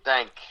like to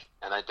thank,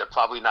 and they're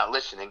probably not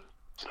listening,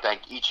 to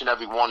thank each and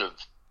every one of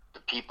the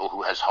people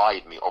who has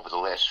hired me over the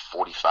last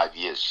 45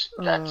 years.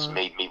 That's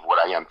made me what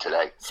I am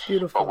today. It's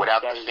beautiful. But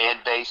without the fan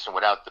base and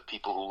without the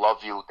people who love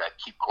you, that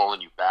keep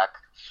calling you back,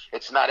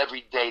 it's not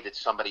every day that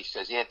somebody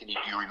says, Anthony,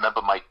 do you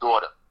remember my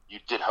daughter? You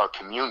did her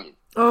communion.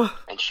 Oh.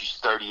 And she's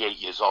 38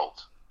 years old.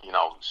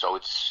 So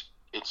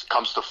it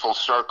comes to full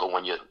circle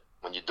when you're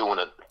doing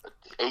a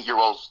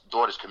 8-year-old's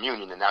daughter's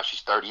communion, and now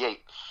she's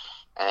 38,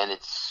 and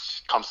it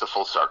comes to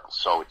full circle.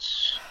 So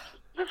it's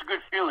a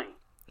good feeling.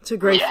 It's a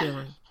great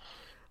feeling.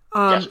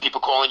 Yes, people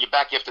calling you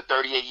back after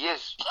 38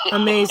 years.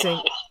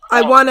 Amazing.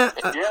 I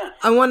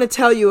wanna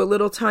tell you a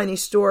little tiny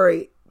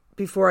story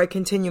before I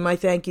continue my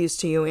thank yous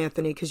to you,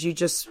 Anthony, because you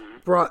just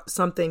brought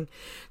something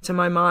to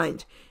my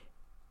mind.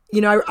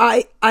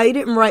 I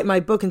didn't write my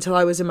book until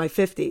I was in my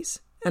 50s.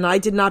 And I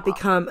did not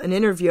become an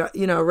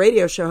a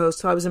radio show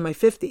host till I was in my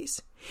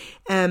 50s.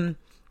 And,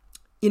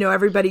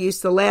 everybody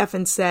used to laugh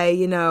and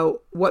say,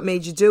 what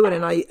made you do it?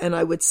 And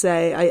I would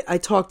say, I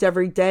talked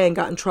every day and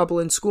got in trouble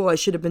in school. I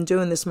should have been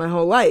doing this my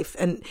whole life.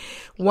 And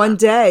one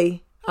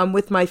day I'm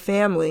with my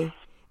family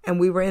and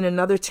we were in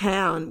another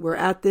town. We're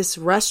at this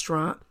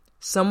restaurant.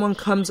 Someone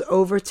comes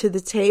over to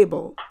the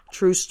table,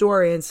 true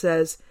story, and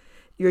says,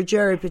 "You're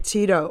Geri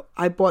Petito.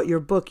 I bought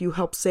your book. You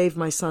helped save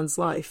my son's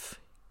life."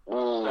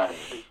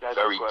 That's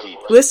very deep.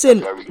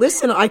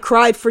 Listen, I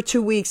cried for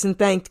 2 weeks and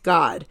thanked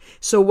God.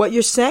 So what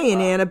you're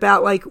saying, Ann,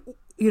 about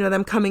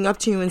them coming up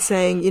to you and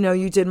saying,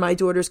 you did my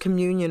daughter's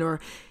communion, or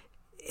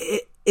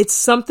it's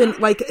something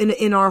like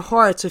in our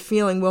hearts, a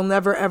feeling we'll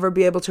never ever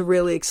be able to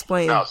really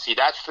explain. No, see,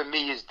 that for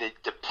me is the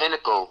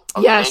pinnacle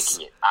of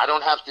making it. I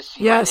don't have to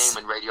see my name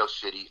in Radio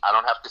City. I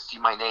don't have to see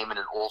my name in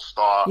an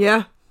all-star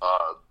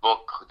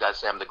book that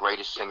says I'm the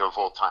greatest singer of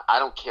all time. I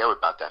don't care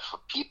about that. For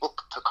people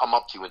to come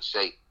up to you and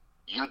say,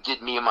 you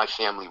did me and my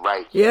family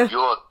right. Yeah.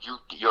 You're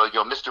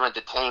Mr.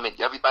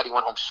 Entertainment. Everybody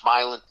went home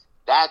smiling.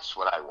 That's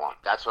what I want.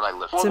 That's what I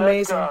live for. It's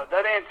amazing.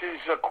 That answers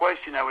a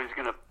question I was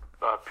going to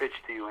pitch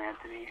to you,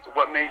 Anthony.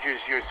 What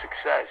measures your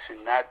success?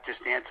 And that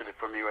just answered it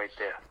for me right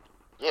there.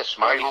 Yeah,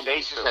 smiley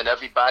faces and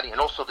everybody, and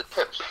also the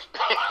tips.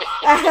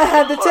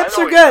 The tips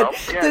are good.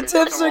 The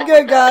tips are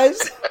good,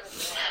 guys.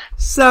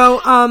 So,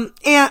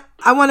 Aunt,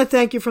 I want to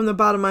thank you from the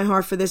bottom of my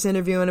heart for this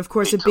interview, and of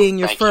course, it being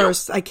your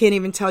first. I can't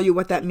even tell you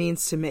what that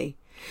means to me.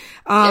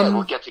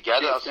 We'll get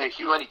together. I'll thank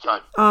you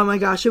anytime. Oh my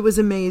gosh, it was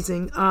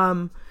amazing.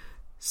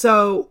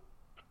 So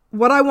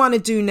what I want to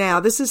do now,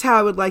 this is how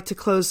I would like to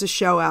close the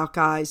show out,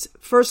 guys.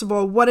 First of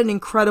all, what an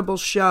incredible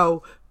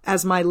show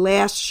as my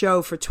last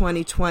show for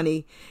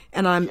 2020.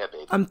 And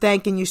I'm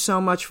thanking you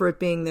so much for it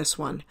being this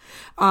one.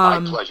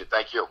 My pleasure.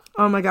 Thank you.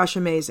 Oh my gosh,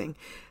 amazing.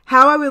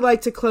 How I would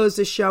like to close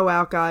the show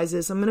out, guys,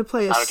 is I'm going to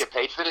play I don't get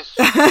paid for this?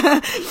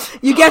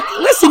 You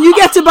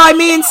get to buy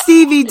me and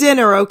Stevie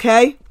dinner,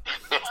 okay?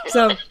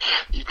 So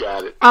you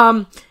got it.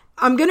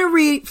 I'm going to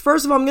read,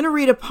 first of all, I'm going to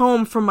read a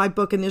poem from my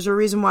book, and there's a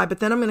reason why, but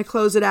then I'm going to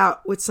close it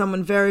out with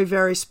someone very,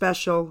 very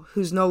special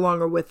who's no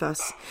longer with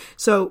us.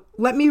 So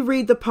let me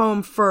read the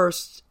poem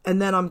first,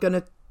 and then I'm going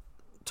to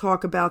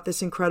talk about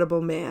this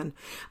incredible man.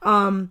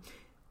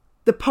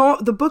 the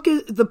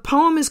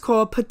poem is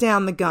called Put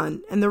Down the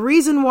Gun. And the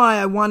reason why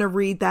I want to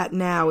read that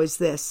now is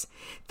this.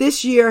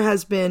 This year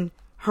has been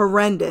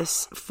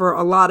horrendous for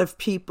a lot of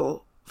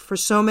people for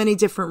so many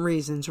different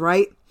reasons,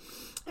 right?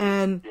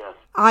 And Yes.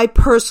 I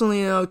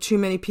personally know too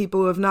many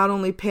people who have not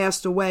only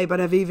passed away, but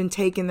have even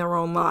taken their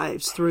own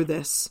lives through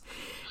this.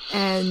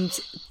 And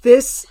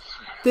this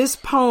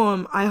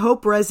poem, I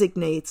hope,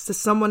 resonates to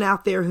someone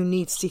out there who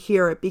needs to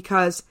hear it,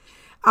 because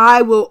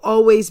I will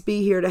always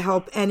be here to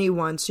help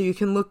anyone. So you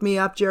can look me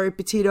up, Geri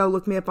Petito,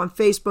 look me up on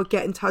Facebook,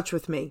 get in touch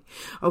with me,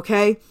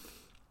 okay?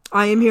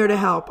 I am here to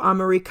help.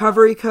 I'm a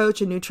recovery coach,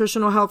 a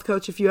nutritional health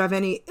coach. If you have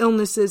any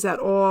illnesses at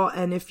all,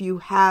 and if you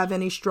have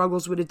any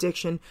struggles with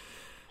addiction,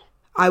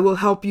 I will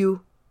help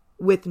you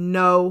with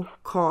no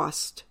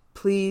cost.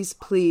 Please,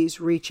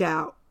 please reach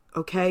out,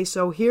 okay?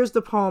 So here's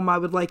the poem I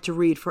would like to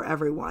read for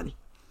everyone.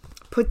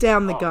 Put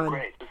down the gun.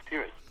 Great. Let's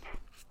hear it.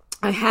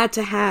 I had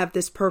to have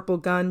this purple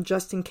gun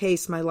just in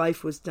case my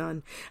life was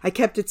done. I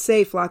kept it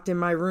safe, locked in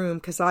my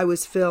room, 'cause I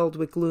was filled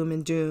with gloom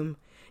and doom.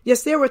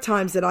 Yes, there were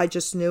times that I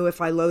just knew if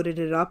I loaded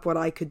it up what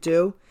I could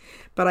do,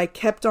 but I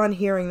kept on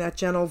hearing that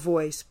gentle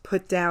voice,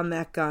 put down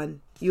that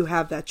gun. You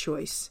have that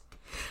choice.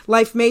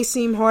 Life may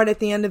seem hard at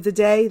the end of the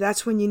day.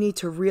 That's when you need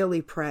to really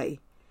pray.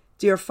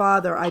 Dear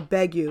Father, I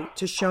beg you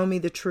to show me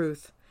the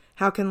truth.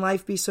 How can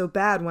life be so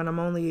bad when I'm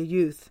only a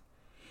youth?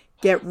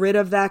 Get rid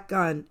of that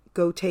gun.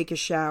 Go take a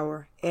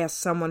shower. Ask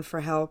someone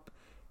for help.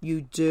 You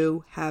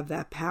do have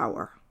that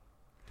power.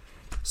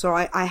 So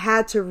I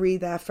had to read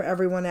that for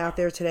everyone out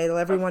there today, to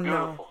let everyone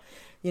know.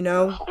 You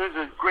know? There's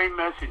a great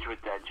message with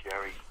that,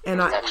 Geri.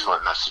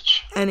 Excellent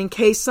message. And in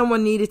case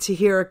someone needed to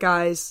hear it,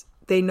 guys,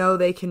 they know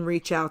they can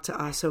reach out to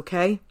us,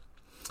 okay?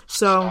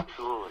 So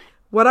Absolutely.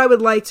 what I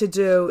would like to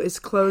do is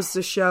close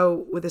the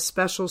show with a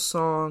special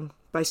song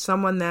by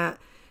someone that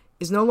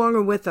is no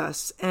longer with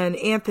us. And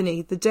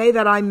Anthony, the day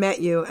that I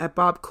met you at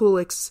Bob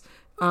Kulick's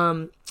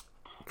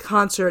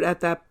concert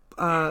at that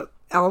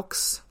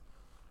Elks,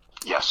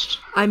 Yes.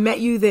 I met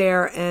you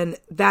there, and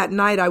that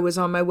night I was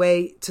on my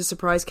way to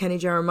surprise Kenny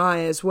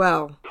Jeremiah as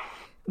well,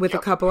 with a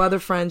couple other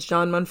friends,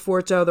 John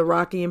Monforto, the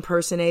Rocky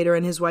impersonator,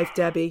 and his wife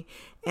Debbie.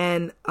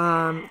 And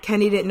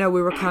Kenny didn't know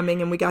we were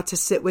coming, and we got to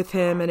sit with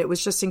him, and it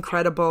was just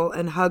incredible,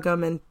 and hug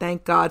him, and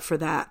thank God for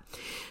that.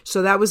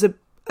 So that was a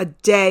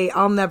day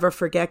I'll never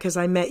forget, because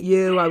I met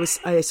you,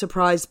 I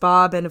surprised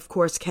Bob, and of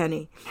course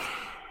Kenny.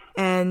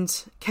 And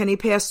Kenny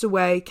passed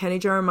away, Kenny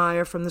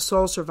Jeremiah, from the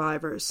Soul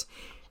Survivors.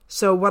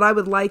 So what I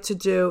would like to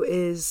do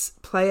is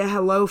play a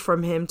hello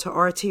from him to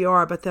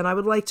RTR, but then I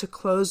would like to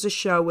close the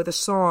show with a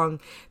song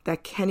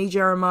that Kenny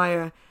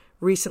Jeremiah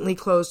recently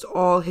closed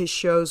all his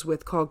shows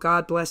with, called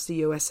God Bless the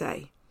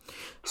USA.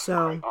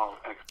 So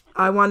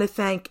I want to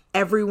thank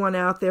everyone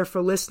out there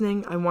for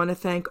listening. I want to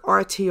thank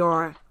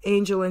RTR,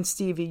 Angel and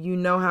Stevie. You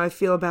know how I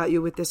feel about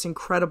you with this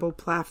incredible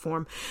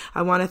platform.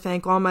 I want to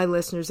thank all my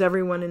listeners,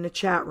 everyone in the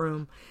chat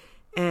room.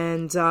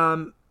 And,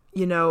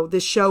 you know,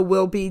 this show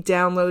will be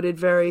downloaded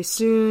very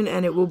soon,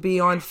 and it will be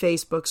on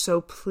Facebook.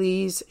 So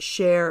please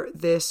share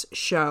this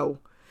show.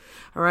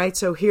 All right,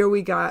 so here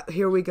we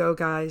go,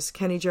 guys.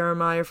 Kenny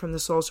Jeremiah from the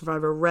Soul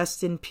Survivor.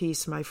 Rest in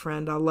peace, my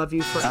friend. I'll love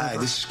you forever. Hi,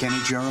 this is Kenny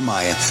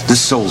Jeremiah, the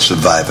Soul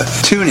Survivor.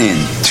 Tune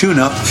in, tune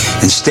up,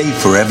 and stay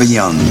forever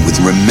young with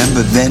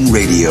Remember Then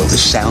Radio, the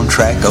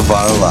soundtrack of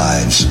our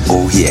lives.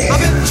 Oh, yeah.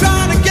 I've been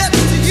trying to get to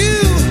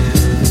you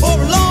for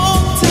a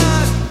long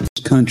time.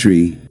 This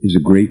country is a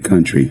great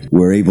country.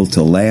 We're able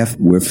to laugh.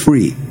 We're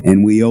free.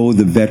 And we owe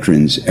the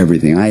veterans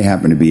everything. I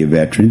happen to be a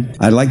veteran.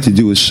 I'd like to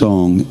do a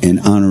song in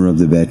honor of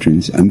the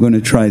veterans. I'm going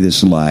to try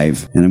this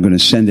live, and I'm going to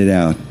send it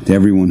out to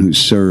everyone who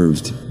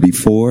served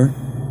before,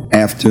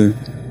 after,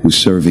 who's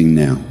serving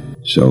now.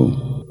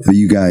 So, for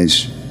you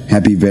guys,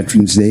 happy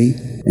Veterans Day.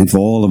 And for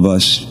all of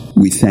us,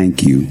 we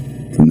thank you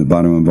from the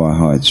bottom of our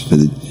hearts for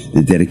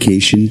the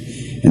dedication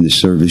and the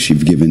service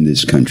you've given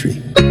this country.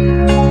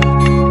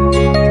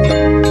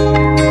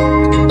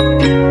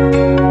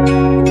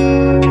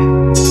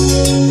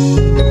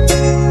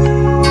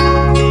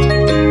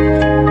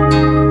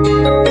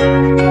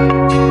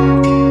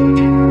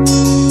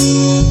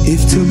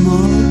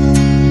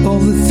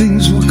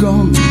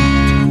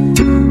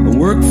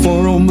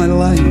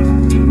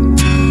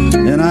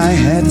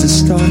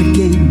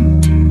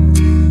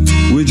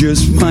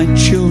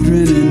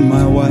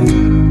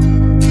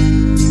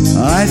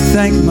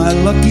 Thank my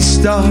lucky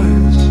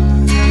stars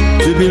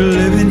to be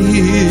living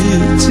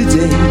here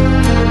today,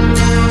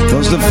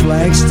 'cause the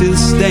flag still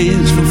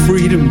stands for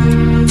freedom,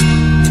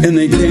 and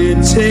they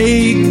can't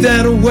take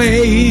that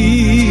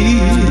away.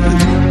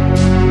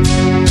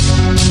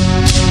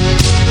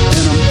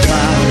 And I'm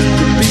proud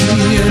to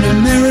be an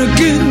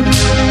American,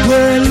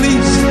 where at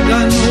least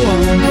I know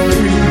I'm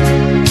free.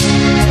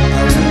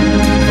 I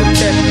won't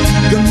forget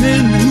the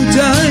men who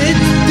died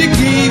to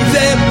give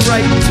their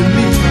right to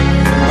me.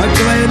 I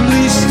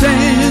gladly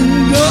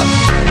stand up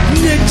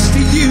next to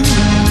you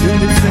and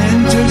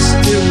defend her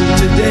still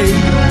today,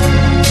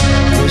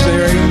 'cause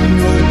there ain't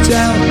no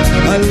doubt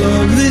I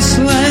love this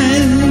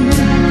land.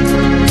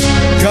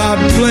 God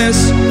bless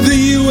the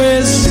USA.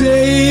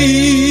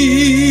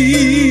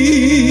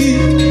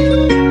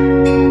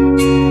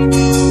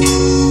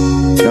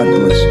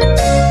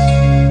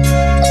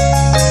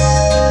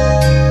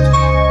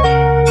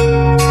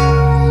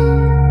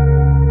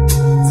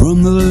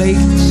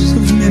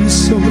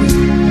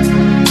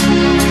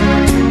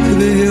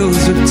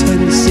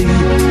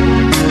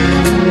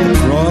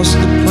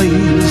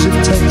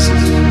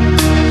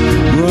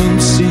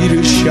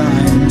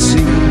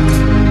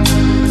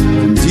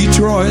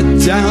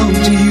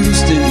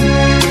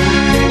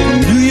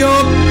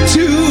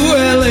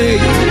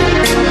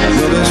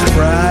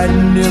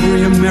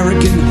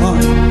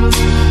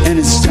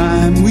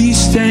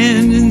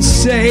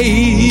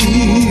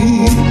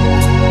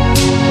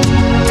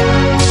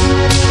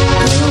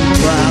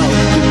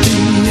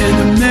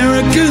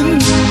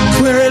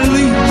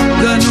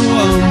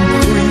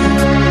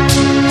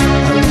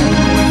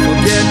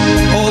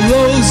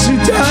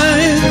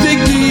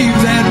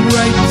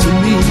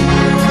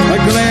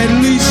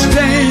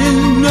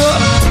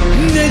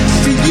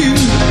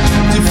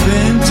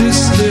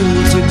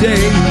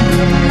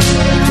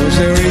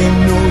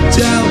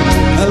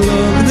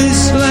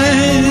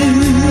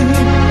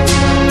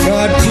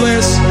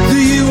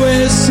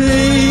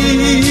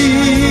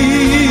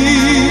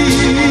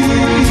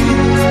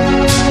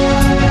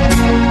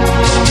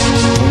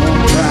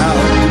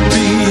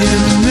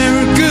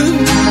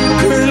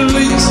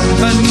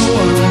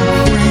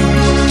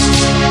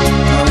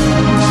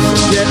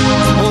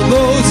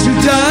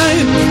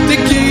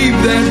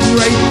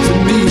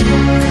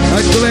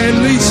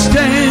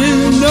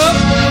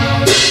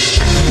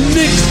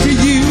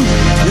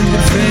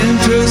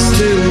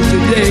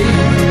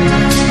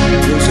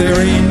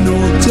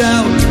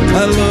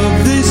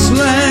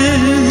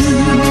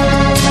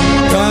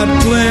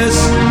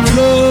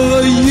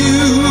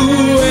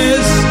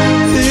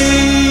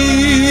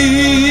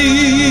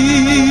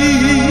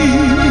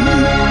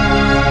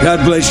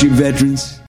 bless you, veterans.